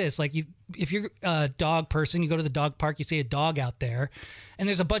down like this: like if you're a dog person, you go to the dog park, you see a dog out there, and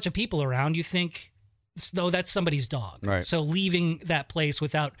there's a bunch of people around, you think, though, that's somebody's dog. Right. So leaving that place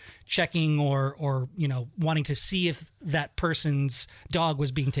without checking or wanting to see if that person's dog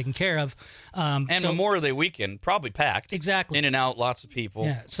was being taken care of. And Memorial Day weekend, probably packed. Exactly. In and out, lots of people.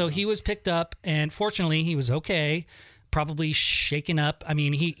 Yeah. So he was picked up, and fortunately, he was okay. Probably shaken up. I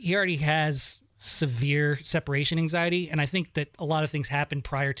mean, he already has severe separation anxiety, and I think that a lot of things happened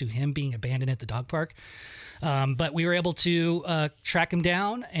prior to him being abandoned at the dog park. But we were able to track him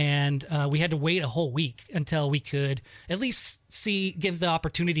down, and we had to wait a whole week until we could at least give the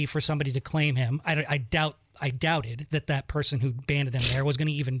opportunity for somebody to claim him. I doubted that person who abandoned him there was going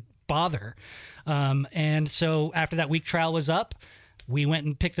to even bother. And so after that week trial was up, we went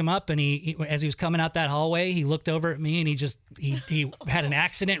and picked him up, and he as he was coming out that hallway, he looked over at me, and he had an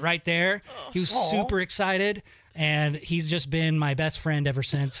accident right there. He was super excited. And he's just been my best friend ever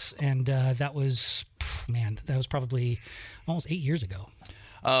since. And that was probably almost 8 years ago.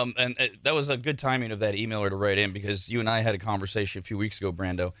 And that was a good timing of that emailer to write in, because you and I had a conversation a few weeks ago,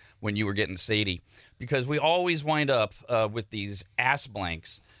 Brando, when you were getting Sadie. Because we always wind up with these ass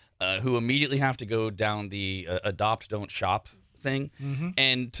blanks who immediately have to go down the adopt, don't shop thing. Mm-hmm.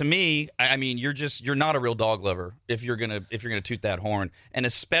 And to me, I mean, you're not a real dog lover if you're gonna toot that horn. And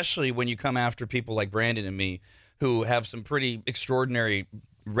especially when you come after people like Brandon and me, who have some pretty extraordinary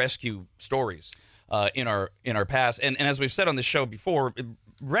rescue stories in our past. And as we've said on this show before,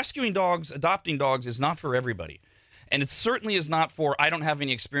 rescuing dogs, adopting dogs is not for everybody. And it certainly is not for I don't have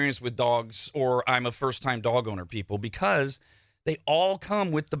any experience with dogs or I'm a first-time dog owner people, because they all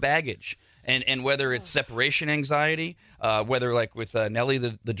come with the baggage. And whether it's separation anxiety, whether like with Nellie,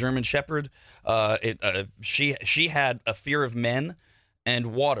 the German Shepherd, she had a fear of men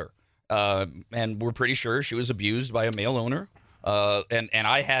and water. And we're pretty sure she was abused by a male owner. And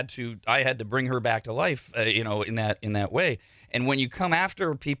I had to bring her back to life, in that way. And when you come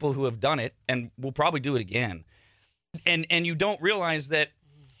after people who have done it, and we'll probably do it again, and you don't realize that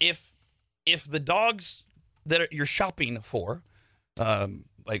if the dogs that you're shopping for,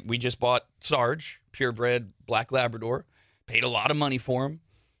 like we just bought Sarge, purebred black Labrador, paid a lot of money for him,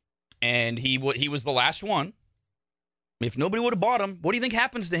 and he was the last one. If nobody would have bought him, what do you think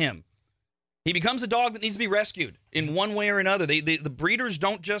happens to him? He becomes a dog that needs to be rescued in one way or another. The breeders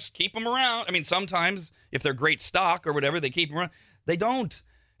don't just keep them around. I mean, sometimes if they're great stock or whatever, they keep them around. They don't.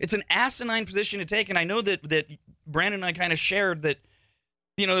 It's an asinine position to take, and I know that Brandon and I kind of shared that,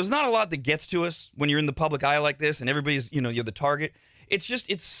 there's not a lot that gets to us when you're in the public eye like this and everybody's, you're the target.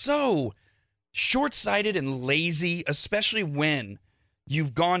 It's so short-sighted and lazy, especially when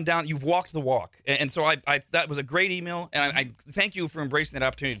you've walked the walk. And so I that was a great email, and I thank you for embracing that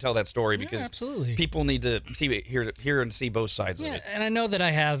opportunity to tell that story, because absolutely. People need to hear and see both sides of it. And I know that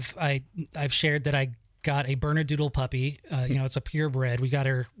I've shared that I got a Bernedoodle puppy. It's a purebred. We got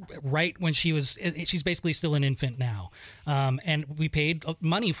her right when she's basically still an infant now. And we paid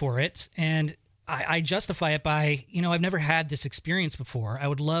money for it. And I justify it by, I've never had this experience before. I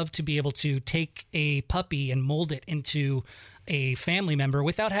would love to be able to take a puppy and mold it into a family member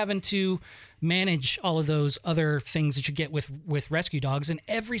without having to manage all of those other things that you get with rescue dogs. And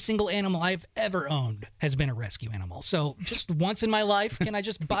every single animal I've ever owned has been a rescue animal. So just once in my life, can I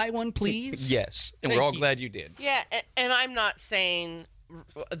just buy one, please? Yes. And we're all glad you did. Yeah, and I'm not saying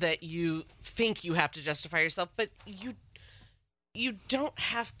that you think you have to justify yourself, but you don't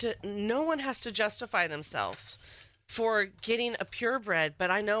have to. No one has to justify themselves for getting a purebred, but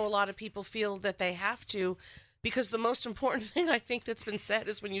I know a lot of people feel that they have to, because the most important thing I think that's been said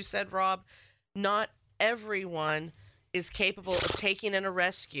is when you said, Rob, not everyone is capable of taking in a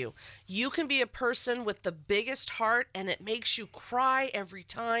rescue. You can be a person with the biggest heart and it makes you cry every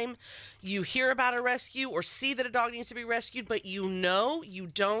time you hear about a rescue or see that a dog needs to be rescued, but you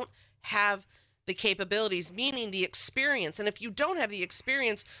don't have the capabilities, meaning the experience. And if you don't have the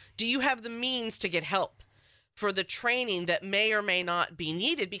experience, do you have the means to get help for the training that may or may not be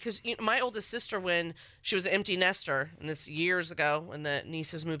needed? Because my oldest sister, when she was an empty nester, and this years ago when the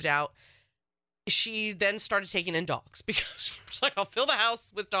nieces moved out, she then started taking in dogs because she was like, I'll fill the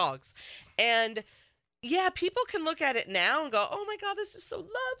house with dogs. And yeah, people can look at it now and go, oh my God, this is so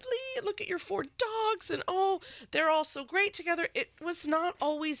lovely. And look at your 4 dogs. And oh, they're all so great together. It was not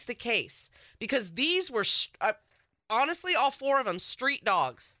always the case, because these were, honestly, all 4 of them, street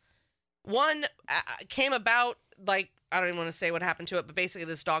dogs. One came about, like, I don't even want to say what happened to it, but basically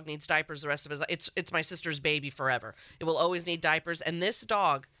this dog needs diapers the rest of his life. It's my sister's baby forever. It will always need diapers. And this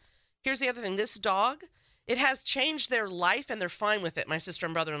dog, here's the other thing. This dog, it has changed their life and they're fine with it, my sister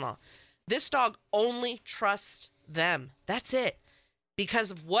and brother-in-law. This dog only trusts them. That's it.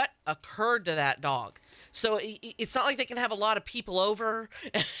 Because of what occurred to that dog. So it's not like they can have a lot of people over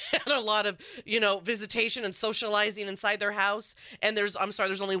and a lot of, visitation and socializing inside their house. And there's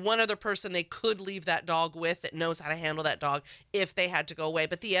only one other person they could leave that dog with that knows how to handle that dog if they had to go away.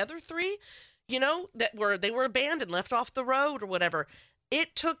 But the other 3, they were abandoned, left off the road or whatever.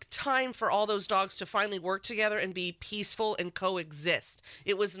 It took time for all those dogs to finally work together and be peaceful and coexist.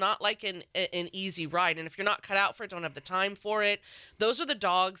 It was not like an easy ride. And if you're not cut out for it, don't have the time for it, those are the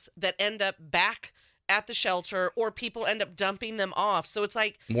dogs that end up back at the shelter, or people end up dumping them off. So it's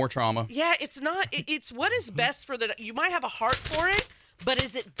like more trauma. Yeah, it's not. It's what is best for the. You might have a heart for it, but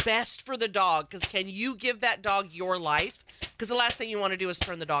is it best for the dog? Because can you give that dog your life? Because the last thing you want to do is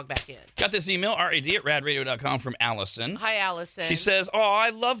turn the dog back in. Got this email, rad@radradio.com, from Allison. Hi, Allison. She says, I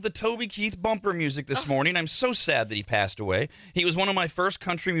love the Toby Keith bumper music this morning. I'm so sad that he passed away. He was one of my first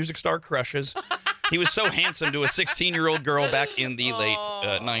country music star crushes. He was so handsome to a 16-year-old girl back in the late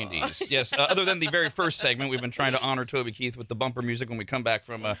 90s. Yes, other than the very first segment, we've been trying to honor Toby Keith with the bumper music when we come back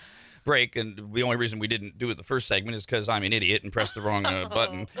from break, and the only reason we didn't do it the first segment is because I'm an idiot and pressed the wrong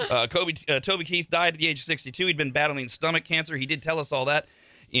button. Toby Keith died at the age of 62. He'd been battling stomach cancer. He did tell us all that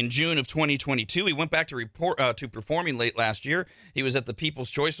in June of 2022. He went back to performing late last year. He was at the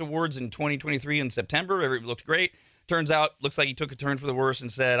People's Choice Awards in 2023 in September. Everything looked great. Turns out, looks like he took a turn for the worse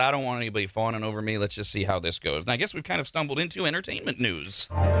and said, I don't want anybody fawning over me. Let's just see how this goes. And I guess we've kind of stumbled into entertainment news.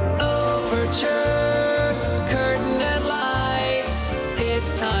 Overture, curtain and lights.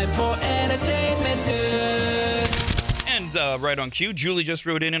 It's time for entertainment news. And right on cue, Julie just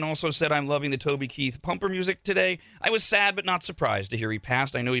wrote in and also said, I'm loving the Toby Keith bumper music today. I was sad but not surprised to hear he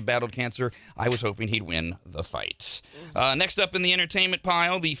passed. I know he battled cancer. I was hoping he'd win the fight. Next up in the entertainment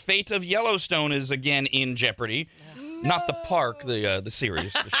pile, the fate of Yellowstone is again in jeopardy. No. Not the park, the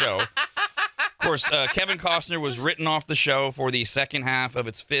series, the show. Of course, Kevin Costner was written off the show for the second half of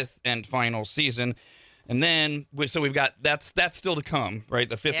its 5th and final season. And then, so we've got, that's still to come, right?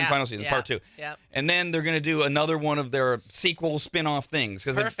 The 5th and final season, part 2. Yep. And then they're going to do another one of their sequel spin-off things.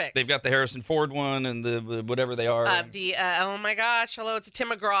 Because they've got the Harrison Ford one and the whatever they are. Oh my gosh, hello, it's a Tim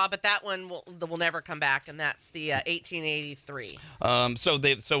McGraw, but that one will never come back, and that's the 1883. So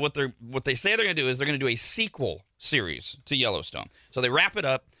what they say they're going to do is they're going to do a sequel series to Yellowstone. So they wrap it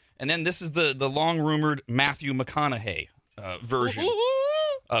up, and then this is the long-rumored Matthew McConaughey version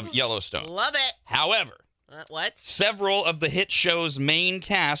of Yellowstone. Love it. However, what? Several of the hit show's main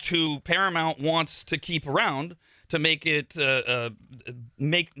cast, who Paramount wants to keep around to make it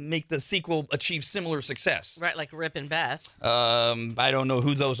make the sequel achieve similar success. Right, like Rip and Beth. I don't know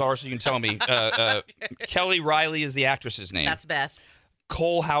who those are, so you can tell me. Kelly Riley is the actress's name. That's Beth.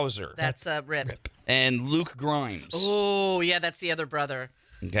 Cole Hauser. That's Rip. And Luke Grimes. Oh, yeah, that's the other brother.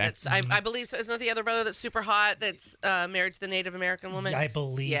 Okay. I believe so. Isn't that the other brother that's super hot that's married to the Native American woman? I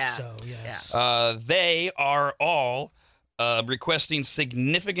believe Yeah. so, yes. They are all requesting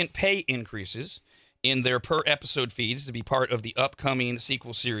significant pay increases in their per episode feeds to be part of the upcoming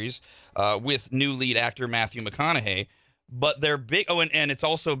sequel series with new lead actor Matthew McConaughey. But they're big. Oh, and it's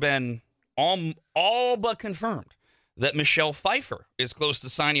also been all but confirmed that Michelle Pfeiffer is close to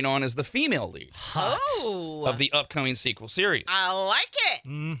signing on as the female lead of the upcoming sequel series. I like it.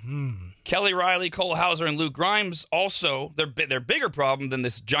 Mm-hmm. Kelly Riley, Cole Hauser, and Luke Grimes also, their bigger problem than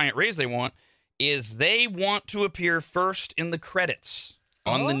this giant raise they want is they want to appear first in the credits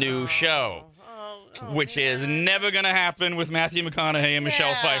on the new show, which is never going to happen with Matthew McConaughey and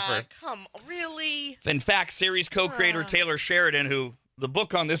Michelle Pfeiffer. Come on, really? In fact, series co-creator Taylor Sheridan, who the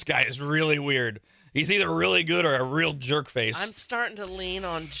book on this guy is really weird. He's either really good or a real jerk face. I'm starting to lean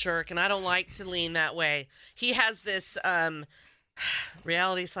on jerk, and I don't like to lean that way. He has this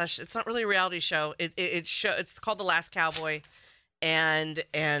reality / it's not really a reality show. It's called The Last Cowboy, and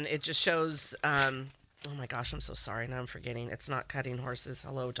it just shows. Oh my gosh, I'm so sorry. Now I'm forgetting. It's not Cutting Horses.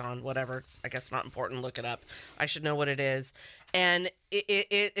 Hello, Don. Whatever. I guess not important. Look it up. I should know what it is. And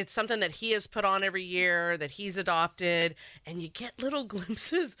it's something that he has put on every year, that he's adopted, and you get little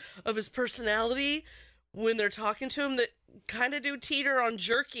glimpses of his personality when they're talking to him that kind of do teeter on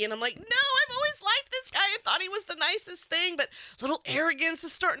jerky. And I'm like, no, I've always liked this guy. I thought he was the nicest thing, but little arrogance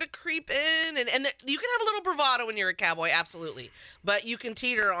is starting to creep in. And you can have a little bravado when you're a cowboy, absolutely. But you can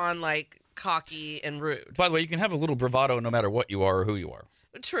teeter on, like, cocky and rude. By the way, you can have a little bravado no matter what you are or who you are.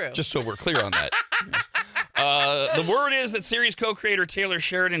 True. Just so we're clear on that. The word is that series co-creator Taylor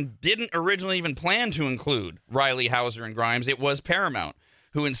Sheridan didn't originally even plan to include Riley, Hauser, and Grimes. It was Paramount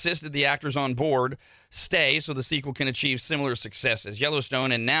who insisted the actors on board stay so the sequel can achieve similar success as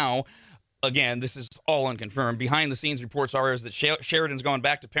Yellowstone. And now, again, this is all unconfirmed. Behind-the-scenes reports are is that Sheridan's gone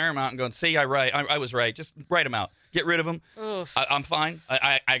back to Paramount and going, see, I was right. Just write them out. Get rid of them. I'm fine.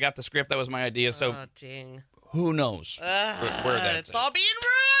 I got the script. That was my idea. So dang. Who knows where that it's all being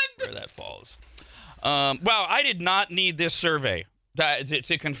ruined. Where that falls. Well, I did not need this survey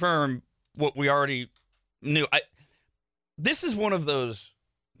to confirm what we already knew. This is one of those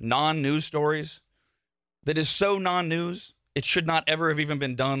non-news stories that is so non-news, it should not ever have even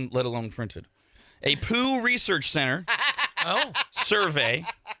been done, let alone printed. A Pew Research Center survey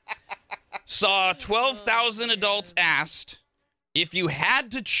saw 12,000 adults asked if you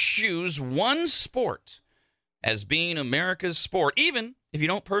had to choose one sport as being America's sport, even if you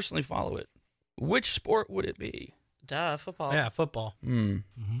don't personally follow it, which sport would it be? Duh, football. Yeah, football.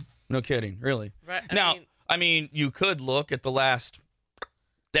 No kidding, really. Right. I mean, you could look at the last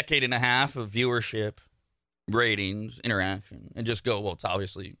decade and a half of viewership, ratings, interaction, and just go, well, it's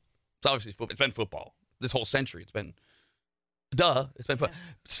obviously football. It's been football this whole century. It's been football.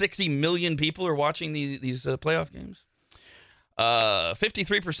 60 million people are watching these playoff games.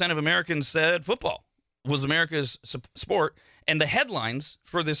 53% of Americans said football was America's sport, and the headlines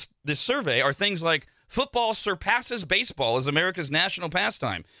for this survey are things like football surpasses baseball as America's national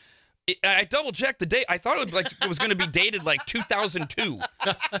pastime. I double-checked the date. I thought it was going to be dated like 2002,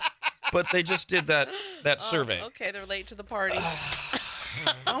 but they just did that survey. Okay, they're late to the party.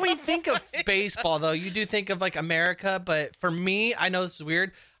 When we think of baseball, though, you do think of, like, America, but for me, I know this is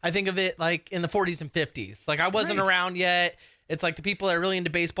weird, I think of it, like, in the 40s and 50s. Like, I wasn't around yet. It's like the people that are really into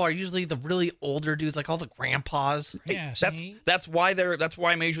baseball are usually the really older dudes, like all the grandpas. Yeah, that's why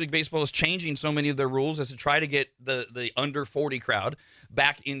Major League Baseball is changing so many of their rules, is to try to get the under 40 crowd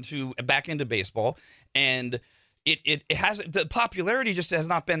back into baseball. And it has, the popularity just has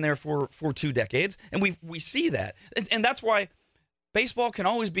not been there for 2 decades, and we see that, and that's why baseball can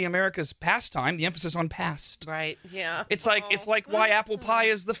always be America's pastime. The emphasis on past. Right. Yeah. It's like why apple pie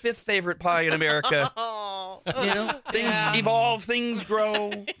is the 5th favorite pie in America. You know, things evolve, things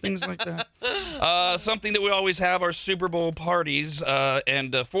grow, things like that. Something that we always have are Super Bowl parties,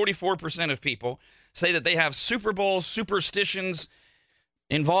 and 44% of people say that they have Super Bowl superstitions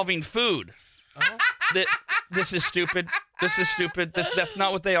involving food. This is stupid. That's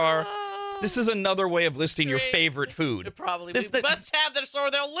not what they are. This is another way of listing your favorite food. Probably. We must have this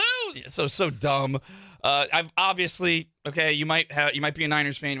or they'll lose. Yeah, so dumb. I've obviously, okay, you might be a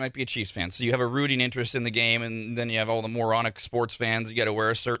Niners fan, you might be a Chiefs fan. So you have a rooting interest in the game, and then you have all the moronic sports fans. You got to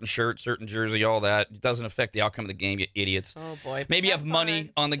wear a certain shirt, certain jersey, all that. It doesn't affect the outcome of the game, you idiots. Oh, boy. Maybe you have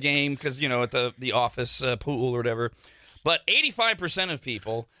money on the game because, at the office pool or whatever. But 85% of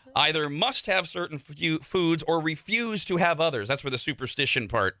people either must have certain foods or refuse to have others. That's where the superstition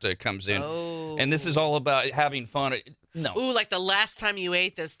part comes in. Oh. And this is all about having fun. No. Ooh, like the last time you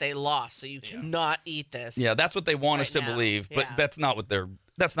ate this, they lost, so you cannot eat this. Yeah, that's what they want us to believe, but that's not what they're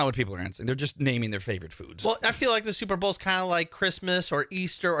That's not what people are answering. They're just naming their favorite foods. Well, I feel like the Super Bowl is kind of like Christmas or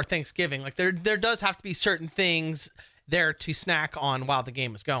Easter or Thanksgiving. Like there does have to be certain things there to snack on while the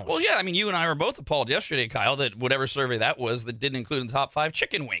game is going. Well, yeah, I mean, you and I were both appalled yesterday, Kyle, that whatever survey that was that didn't include in the top 5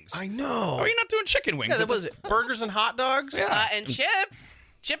 chicken wings. I know. Are you not doing chicken wings? Yeah, that was it. Burgers and hot dogs. Yeah. And chips.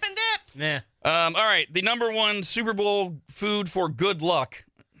 Chip and dip. Yeah. All right, the number 1 Super Bowl food for good luck.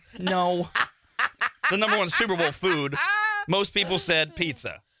 No. The number 1 Super Bowl food. Most people said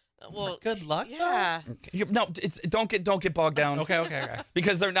pizza. Well, Good luck. yeah. No, don't get bogged down. Okay.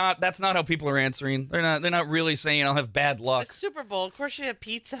 Because that's not how people are answering. They're not really saying I'll have bad luck. The Super Bowl, of course you have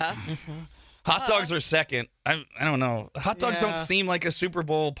pizza. Hot dogs are second. I don't know. Hot dogs don't Yeah. seem like a Super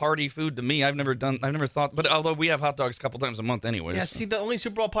Bowl party food to me. I've never thought, but although we have hot dogs a couple times a month anyway. Yeah, see, the only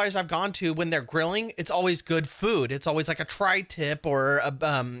Super Bowl parties I've gone to, when they're grilling, it's always good food. It's always like a tri-tip or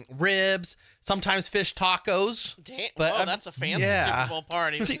ribs, sometimes fish tacos. Damn, But, whoa, that's a fancy yeah. Super Bowl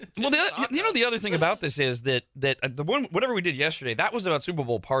party. See, well, the other thing about this is that the one whatever we did yesterday, that was about Super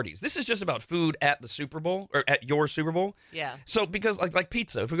Bowl parties. This is just about food at the Super Bowl or at your Super Bowl. Yeah. So because like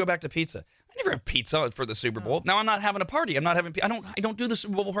pizza, if we go back to pizza, I never have pizza for the Super Bowl. Now I'm not having a party. I'm not having. I don't do the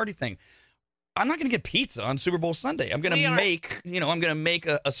Super Bowl party thing. I'm not going to get pizza on Super Bowl Sunday. I'm going to make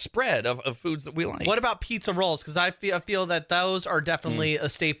a spread of foods that we like. What about pizza rolls? Because I feel that those are definitely a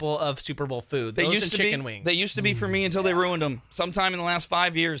staple of Super Bowl food. They Those used and to chicken be. wings. They used to be for me until they ruined them. Sometime in the last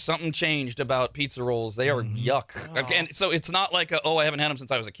 5 years, something changed about pizza rolls. They are yuck. And so it's not like I haven't had them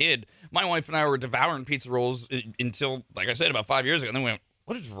since I was a kid. My wife and I were devouring pizza rolls until, like I said, about 5 years ago. And then we went,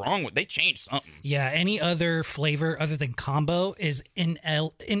 what is wrong with? They changed something. Yeah, any other flavor other than combo is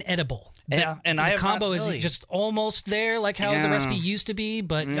inedible. Yeah, and the I have combo not is really. just almost there, like how the Yeah. recipe used to be.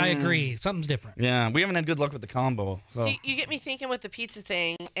 But I agree, something's different. Yeah, we haven't had good luck with the combo. So. See, you get me thinking with the pizza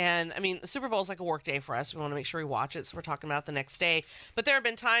thing, and I mean, the Super Bowl is like a work day for us. We want to make sure we watch it, so we're talking about it the next day. But there have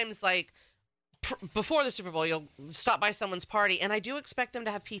been times like before the Super Bowl, you'll stop by someone's party, and I do expect them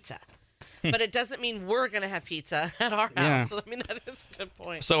to have pizza. But it doesn't mean we're going to have pizza at our house. Yeah. So, I mean, that is a good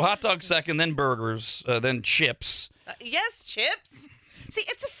point. So hot dog second, then burgers, then chips. Yes, chips. See,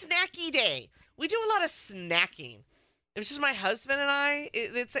 it's a snacky day. We do a lot of snacking. It's just my husband and I.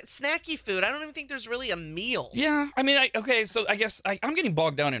 It's snacky food. I don't even think there's really a meal. Yeah, I mean, so I guess I'm getting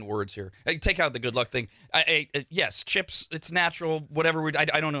bogged down in words here. Take out the good luck thing. Yes, chips, it's natural, whatever. I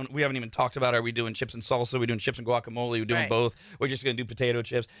don't know. We haven't even talked about, are we doing chips and salsa? Are we doing chips and guacamole? Are we doing Right. both? We're just going to do potato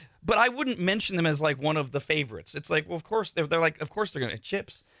chips. But I wouldn't mention them as like one of the favorites. It's like, well, of course, they're like, of course they're going to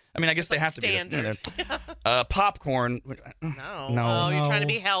chips. I mean, I guess they have to standard. be. Popcorn. No. No. Oh, you're trying to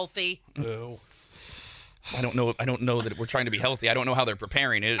be healthy. I don't know that we're trying to be healthy. I don't know how they're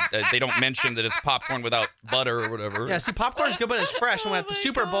preparing it. They don't mention that it's popcorn without butter or whatever. Yeah, see, popcorn's good when it's fresh. And at the my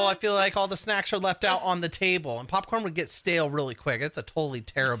Super Bowl, God. I feel like all the snacks are left out on the table, and popcorn would get stale really quick. It's a totally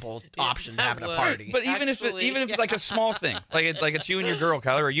terrible option to have at a would. party. But even if it's like a small thing, like it's you and your girl,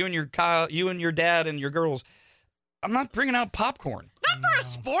 Kyler, or you and your dad and your girls, I'm not bringing out popcorn. Not for a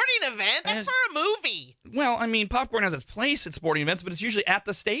sporting event. That's for a movie. Well, I mean, popcorn has its place at sporting events, but it's usually at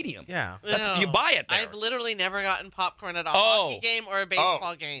the stadium. yeah. You buy it there. I've literally never gotten popcorn at a Oh. hockey game or a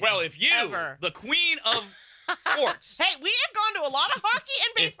baseball game. Well, if you, Ever. the queen of sports, Hey, we have gone to a lot of hockey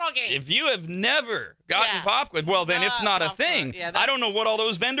and baseball games. if you have never gotten Yeah. popcorn, well, then it's not a popcorn. thing. Yeah, I don't know what all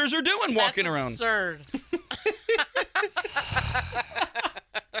those vendors are doing walking That's around. absurd.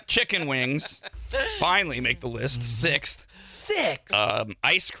 Chicken wings finally make the list. Sixth. 6?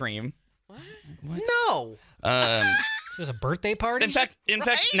 Ice cream. No. Is this a birthday party? In fact,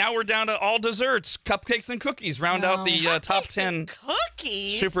 Right? now we're down to all desserts, cupcakes and cookies. Round out the top 10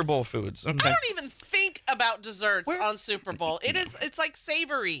 Cookies. Super Bowl foods. I Okay. don't even think about desserts on Super Bowl. It's like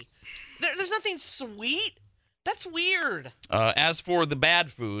savory. There's nothing sweet. That's weird. As for the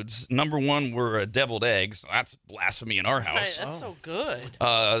bad foods, number 1 were deviled eggs. That's blasphemy in our Right, house. that's so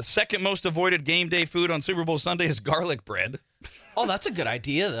good. Second most avoided game day food on Super Bowl Sunday is garlic bread. Oh, that's a good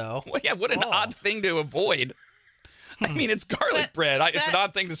idea, though. Well, yeah, what an odd thing to avoid. I mean, it's garlic But bread. It's an that-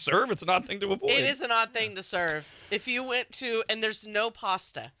 odd thing to serve. It's an odd thing to avoid. It is an odd thing to serve. If you went to and there's no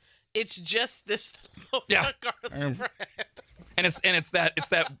pasta, it's just this loaf Yeah. of garlic bread. And it's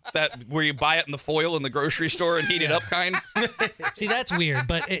that where you buy it in the foil in the grocery store and heat it up kind. See, that's weird.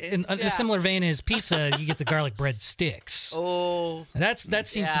 But in a similar vein as pizza, you get the garlic bread sticks. Oh, That seems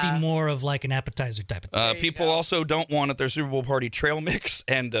to Yeah. be more of like an appetizer type of thing. People also don't want at their Super Bowl party trail mix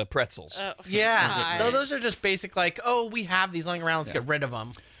and pretzels. Yeah. God. No, those are just basic, like, oh, we have these lying around. Let's get rid of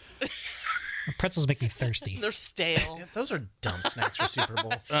them. Pretzels make me thirsty. they're stale. Those are dumb snacks for Super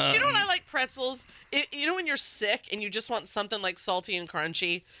Bowl. Do you know what I like pretzels? You know when you're sick and you just want something like salty and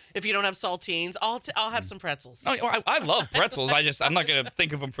crunchy? If you don't have saltines, I'll have some pretzels. Oh, I love pretzels. I'm not going to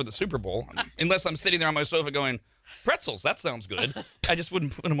think of them for the Super Bowl unless I'm sitting there on my sofa going, pretzels, that sounds good. I just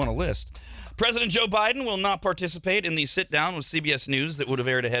wouldn't put them on a list. President Joe Biden will not participate in the sit-down with CBS News that would have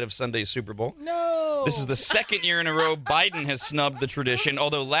aired ahead of Sunday's Super Bowl. No. This is the second year in a row Biden has snubbed the tradition,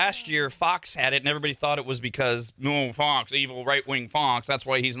 although last year Fox had it, and everybody thought it was because, Fox, evil right-wing Fox, that's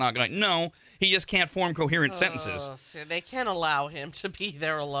why he's not going to. No, he just can't form coherent sentences. They can't allow him to be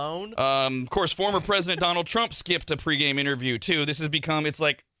there alone. Of course, former President Donald Trump skipped a pregame interview, too. This has become, it's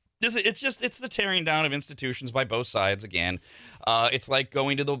the tearing down of institutions by both sides again. It's like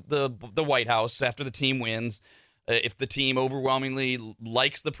going to the White House after the team wins. If the team overwhelmingly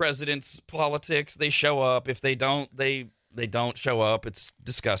likes the president's politics, they show up. If they don't, they don't show up. It's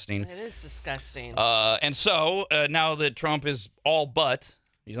disgusting. It is disgusting. And so now that Trump is all but,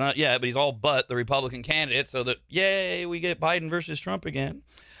 he's not yet, but he's all but the Republican candidate, so that, yay, we get Biden versus Trump again.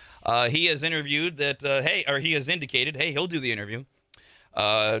 He has interviewed that, he has indicated, hey, he'll do the interview.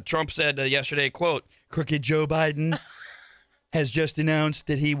 Trump said yesterday, quote, "Crooked Joe Biden has just announced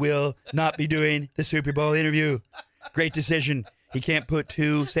that he will not be doing the Super Bowl interview. Great decision. He can't put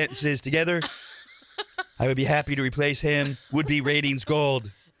two sentences together. I would be happy to replace him. Would be ratings gold.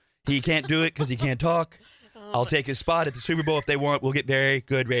 He can't do it because he can't talk. I'll take his spot at the Super Bowl if they want. We'll get very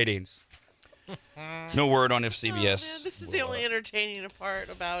good ratings." No word on if CBS. Man, this is the only entertaining part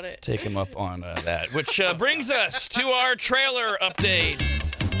about it. Take him up on that. Which brings us to our trailer update.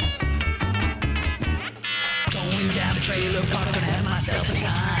 Going down the trailer park and have myself a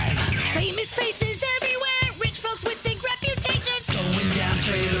time. Famous faces everywhere, rich folks with big reputations. Going down the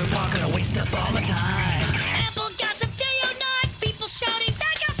trailer park and I waste up all my time. Apple gossip day or night, people shouting,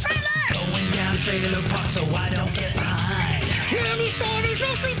 "That guy's trailer!" Going down the trailer park so I don't get behind. Many stories,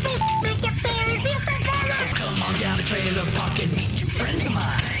 no free fish, make up stories, so come on down to trailer park and meet two friends of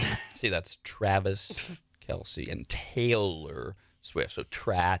mine. See, that's Travis Kelce and Taylor Swift. So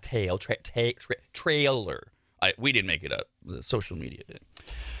trailer. We didn't make it up. The social media did.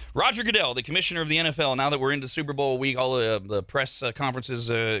 Roger Goodell, the commissioner of the NFL, now that we're into Super Bowl week, all the press conferences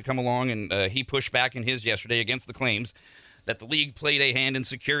come along, and he pushed back in his yesterday against the claims that the league played a hand in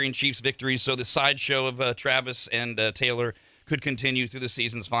securing Chiefs' victories, so the sideshow of Travis and Taylor could continue through the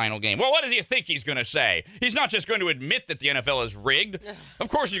season's final game. Well, what does he think he's going to say? He's not just going to admit that the NFL is rigged. Of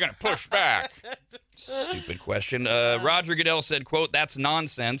course he's going to push back. Stupid question. Roger Goodell said, quote, "That's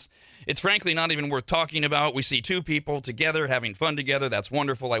nonsense. It's frankly not even worth talking about. We see two people together having fun together. That's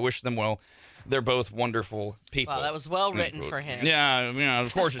wonderful. I wish them well. They're both wonderful people." Wow, that was well written for him. Yeah,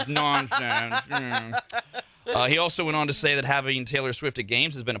 of course it's nonsense. He also went on to say that having Taylor Swift at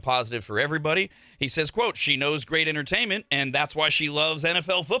games has been a positive for everybody. He says, quote, "She knows great entertainment, and that's why she loves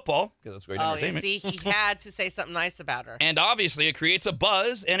NFL football, because it's great entertainment." You see, he had to say something nice about her. "And obviously it creates a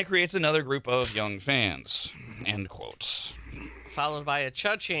buzz, and it creates another group of young fans." End quotes. Followed by a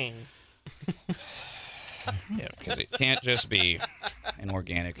cha-ching. Yeah, because it can't just be an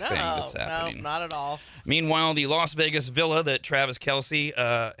organic thing that's happening. No, not at all. Meanwhile, the Las Vegas villa that Travis Kelce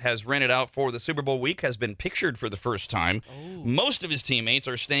has rented out for the Super Bowl week has been pictured for the first time. Ooh. Most of his teammates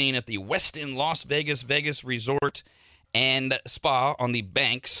are staying at the Westin Las Vegas Resort and Spa on the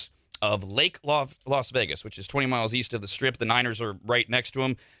banks of Lake Las Vegas, which is 20 miles east of the Strip. The Niners are right next to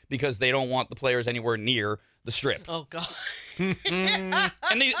him because they don't want the players anywhere near the Strip. Oh, God.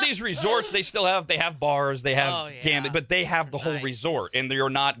 And these resorts, they have bars, they have gambling, but they have the whole resort, and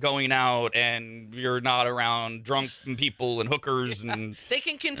you're not going out, and you're not around drunk people and hookers, and they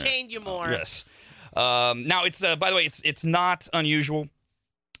can contain you more. Yes. Now, it's by the way, it's not unusual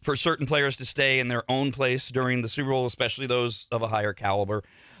for certain players to stay in their own place during the Super Bowl, especially those of a higher caliber.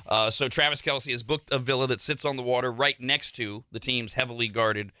 So Travis Kelce has booked a villa that sits on the water right next to the team's heavily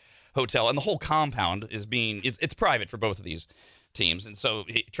guarded hotel, and the whole compound is it's private for both of these teams. And so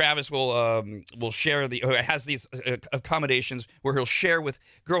Travis will share has these accommodations where he'll share with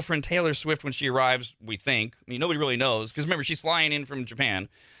girlfriend Taylor Swift when she arrives. We think, I mean, nobody really knows, because remember, she's flying in from Japan,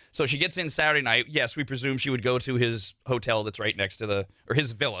 so she gets in Saturday night. Yes, we presume she would go to his hotel that's right next to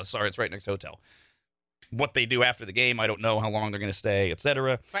his villa. Sorry, it's right next to the hotel. What they do after the game, I don't know. How long they're going to stay,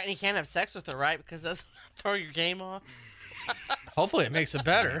 etc. Right, and you can't have sex with her, right? Because that's throw your game off. Hopefully it makes it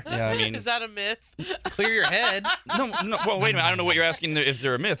better. Yeah, I mean, is that a myth? Clear your head. No. Well, wait a minute. I don't know what you're asking if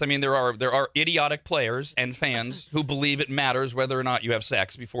they're a myth. I mean, there are idiotic players and fans who believe it matters whether or not you have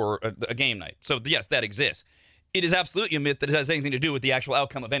sex before a game night. So yes, that exists. It is absolutely a myth that it has anything to do with the actual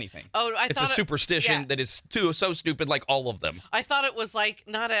outcome of anything. Oh, it's a superstition that is so stupid, like all of them. I thought it was like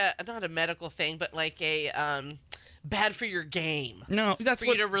not a medical thing, but like a bad for your game. No, that's For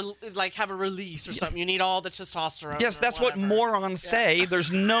what. you to have a release or something. You need all the testosterone. Yes, or that's what whatever. morons say.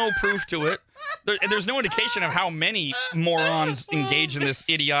 There's no proof to it. There's no indication of how many morons engage in this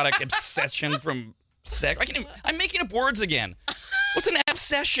idiotic obsession from sex. I'm making up words again. What's an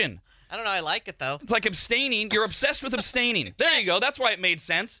obsession? I don't know. I like it though. It's like abstaining. You're obsessed with abstaining. There you go. That's why it made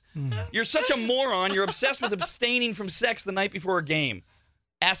sense. You're such a moron. You're obsessed with abstaining from sex the night before a game.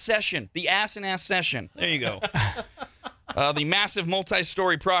 Ass session. The ass and ass session. There you go. The massive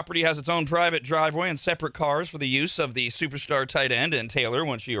multi-story property has its own private driveway and separate cars for the use of the superstar tight end and Taylor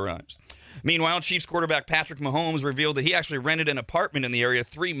when she arrives. Meanwhile, Chiefs quarterback Patrick Mahomes revealed that he actually rented an apartment in the area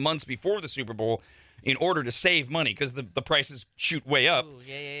 3 months before the Super Bowl in order to save money because the prices shoot way up. Ooh,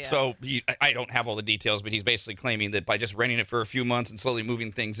 yeah. So I don't have all the details, but he's basically claiming that by just renting it for a few months and slowly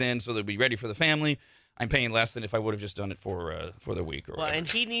moving things in so they'll be ready for the family, I'm paying less than if I would have just done it for the week or whatever. And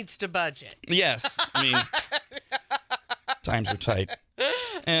he needs to budget. Yes. I mean, times are tight.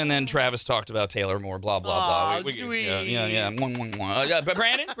 And then Travis talked about Taylor more, blah, blah, blah. Sweet. Yeah. But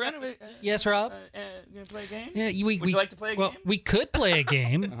Brandon, Yes, Rob? you going to play a game? Yeah, Would you like to play a well, game? we could play a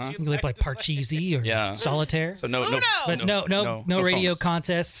game. You can play Parcheesi or Yeah. Solitaire. So no, But no radio phones.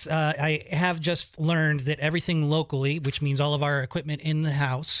 contests. I have just learned that everything locally, which means all of our equipment in the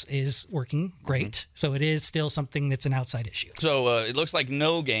house, is working great. So it is still something that's an outside issue. So it looks like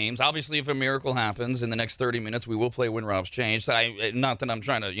no games. Obviously, if a miracle happens in the next 30 minutes, we will play When Rob's Changed. Not that I'm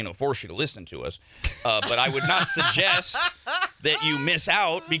trying to, force you to listen to us, but I would not suggest that you miss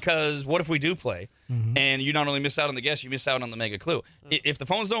out because what if we do play? And you not only miss out on the guest, you miss out on the mega clue. If the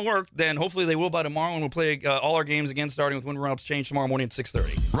phones don't work, then hopefully they will by tomorrow, and we'll play all our games again, starting with When Rob's Changed tomorrow morning at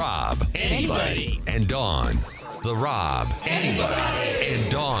 6:30. Rob, anybody, and Dawn. The Rob, anybody,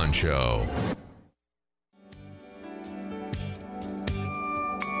 and Dawn Show.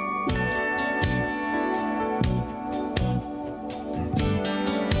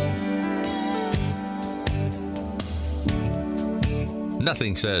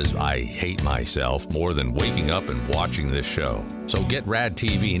 Nothing says I hate myself more than waking up and watching this show. So get RAD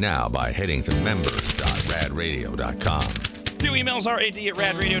TV now by heading to members.radradio.com. Few emails,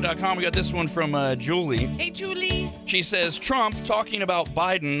 rad@radradio.com. We got this one from Julie. Hey, Julie. She says, Trump talking about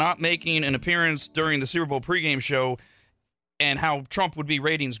Biden not making an appearance during the Super Bowl pregame show and how Trump would be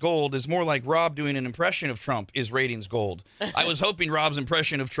ratings gold is more like Rob doing an impression of Trump is ratings gold. I was hoping Rob's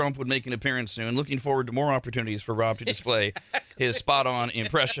impression of Trump would make an appearance soon. Looking forward to more opportunities for Rob to display his spot-on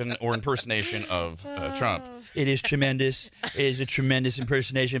impression or impersonation of Trump. It is tremendous. It is a tremendous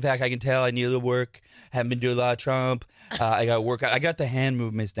impersonation. In fact, I can tell I need a little work. Haven't been doing a lot of Trump. I got to work. I got the hand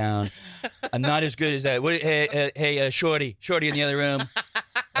movements down. I'm not as good as that. Hey, Shorty in the other room.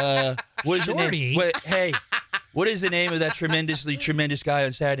 What is Shorty? the name? What is the name of that tremendous guy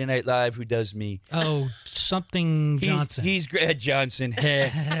on Saturday Night Live who does me? Oh, something Johnson. He's great. Johnson.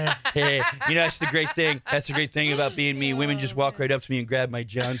 Hey. That's the great thing. That's the great thing about being me. Women just walk right up to me and grab my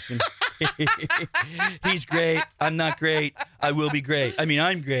Johnson. He's great. I'm not great. I will be great. I mean,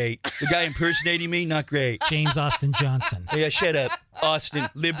 I'm great. The guy impersonating me, not great. James Austin Johnson. Yeah, shut up. Austin,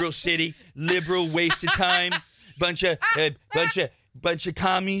 liberal city, liberal waste of time, bunch of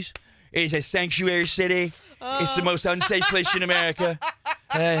commies. It's a sanctuary city. It's the most unsafe place in America.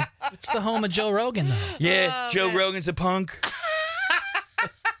 It's the home of Joe Rogan, though. Yeah, Joe Rogan's a punk.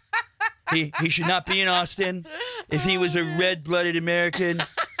 He should not be in Austin. If he was a red-blooded American.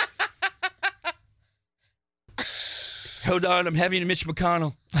 Hold on, I'm having a Mitch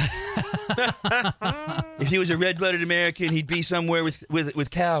McConnell. If he was a red-blooded American, he'd be somewhere with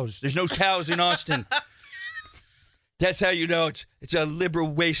cows. There's no cows in Austin. That's how you know it's a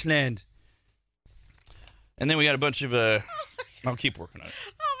liberal wasteland. And then we got a bunch of I'll keep working on it.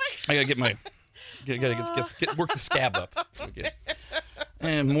 I gotta get work the scab up. Okay.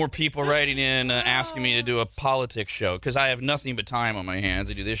 And more people writing in asking me to do a politics show because I have nothing but time on my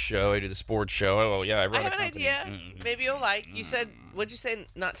hands. I do this show, I do the sports show. Oh yeah, I run I have a an company. idea. Maybe you'll like. You said, what'd you say?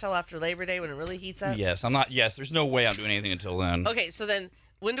 Not till after Labor Day when it really heats up. Yes, I'm not. Yes, there's no way I'm doing anything until then. Okay, so then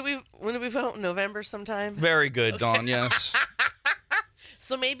when do we vote? November sometime. Very good, Dawn. Yes.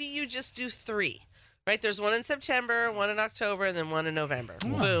 So maybe you just do 3. Right? There's one in September, one in October, and then one in November.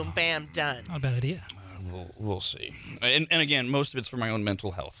 Boom, bam, done. Not a bad idea. We'll see. And again, most of it's for my own mental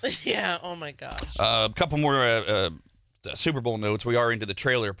health. Yeah. Oh my gosh. A couple more Super Bowl notes. We are into the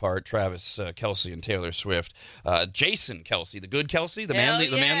trailer part. Travis Kelce and Taylor Swift. Jason Kelce, the good Kelce, the manly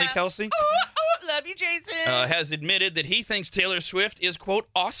Kelce, Oh, love you, Jason. has admitted that he thinks Taylor Swift is quote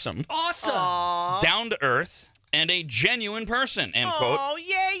awesome, Aww. down to earth, and a genuine person. End quote. Oh,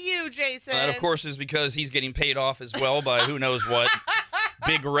 yay, you, Jason. That, of course, is because he's getting paid off as well by who knows what.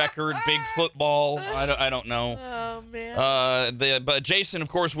 Big record, big football. I don't know. Oh man. But Jason, of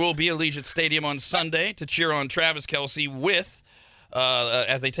course, will be at Allegiant Stadium on Sunday to cheer on Travis Kelce with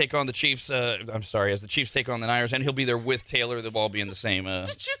as they take on the Chiefs. As the Chiefs take on the Niners, and he'll be there with Taylor. They'll all be in the same.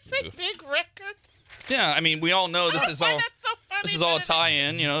 Did you say booth. big record? Yeah, I mean, we all know this is all. That's so funny. This is all a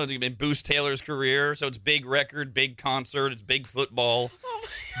tie-in, you know, to boost Taylor's career. So it's big record, big concert, it's big football,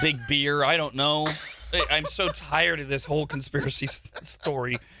 big beer. I don't know. I'm so tired of this whole conspiracy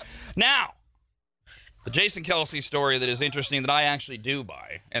story. Now, the Jason Kelce story that is interesting that I actually do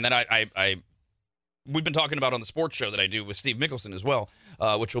buy, and that we've been talking about on the sports show that I do with Steve Mickelson as well,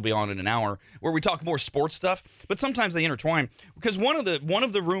 which will be on in an hour, where we talk more sports stuff, but sometimes they intertwine. Because one of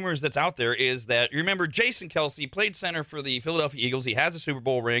the rumors that's out there is that, you remember, Jason Kelce played center for the Philadelphia Eagles. He has a Super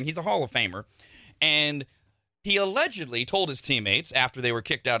Bowl ring. He's a Hall of Famer. And he allegedly told his teammates after they were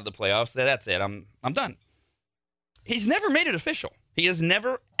kicked out of the playoffs that that's it, I'm done. He's never made it official. He has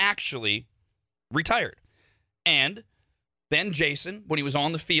never actually retired. And then Jason, when he was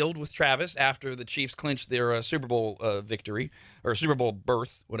on the field with Travis after the Chiefs clinched their Super Bowl victory, or Super Bowl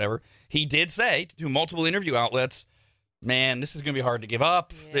berth, whatever, he did say to multiple interview outlets, man, this is going to be hard to give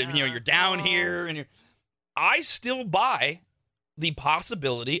up. Yeah. You're down here. And I still buy the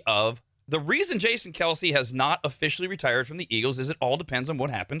possibility of the reason Jason Kelce has not officially retired from the Eagles is it all depends on what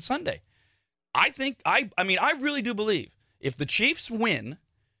happens Sunday. I really do believe if the Chiefs win,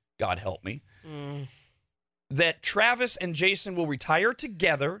 God help me, that Travis and Jason will retire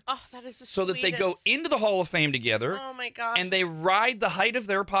together. Oh, that is the so that they go sweetest. into the Hall of Fame together. Oh my gosh! And they ride the height of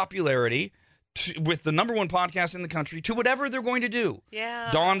their popularity with the #1 podcast in the country to whatever they're going to do. Yeah.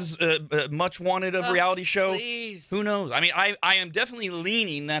 Dawn's much wanted of reality show. Please. Who knows? I mean, I am definitely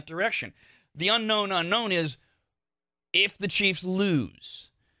leaning that direction. The unknown is if the Chiefs lose.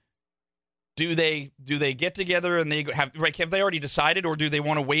 Do they get together and they have they already decided, or do they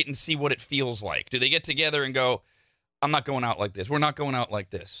want to wait and see what it feels like? Do they get together and go, I'm not going out like this. We're not going out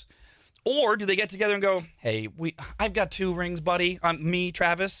like this. Or do they get together and go, hey, I've got 2 rings, buddy. Me,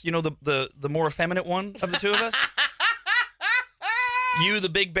 Travis, you know, the more effeminate one of the two of us. You, the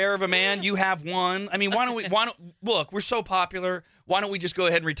big bear of a man, you have 1. I mean, why don't look, we're so popular. Why don't we just go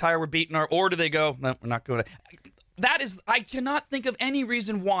ahead and retire? We're beating or do they go, no, we're not going to. I cannot think of any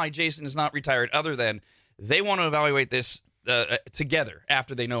reason why Jason is not retired other than they want to evaluate this together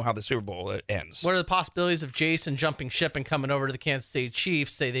after they know how the Super Bowl ends. What are the possibilities of Jason jumping ship and coming over to the Kansas City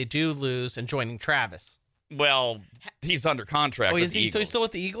Chiefs, say they do lose, and joining Travis? Well, he's under contract with the Eagles. So he's still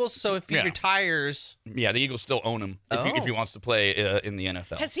with the Eagles? So if he retires... Yeah, the Eagles still own him if he wants to play in the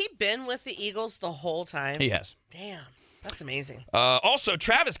NFL. Has he been with the Eagles the whole time? He has. Damn. That's amazing. Also,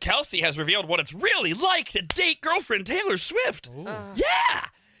 Travis Kelce has revealed what it's really like to date girlfriend Taylor Swift. Yeah!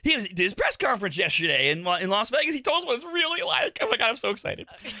 He did his press conference yesterday in Las Vegas. He told us what it's really like. Oh my God, I'm so excited.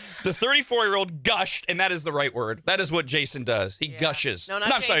 The 34-year-old gushed, and that is the right word. That is what Jason does. He gushes. No,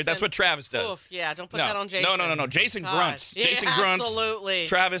 not I'm sorry, Jason. that's what Travis does. Oof, yeah, don't put that on Jason. No. Jason God. grunts. Yeah, Jason grunts. absolutely.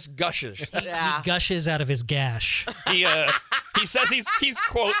 Travis gushes. Yeah. He gushes out of his gash. He says he's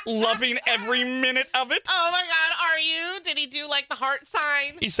quote loving every minute of it. Oh my God, are you? Did he do like the heart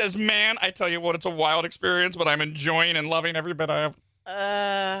sign? He says, "Man, I tell you what, it's a wild experience, but I'm enjoying and loving every bit I have."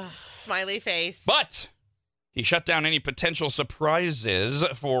 Smiley face. But he shut down any potential surprises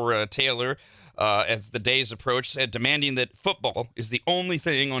for Taylor as the days approach, demanding that football is the only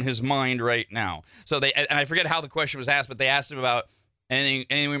thing on his mind right now. So and I forget how the question was asked, but they asked him about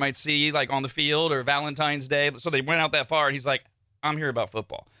anything we might see like on the field or Valentine's Day. So they went out that far, and he's like, I'm here about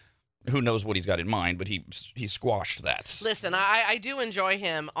football. Who knows what he's got in mind, but he squashed that. Listen, I do enjoy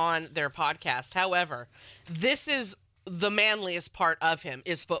him on their podcast. However, this is the manliest part of him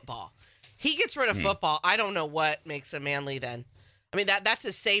is football. He gets rid of football. I don't know what makes him manly then. I mean, that's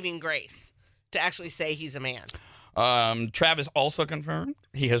his saving grace to actually say he's a man. Travis also confirmed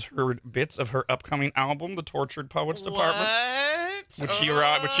he has heard bits of her upcoming album, The Tortured Poets Department.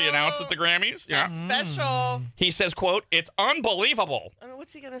 What? Which she announced at the Grammys. Yeah. That's special. He says, quote, it's unbelievable.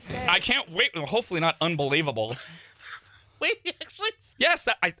 What's he going to say? I can't wait. Well, hopefully not unbelievable. Wait, he actually... Yes,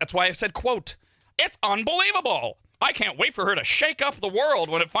 that's why I said, quote, it's unbelievable. I can't wait for her to shake up the world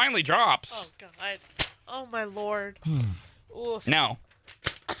when it finally drops. Oh, God. Oh, my Lord. Oof. Now,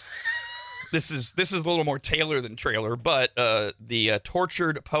 this is a little more Taylor than trailer, but the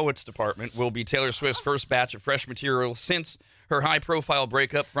Tortured Poets Department will be Taylor Swift's first batch of fresh material since her high-profile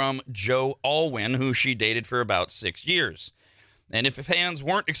breakup from Joe Alwyn, who she dated for about 6 years. And if fans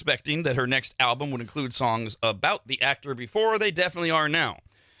weren't expecting that her next album would include songs about the actor before, they definitely are now.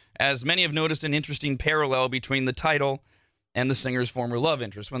 As many have noticed an interesting parallel between the title and the singer's former love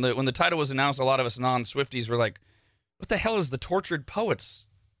interest. When the title was announced, a lot of us non-Swifties were like, what the hell is the Tortured Poets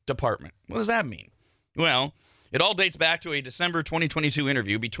Department? What does that mean? Well, It all dates back to a December 2022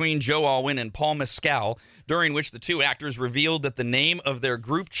 interview between Joe Alwyn and Paul Mescal, during which the two actors revealed that the name of their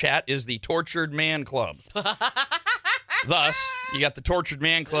group chat is the Tortured Man Club. Thus, you got the Tortured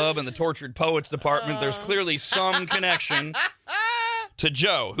Man Club and the Tortured Poets Department. There's clearly some connection to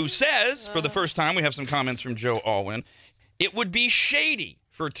Joe, who says, for the first time, we have some comments from Joe Alwyn, it would be shady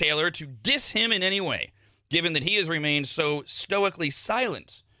for Taylor to diss him in any way, given that he has remained so stoically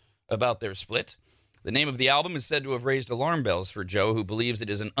silent about their split. The name of the album is said to have raised alarm bells for Joe, who believes it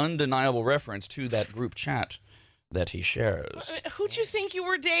is an undeniable reference to that group chat that he shares. Who'd you think you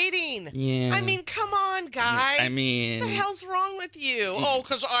were dating? Yeah. I mean, come on, guy. I mean, what the hell's wrong with you? Oh,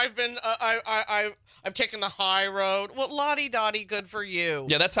 because I've been, I've taken the high road. Well, lottie-dottie, good for you.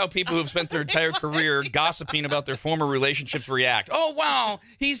 yeah, that's how people who've spent their entire career gossiping about their former relationships react. Oh, wow,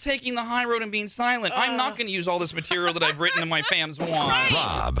 he's taking the high road and being silent. I'm not going to use all this material that I've written in my fans want.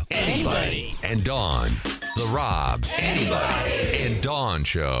 Rob, anybody, and Dawn. The Rob, anybody, and Dawn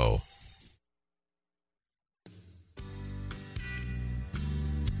Show.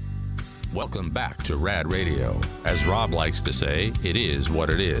 Welcome back to RAD Radio. As Rob likes to say, it is what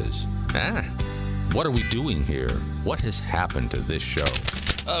it is. What are we doing here? What has happened to this show?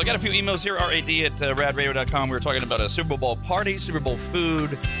 We got a few emails here, rad@radradio.com. We were talking about a Super Bowl party, Super Bowl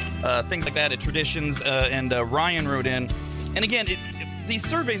food, things like that, traditions, and Ryan wrote in. And again, these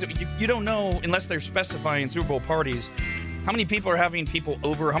surveys, you don't know, unless they're specifying Super Bowl parties, how many people are having people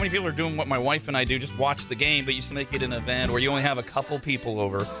over, how many people are doing what my wife and I do, just watch the game, but you still make it an event, or you only have a couple people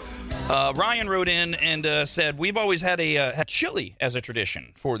over. Ryan wrote in and said, we've always had had chili as a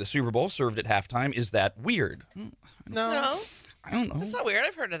tradition for the Super Bowl, served at halftime. Is that weird? No. I don't know. That's not weird.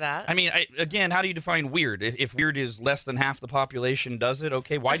 I've heard of that. I mean, again, how do you define weird? If weird is less than half the population does it,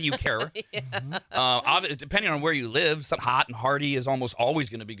 okay, why do you care? Depending on where you live, something hot and hearty is almost always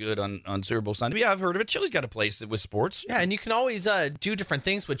going to be good on Super Bowl Sunday. But yeah, I've heard of it. Chili's got a place with sports. Yeah, and you can always do different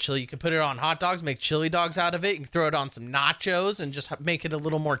things with chili. You can put it on hot dogs, make chili dogs out of it. You can throw it on some nachos and just make it a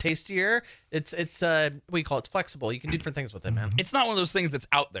little more tastier. It's what do you call it? It's flexible. You can do different things with it, man. It's not one of those things that's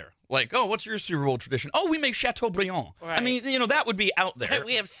out there. Like, oh, what's your Super Bowl tradition? Oh, we make Chateaubriand. Right. I mean, that would be out there.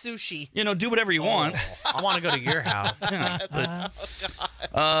 We have sushi. Do whatever you want. I want to go to your house. Yeah, but,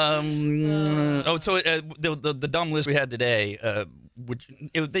 the dumb list we had today,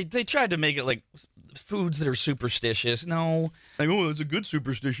 they tried to make it like foods that are superstitious. No, like, oh, it's a good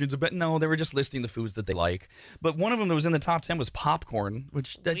superstition. No, they were just listing the foods that they like. But one of them that was in the top 10 was popcorn,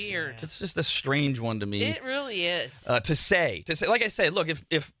 which weird. It's just a strange one to me. It really is. To say, like I said, look,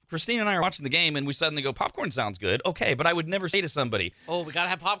 if Christine and I are watching the game and we suddenly go, popcorn sounds good, okay, but I would never say to somebody, oh, we gotta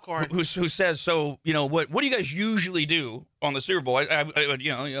have popcorn, who says, so what do you guys usually do on the Super Bowl? I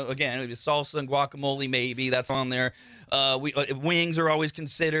again, salsa and guacamole, maybe that's on there. Wings are always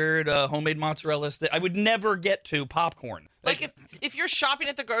considered, homemade mozzarella stick. I would never get to popcorn. Like if you're shopping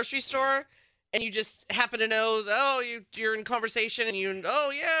at the grocery store and you just happen to know, you're in conversation and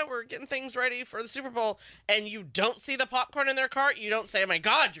we're getting things ready for the Super Bowl, and you don't see the popcorn in their cart, you don't say, oh my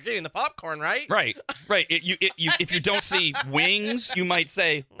God, you're getting the popcorn, right? Right. If you don't see wings, you might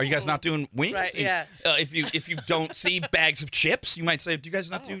say, are you guys not doing wings? Right, yeah. If you don't see bags of chips, you might say, do you guys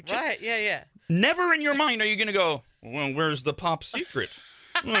not do chips? Right, yeah. Never in your mind are you going to go, well, where's the pop secret?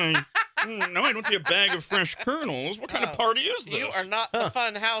 No, I don't see a bag of fresh kernels. What kind of party is this? You are not the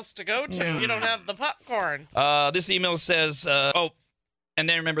fun house to go to. You don't have the popcorn. This email says, and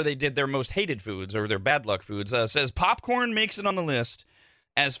then remember they did their most hated foods or their bad luck foods. Says popcorn makes it on the list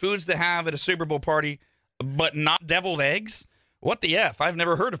as foods to have at a Super Bowl party, but not deviled eggs. What the F? I've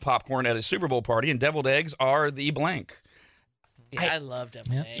never heard of popcorn at a Super Bowl party, and deviled eggs are the blank. Yeah, I love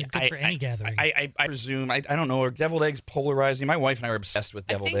deviled eggs. Good for any gathering. I presume, I don't know, are deviled eggs polarizing? My wife and I are obsessed with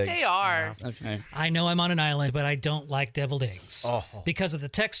deviled eggs. I think they are. Okay. I know I'm on an island, but I don't like deviled eggs because of the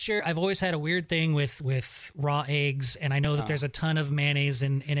texture. I've always had a weird thing with raw eggs, and I know that there's a ton of mayonnaise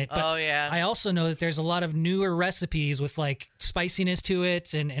in it. But I also know that there's a lot of newer recipes with like spiciness to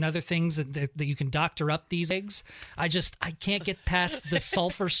it and other things that you can doctor up these eggs. I can't get past the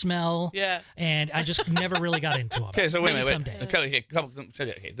sulfur smell. Yeah. And I just never really got into them. Okay, so wait a minute. Someday. Okay,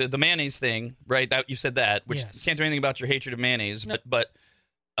 the mayonnaise thing, right? That you said that, which can't do anything about your hatred of mayonnaise, but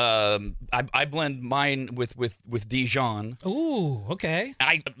I blend mine with Dijon. Ooh, okay.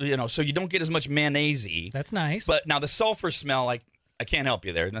 So you don't get as much mayonnaise-y. That's nice. But now the sulfur smell, like I can't help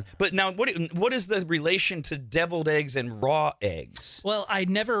you there. But now, what is the relation to deviled eggs and raw eggs? Well, I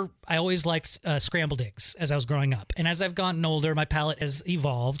always liked scrambled eggs as I was growing up. And as I've gotten older, my palate has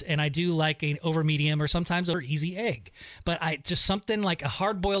evolved, and I do like an over medium or sometimes over easy egg. But just something like a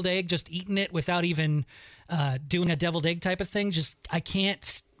hard-boiled egg, just eating it without even doing a deviled egg type of thing, I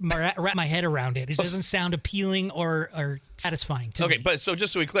can't wrap my head around it. It doesn't sound appealing or satisfying to me. Okay, but so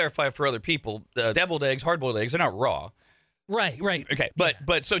just so we clarify for other people, deviled eggs, hard-boiled eggs, they're not raw. Right. Okay,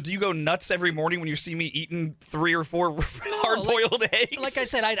 but so do you go nuts every morning when you see me eating 3 or 4 hard-boiled eggs? Like I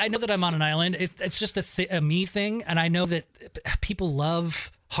said, I know that I'm on an island. It's just a me thing, and I know that people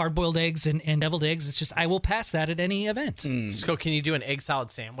love hard-boiled eggs and deviled eggs. It's just I will pass that at any event. So can you do an egg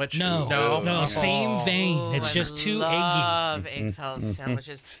salad sandwich? No. Same vein. It's just too eggy. I love egg salad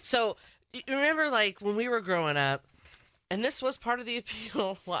sandwiches. So you remember, like when we were growing up, and this was part of the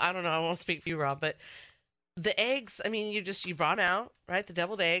appeal. Well, I don't know. I won't speak for you, Rob, but the eggs, I mean, you brought them out, right? The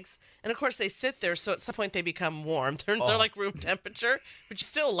deviled eggs. And of course they sit there. So at some point they become warm. They're like room temperature, but you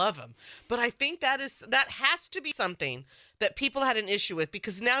still love them. But I think that has to be something that people had an issue with,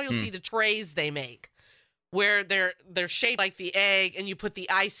 because now you'll see the trays they make where they're shaped like the egg and you put the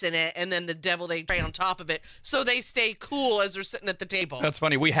ice in it and then the deviled egg tray on top of it. So they stay cool as they're sitting at the table. That's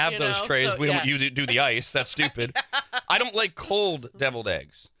funny. We have those trays. So, we don't you do the ice. That's stupid. I don't like cold deviled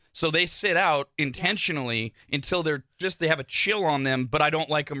eggs. So they sit out intentionally until they have a chill on them, but I don't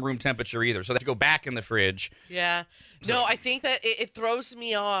like them room temperature either. So they have to go back in the fridge. Yeah. No, I think that it throws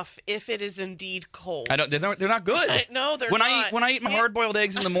me off if it is indeed cold. They're not good. No, they're when not. When I eat my hard-boiled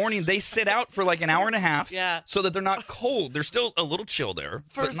eggs in the morning, they sit out for like an hour and a half. Yeah. So that they're not cold. They're still a little chill there,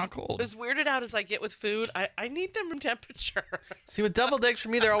 but not cold. As weirded out as I get with food, I need them room temperature. See, with deviled eggs, for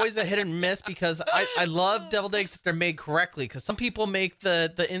me, they're always a hit and miss, because I love deviled eggs if they're made correctly. Because some people make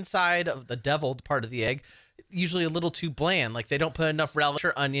the inside of the deviled part of the egg usually a little too bland. Like they don't put enough relish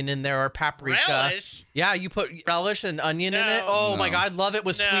or onion in there or paprika. Relish? Yeah, you put relish and onion in it. Oh my God, I love it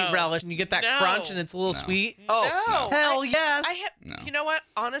with sweet relish, and you get that crunch, and it's a little sweet. Oh, hell yes. You know what?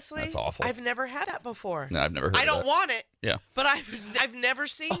 Honestly, that's awful. I've never had that before. No, I've never heard. I don't want it. Yeah, but I've never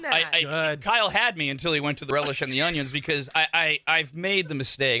seen that. Good. Kyle had me until he went to the relish and the onions, because I've made the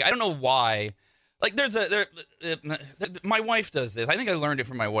mistake. I don't know why. Like my wife does this. I think I learned it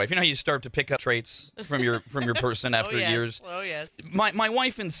from my wife. You know how you start to pick up traits from your person after years. Oh yes. My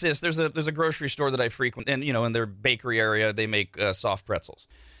wife insists. There's a grocery store that I frequent, and in their bakery area they make soft pretzels.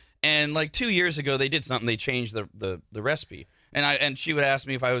 And like 2 years ago they did something. They changed the recipe. And she would ask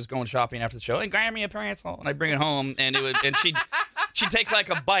me if I was going shopping after the show, and grab me a pretzel, and I'd bring it home, and she'd take like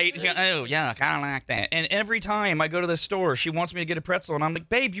a bite. She'd go, oh yeah, I kind of like that. And every time I go to the store, she wants me to get a pretzel, and I'm like,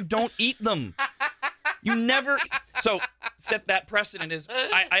 babe, you don't eat them. You never. So set that precedent is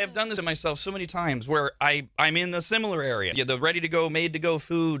I have done this to myself so many times where I'm in the similar area, the ready to go, made to go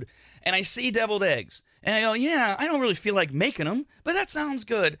food, and I see deviled eggs. And I go, yeah, I don't really feel like making them, but that sounds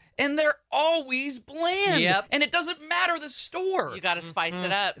good. And they're always bland. Yep. And it doesn't matter the store. You got to spice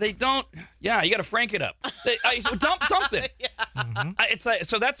it up. They don't. Yeah, you got to frank it up. Dump something. It's like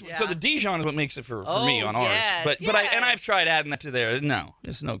so the Dijon is what makes it for me on ours. Yes, But I've tried adding that to there. No,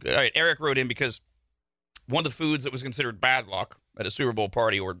 it's no good. All right, Eric wrote in because one of the foods that was considered bad luck at a Super Bowl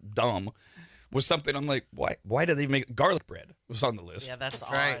party or dumb was something I'm like, why do they make garlic bread? Was on the list. Yeah, that's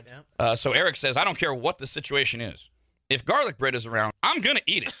odd. right. Yeah. So Eric says, I don't care what the situation is. If garlic bread is around, I'm going to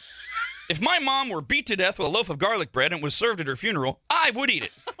eat it. If my mom were beat to death with a loaf of garlic bread and was served at her funeral, I would eat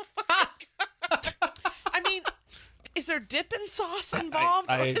it. I mean, is there dipping sauce involved?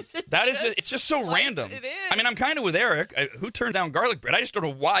 It's just so random. It is. I mean, I'm kind of with Eric. Who turned down garlic bread? I just don't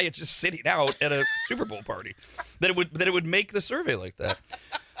know why it's just sitting out at a Super Bowl party. That it would make the survey like that.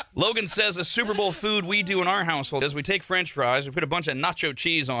 Logan says a Super Bowl food we do in our household is we take French fries, we put a bunch of nacho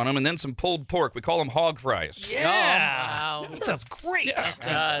cheese on them, and then some pulled pork. We call them hog fries. Yeah. Wow. That sounds great. Yeah. It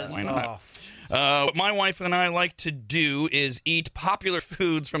does. Why not? What my wife and I like to do is eat popular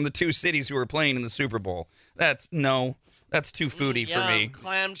foods from the two cities who are playing in the Super Bowl. That's too foodie for me.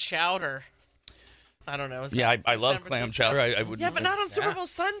 Clam chowder. I don't know. I love clam chowder. I would. Yeah, but not on Super Bowl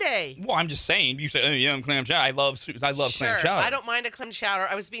Sunday. Well, I'm just saying. You say, oh yeah, I'm clam chowder. I love clam chowder. I don't mind a clam chowder.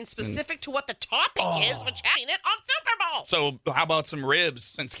 I was being specific to what the topic is when chatting it on Super Bowl. So how about some ribs?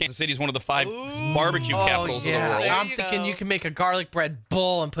 Since Kansas City is one of the 5 barbecue capitals of the world. I'm thinking you can make a garlic bread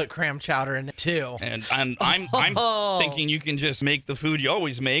bowl and put clam chowder in it too. And I'm thinking you can just make the food you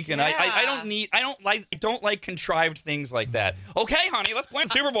always make. And I don't like contrived things like that. Okay, honey, let's play the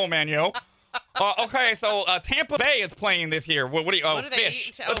Super Bowl menu. Okay, so Tampa Bay is playing this year. What do you? Oh,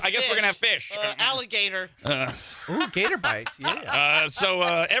 fish. I guess we're gonna have fish. Alligator. Ooh, gator bites. Yeah. So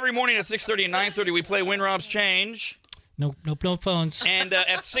every morning at 6:30 and 9:30 we play Win Rob's Change. Nope, no phones. And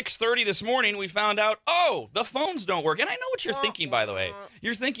at 6:30 this morning, we found out, the phones don't work. And I know what you're thinking, by the way.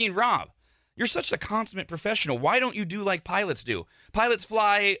 You're thinking, Rob, you're such a consummate professional. Why don't you do like pilots do? Pilots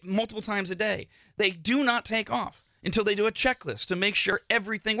fly multiple times a day. They do not take off until they do a checklist to make sure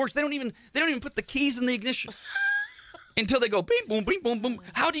everything works. They don't even put the keys in the ignition until they go bing, boom, bing, boom, boom.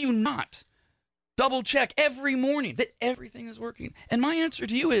 How do you not double check every morning that everything is working? And my answer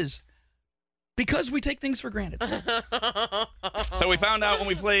to you is, because we take things for granted. So we found out when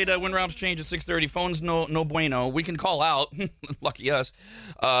we played When Rob's Change at 6:30, phones no bueno. We can call out, lucky us,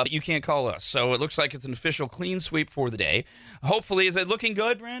 but you can't call us. So it looks like it's an official clean sweep for the day. Hopefully, is it looking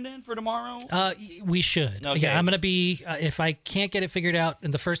good, Brandon, for tomorrow? We should. Okay. Yeah, I'm going to be, if I can't get it figured out in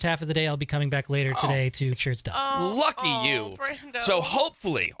the first half of the day, I'll be coming back later today to make sure it's done. Lucky you. Brando. So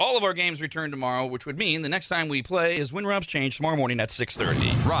hopefully, all of our games return tomorrow, which would mean the next time we play is When Rob's Change tomorrow morning at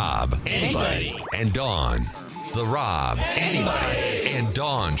 6:30. Rob, anybody, and Dawn. The Rob, anybody, and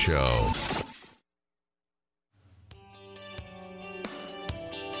Dawn Show.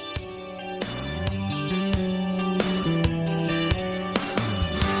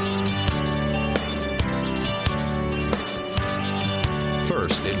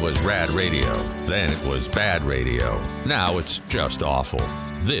 First, it was RAD Radio. Then it was bad radio. Now it's just awful.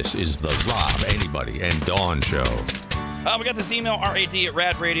 This is the Rob, Anybody, and Dawn Show. We got this email,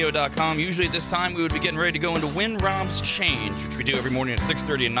 rad@radradio.com. Usually at this time, we would be getting ready to go into When Rob's Change, which we do every morning at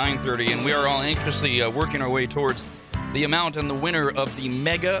 6:30 and 9:30, and we are all anxiously working our way towards the amount and the winner of the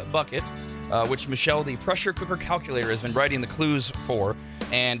Mega Bucket, which Michelle, the pressure cooker calculator, has been writing the clues for.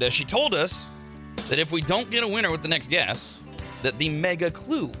 And she told us that if we don't get a winner with the next guess, that the Mega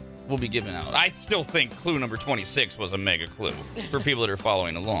Clue will be given out. I still think clue number 26 was a Mega Clue for people that are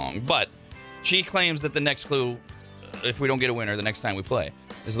following along. But she claims that the next clue, if we don't get a winner the next time we play,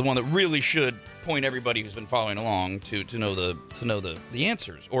 is the one that really should point everybody who's been following along to know the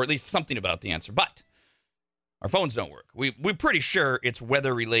answers, or at least something about the answer. But our phones don't work. We're pretty sure it's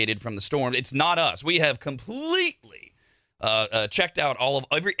weather related from the storm. It's not us. We have completely checked out all of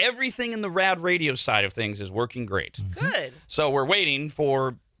everything in the RAD radio side of things is working great. Good. So we're waiting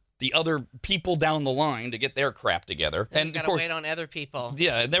for the other people down the line to get their crap together. And of gotta course, wait on other people.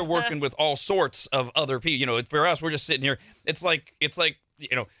 yeah, they're working with all sorts of other people. You know, for us, we're just sitting here. It's like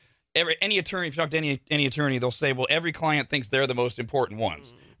you know, any attorney. If you talk to any attorney, they'll say, "Well, every client thinks they're the most important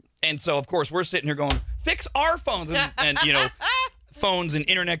ones." And so, of course, we're sitting here going, "Fix our phones," and you know, phones and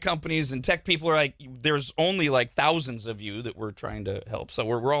internet companies and tech people are like, "There's only like thousands of you that we're trying to help." So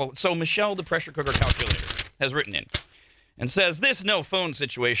we're all. So Michelle, the pressure cooker calculator, has written in and says, "This no phone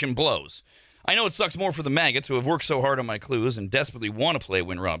situation blows. I know it sucks more for the maggots who have worked so hard on my clues and desperately want to play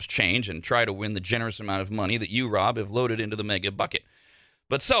When Rob's Change and try to win the generous amount of money that you, Rob, have loaded into the mega bucket.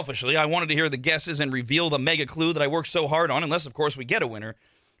 But selfishly, I wanted to hear the guesses and reveal the mega clue that I worked so hard on, unless, of course, we get a winner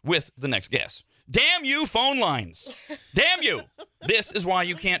with the next guess. Damn you, phone lines. Damn you. This is why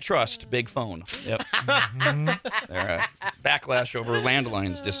you can't trust big phone." Yep. They're, backlash over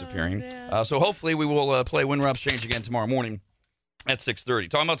landlines disappearing. So hopefully we will play When Rob's Change again tomorrow morning at 6:30.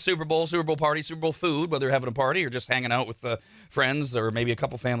 Talking about Super Bowl party, Super Bowl food, whether having a party or just hanging out with friends or maybe a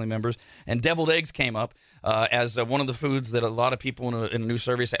couple family members. And deviled eggs came up as one of the foods that a lot of people in a new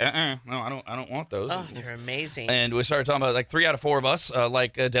survey say, no, I don't want those. Oh, they're amazing. And we started talking about like 3 out of 4 of us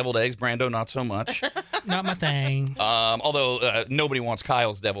like deviled eggs. Brando, not so much. Not my thing. Although nobody wants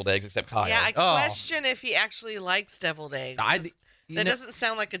Kyle's deviled eggs except Kyle. Yeah, I question if he actually likes deviled eggs. That doesn't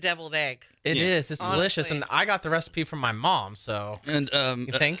sound like a deviled egg. It is. It's delicious, Honestly. and I got the recipe from my mom, so And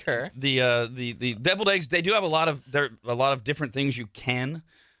you thank her. the deviled eggs, they do have a lot of different things you can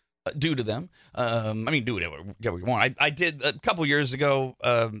do to them. I mean, do whatever you want. I did a couple years ago.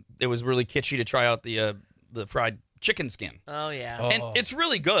 It was really kitschy to try out the fried chicken skin, Oh, yeah. and it's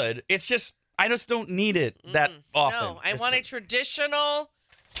really good. It's just I just don't need it that often. No, I want a traditional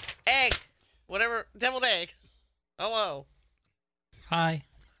egg. Whatever. Deviled egg. Hello. Hi.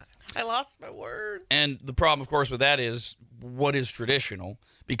 I lost my word. And the problem, of course, with that is what is traditional,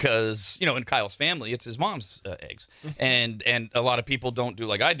 because you know in Kyle's family it's his mom's eggs, and a lot of people don't do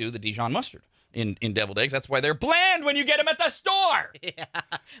like I do, the Dijon mustard in deviled eggs. That's why they're bland when you get them at the store. Yeah.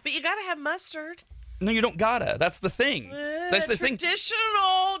 But you got to have mustard. No, you don't gotta. That's the thing. That's the thing.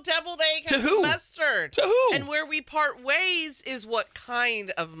 Traditional deviled egg To has who? mustard. To who? And where we part ways is what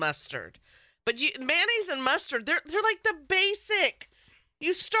kind of mustard. But mayonnaise and mustard, they're like the basic.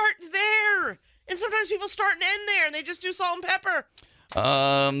 You start there. And sometimes people start and end there, and they just do salt and pepper.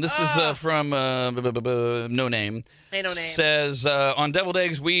 This is from No Name. Ain't no name. says, on deviled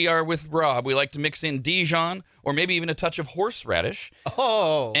eggs, we are with Rob. We like to mix in Dijon or maybe even a touch of horseradish.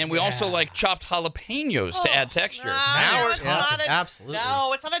 Oh. And we also like chopped jalapenos to add texture. Now we're it's not talking. a, Absolutely.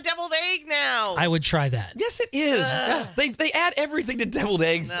 No, it's not a deviled egg now. I would try that. Yes, it is. They add everything to deviled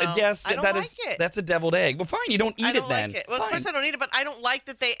eggs. No, And yes, I don't that like is it. that's a deviled egg. Well, fine, you don't eat I don't it then. like it. Well, Fine. of course I don't eat it, but I don't like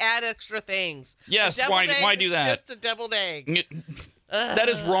that they add extra things. Yes, A deviled why egg do is that? Just a deviled egg. That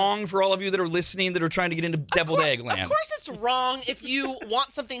is wrong for all of you that are listening that are trying to get into deviled egg land. Of course, it's wrong if you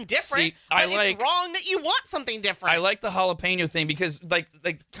want something different. See, I but like- it's wrong that you want something different. I like the jalapeno thing because, like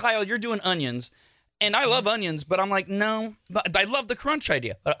Kyle, you're doing onions, and I love onions, but I'm like, no, but I love the crunch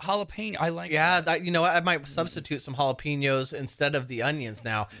idea. But jalapeno, I like. Yeah, you know what? I might substitute some jalapenos instead of the onions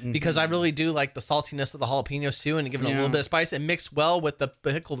now because I really do like the saltiness of the jalapenos too, and give it a little bit of spice and mix well with the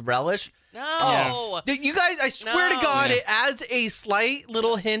pickled relish. No. Dude, you guys, I swear to No. God, it adds a slight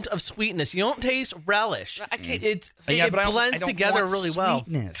little hint of sweetness. You don't taste relish. I can't. It Yeah, but I blends don't together want really well.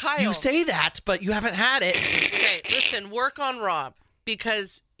 sweetness. Kyle. You say that, but you haven't had it. Okay, listen, work on Rob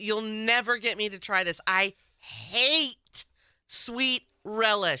because you'll never get me to try this. I hate sweet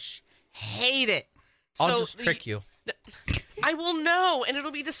relish. Hate it. I'll just trick you. I will know, and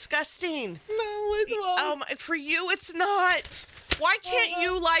it'll be disgusting. No, it's wrong. For you, it's not. Why can't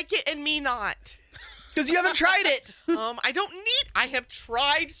you like it and me not? Because you haven't tried it. I don't need. I have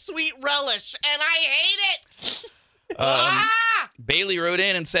tried sweet relish, and I hate it. Bailey wrote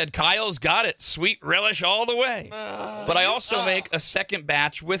in and said, Kyle's got it. Sweet relish all the way. But I also make a second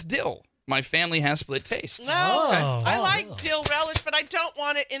batch with dill. My family has split tastes. No, Oh. I like dill relish, but I don't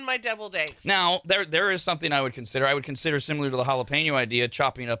want it in my deviled eggs. Now, there is something I would consider. I would consider similar to the jalapeno idea,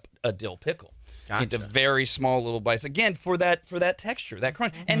 chopping up a dill pickle into very small little bites. Again, for that texture, that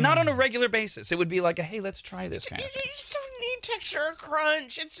crunch. And not on a regular basis. It would be like, hey, let's try this kind You of thing. just don't need texture or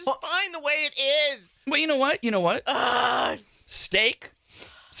crunch. It's just fine the way it is. Well, you know what?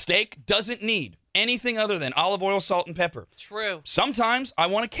 Steak doesn't need anything other than olive oil, salt, and pepper. True. Sometimes I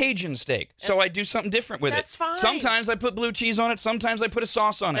want a Cajun steak, so I do something different with That's it. fine. Sometimes I put blue cheese on it. Sometimes I put a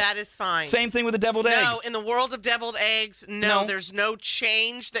sauce on it. That is fine. Same thing with a deviled egg. No, in the world of deviled eggs, no, No. there's no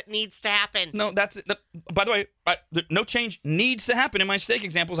change that needs to happen. No, that's it. By the way, no change needs to happen in my steak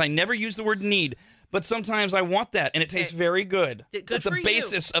examples. I never use the word need, but sometimes I want that, and it tastes very good. Good But the for you.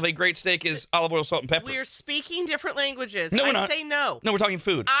 basis of a great steak is olive oil, salt, and pepper. We're speaking different languages. No, we're I not. say no. No, we're talking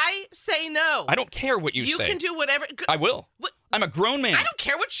food. I say no. I don't care what you You say. can do whatever. I will. What- I'm a grown man. I don't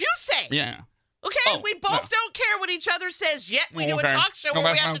care what you say. Yeah. Okay, Oh, we both no. don't care what each other says, yet we do a Okay. talk show No,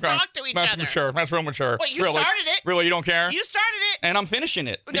 where we that's have to okay. talk to each That's other. mature. That's real mature. Well, you really? started it. Really, you don't care? You started it. And I'm finishing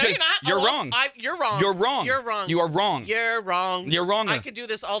it. No, because you're not. You're Oh, wrong. You're wrong. You're wrong. You're wrong. You are wrong. You're wrong. You're wrong. I could do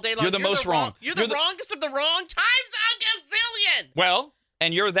this all day long. You're the most wrong. You're the wrongest of the wrong times a gazillion. Well,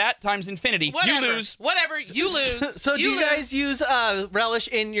 and you're that times infinity. Whatever. You lose. Whatever. You lose. So do you lose. guys use relish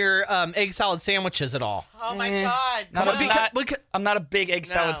in your egg salad sandwiches at all? Oh my God. Not no. a- I'm not a big egg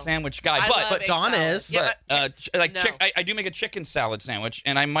salad No. sandwich guy, I but love egg Dawn salad. is. Yeah, but no. I do make a chicken salad sandwich,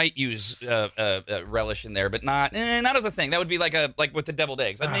 and I might use relish in there, but not as a thing. That would be like with the deviled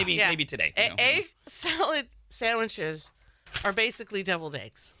eggs. Maybe Yeah. maybe today. you know. Egg salad sandwiches are basically deviled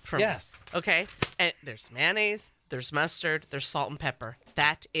eggs. For me. Yes. Okay. And there's mayonnaise, there's mustard, there's salt and pepper.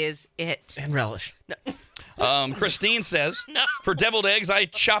 That is it. And relish. Christine says, No. for deviled eggs, I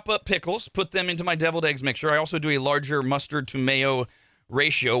chop up pickles, put them into my deviled eggs mixture. I also do a larger mustard to mayo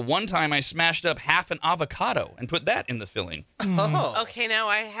ratio. One time I smashed up half an avocado and put that in the filling. Oh. Okay, now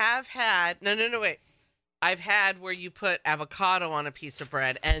I have had no, wait. I've had where you put avocado on a piece of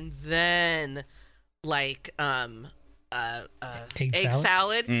bread and then like egg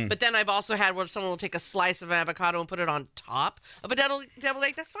salad. But then I've also had where someone will take a slice of avocado and put it on top of a deviled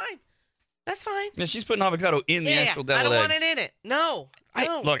egg. That's fine. That's fine. Yeah, she's putting avocado in the actual I deviled don't egg. want it in it. No.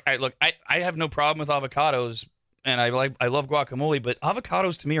 No. I have no problem with avocados, and I love guacamole, but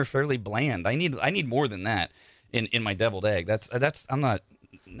avocados to me are fairly bland. I need more than that in my deviled egg.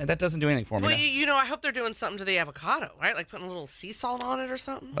 That doesn't do anything for me. Well, I hope they're doing something to the avocado, right? Like putting a little sea salt on it or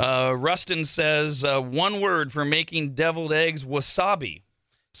something. Rustin says one word for making deviled eggs: wasabi.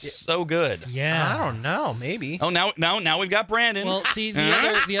 So good. Yeah. I don't know. Maybe. Oh, now we've got Brandon. Well, see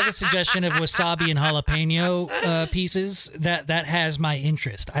the other suggestion of wasabi and jalapeno pieces that has my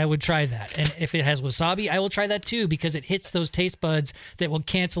interest. I would try that, and if it has wasabi, I will try that too because it hits those taste buds that will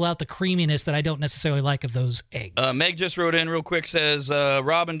cancel out the creaminess that I don't necessarily like of those eggs. Meg just wrote in real quick. Says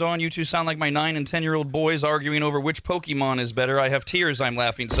Rob and Dawn, you two sound like my 9 and 10-year-old boys arguing over which Pokemon is better. I have tears. I'm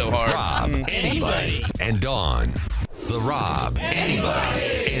laughing so hard. Rob, anybody, and Dawn. The Rob,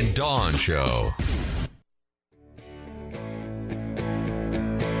 anybody, and Dawn Show.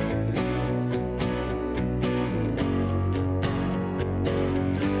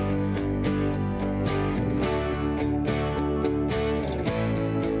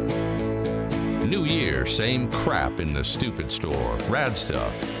 new year, same crap in the stupid store. Rad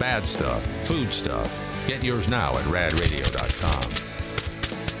stuff, bad stuff, food stuff. Get yours now at radradio.com.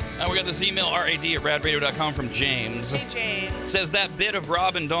 We got this email, rad@radradio.com from James. Hey, James. Says that bit of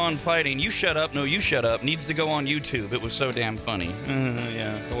Rob and Dawn fighting, you shut up, no, you shut up, needs to go on YouTube. It was so damn funny.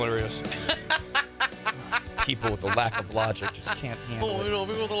 Yeah, hilarious. People with a lack of logic just can't handle it. People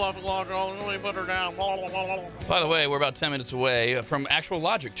with a lot of logic, really put her down. By the way, we're about 10 minutes away from actual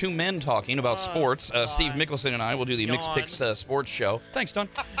logic. Two men talking about sports. Steve Mickelson and I will do the Mixed Picks sports show. Thanks, Don.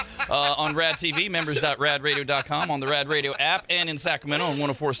 On Rad TV, members.radradio.com, on the Rad Radio app, and in Sacramento on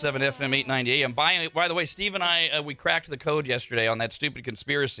 104.7 FM 890 AM. By the way, Steve and I, we cracked the code yesterday on that stupid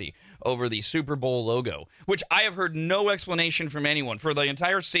conspiracy over the Super Bowl logo, which I have heard no explanation from anyone for the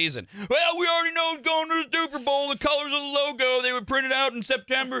entire season. Well, we already know it's going to the Super Bowl, the colors of the logo, they were printed out in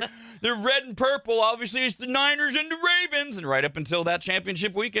September. They're red and purple. Obviously, it's the Niners and the Ravens. And right up until that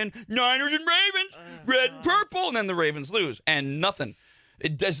championship weekend, Niners and Ravens, red and purple, and then the Ravens lose. And nothing.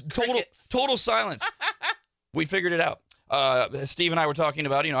 It does total silence. We figured it out. Steve and I were talking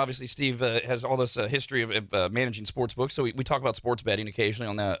about, obviously Steve has all this history of managing sports books, so we talk about sports betting occasionally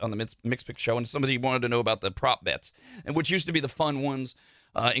on the Mixed Pick show, and somebody wanted to know about the prop bets, and which used to be the fun ones,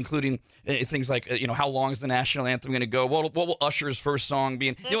 including things like, how long is the national anthem going to go? What will Usher's first song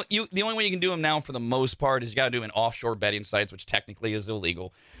be? The only way you can do them now for the most part is you got to do them in offshore betting sites, which technically is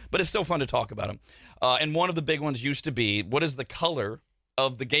illegal, but it's still fun to talk about them. And one of the big ones used to be, what is the color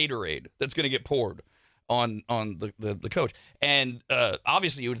of the Gatorade that's going to get poured on the coach? And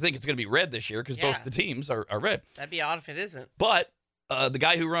obviously you would think it's going to be red this year because both the teams are red. That'd be odd if it isn't. But the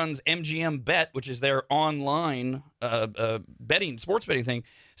guy who runs MGM Bet, which is their online sports betting thing,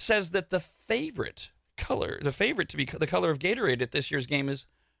 says that the favorite to be the color of Gatorade at this year's game is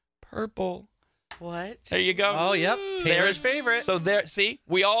purple. What? There you go. Oh, yep. Taylor's favorite. So there, see,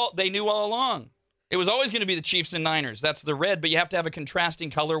 they knew all along. It was always going to be the Chiefs and Niners. That's the red, but you have to have a contrasting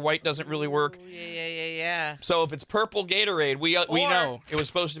color. White doesn't really work. Ooh, yeah. So if it's purple Gatorade, we know it was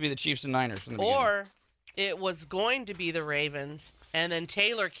supposed to be the Chiefs and Niners from the beginning. Or it was going to be the Ravens, and then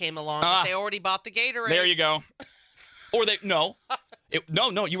Taylor came along, but they already bought the Gatorade. There you go. Or no,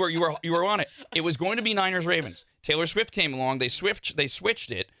 you were on it. It was going to be Niners Ravens. Taylor Swift came along. They switched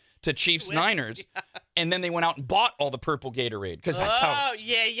it to Chiefs Niners, and then they went out and bought all the purple Gatorade because that's how. Oh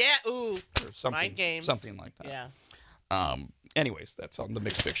yeah. Ooh, mind games. Something like that. Yeah. Anyways, that's on the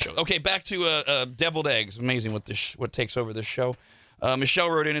Mixed Pick show. Okay, back to deviled eggs. Amazing what takes over this show. Michelle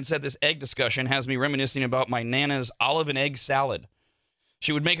wrote in and said, this egg discussion has me reminiscing about my Nana's olive and egg salad.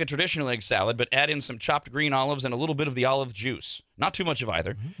 She would make a traditional egg salad, but add in some chopped green olives and a little bit of the olive juice. Not too much of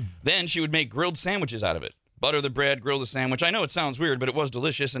either. Then she would make grilled sandwiches out of it. Butter the bread, grill the sandwich. I know it sounds weird, but it was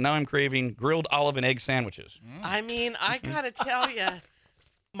delicious, and now I'm craving grilled olive and egg sandwiches. I mean, I gotta tell you,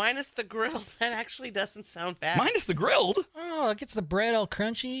 minus the grill, that actually doesn't sound bad. Minus the grilled? Oh, it gets the bread all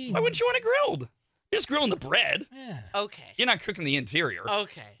crunchy. Why wouldn't you want it grilled? You're just grilling the bread. Yeah. Okay. You're not cooking the interior.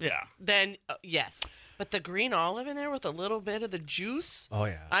 Okay. Yeah. Then, yes. But the green olive in there with a little bit of the juice. Oh,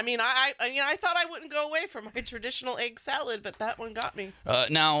 yeah. I mean, I thought I wouldn't go away from my traditional egg salad, but that one got me.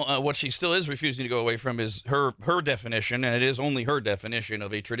 Now, what she still is refusing to go away from is her definition, and it is only her definition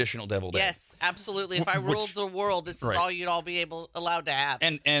of a traditional deviled egg. Yes, absolutely. If I ruled the world, this is all you'd all be allowed to have.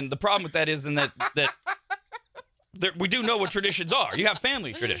 And the problem with that is then that we do know what traditions are. You have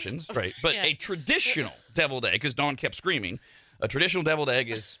family traditions, right? But a traditional deviled egg, because Dawn kept screaming, a traditional deviled egg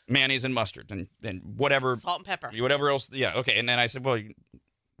is mayonnaise and mustard and whatever. Salt and pepper. Whatever else. Yeah, okay. And then I said, well,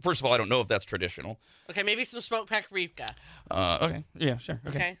 first of all, I don't know if that's traditional. Okay, maybe some smoked paprika. Okay. Yeah, sure.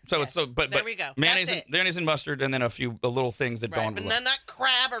 Okay. So yes. but there we go. Mayonnaise and mustard, and then a little things that Dawn would But love. not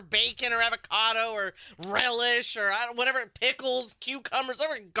crab or bacon or avocado or relish or whatever, pickles, cucumbers,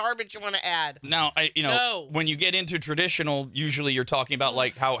 whatever garbage you want to add. Now, when you get into traditional, usually you're talking about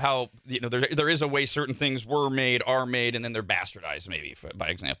like how there is a way certain things are made, and then they're bastardized, maybe by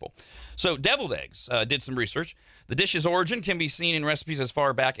example. So deviled eggs did some research. The dish's origin can be seen in recipes as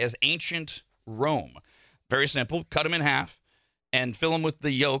far back as ancient Rome. Very simple. Cut them in half and fill them with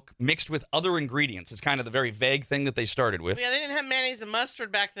the yolk mixed with other ingredients. It's kind of the very vague thing that they started with. Yeah, they didn't have mayonnaise and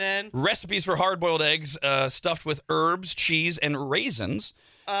mustard back then. Recipes for hard-boiled eggs stuffed with herbs, cheese, and raisins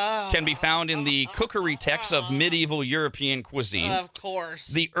can be found in the cookery texts of medieval European cuisine. Of course.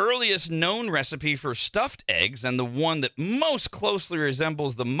 The earliest known recipe for stuffed eggs, and the one that most closely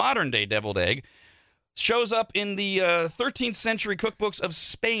resembles the modern-day deviled egg, shows up in the 13th century cookbooks of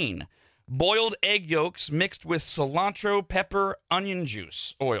Spain. Boiled egg yolks mixed with cilantro, pepper, onion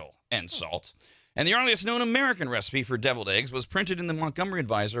juice, oil, and salt. And the earliest known American recipe for deviled eggs was printed in the Montgomery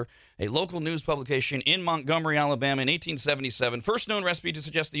Advisor, a local news publication in Montgomery, Alabama in 1877. First known recipe to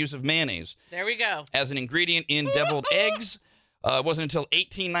suggest the use of mayonnaise There we go. as an ingredient in deviled eggs. It wasn't until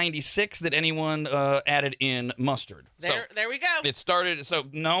 1896 that anyone added in mustard. There we go. It started, so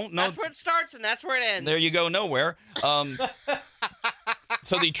no. That's where it starts and that's where it ends. There you go, nowhere.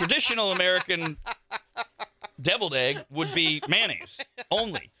 So the traditional American deviled egg would be mayonnaise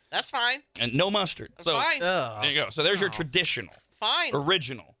only, That's fine. and no mustard. That's So fine. there you go. So there's your traditional, Fine.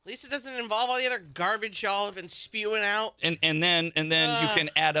 original, At least it doesn't involve all the other garbage y'all have been spewing out. and then you can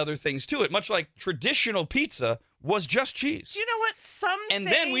add other things to it. Much like traditional pizza was just cheese, Do you know what? Some and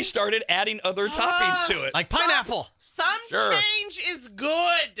things, then we started adding other toppings to it. Like pineapple. Some Sure. change is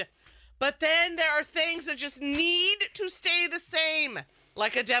good, but then there are things that just need to stay the same,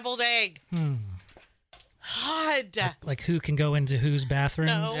 like a deviled egg. God. Like who can go into whose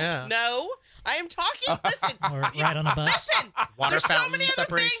bathrooms? No. Yeah. No. I am talking. Listen. Or ride on a bus? Listen. Water There's so fountain many other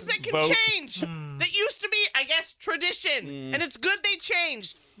things separation. that can Vote. change. That used to be, I guess, tradition, and it's good they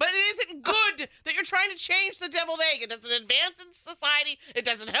changed. But it isn't good that you're trying to change the deviled egg. It doesn't advance in society. It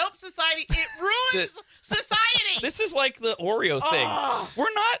doesn't help society. It ruins society. This is like the Oreo thing.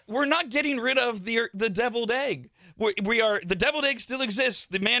 We're not getting rid of the deviled egg. We are the deviled egg still exists.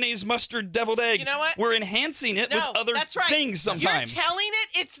 The mayonnaise mustard deviled egg. You know what? We're enhancing it with other that's right. things sometimes. You're telling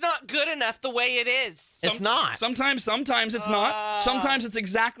it it's not good enough the way it is. It's not. Sometimes it's not. Sometimes it's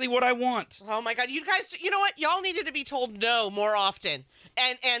exactly what I want. Oh my God, you guys! You know what? Y'all needed to be told no more often,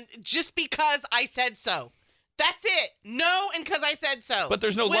 and just because I said so. That's it. No, and because I said so. But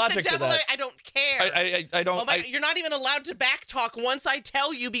there's no With logic the to deviled that. egg, I don't care. I don't. Oh my God, you're not even allowed to backtalk once I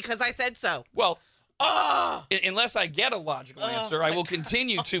tell you because I said so. Well, unless I get a logical answer, I will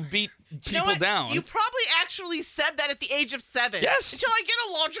continue to beat You know people what? down. You probably actually said that at the age of 7. Yes. Until I get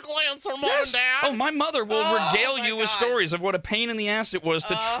a logical answer, Mom Yes. and Dad. Oh, my mother will Oh, regale my you with God. stories of what a pain in the ass it was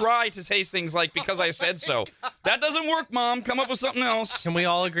to try to taste things like because I said so. That doesn't work, Mom. Come up with something else. Can we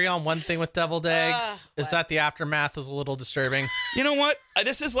all agree on one thing with deviled eggs? Is what? that the aftermath is a little disturbing. You know what?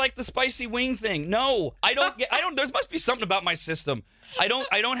 This is like the spicy wing thing. No, I don't. There must be something about my system. I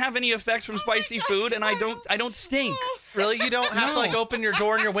don't have any effects from spicy food, and I don't stink. Really? You don't have to like open your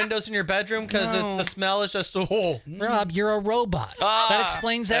door and your windows in your bedroom because No. the smell is just so. Rob, you're a robot. That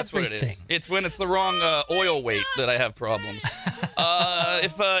explains That's everything. what it is. It's when it's the wrong oil weight that I have problems.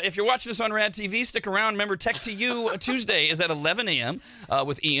 If you're watching us on RAD TV, stick around. Remember, Tech to You Tuesday is at 11 a.m.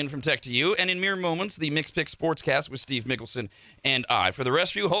 With Ian from Tech to You, and in mere moments, the Mixed Pick Sportscast with Steve Mickelson and I. For the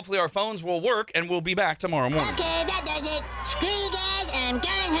rest of you, hopefully our phones will work, and we'll be back tomorrow morning. Okay, that does it. Screw you guys, I'm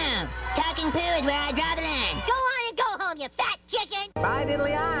going home. Talking poo is where I draw the line. Go on and go home, you fat chicken. Bye,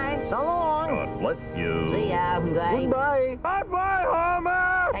 diddly-eye. So long. God bless you. See ya. Goodbye. Bye-bye,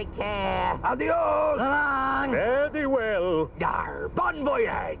 Homer. Take care. Adios. So long. Very well. Dar. Bon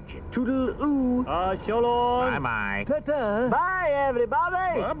voyage. Toodle-oo. So long. Bye-bye. Ta-ta. Bye,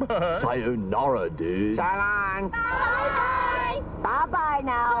 everybody. Bye-bye. Sayonara, dude. So long. Bye-bye. Bye-bye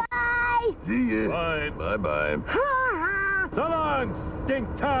now. Bye. See ya. Bye. Bye-bye. So long,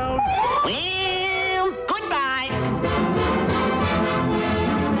 Stink Town. Well, goodbye.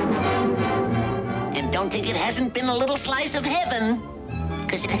 And don't think it hasn't been a little slice of heaven,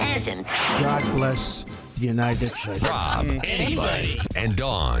 because it hasn't. God bless the United States. Rob, anybody, and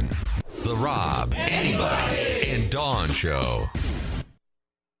Dawn. The Rob, anybody, and Dawn Show.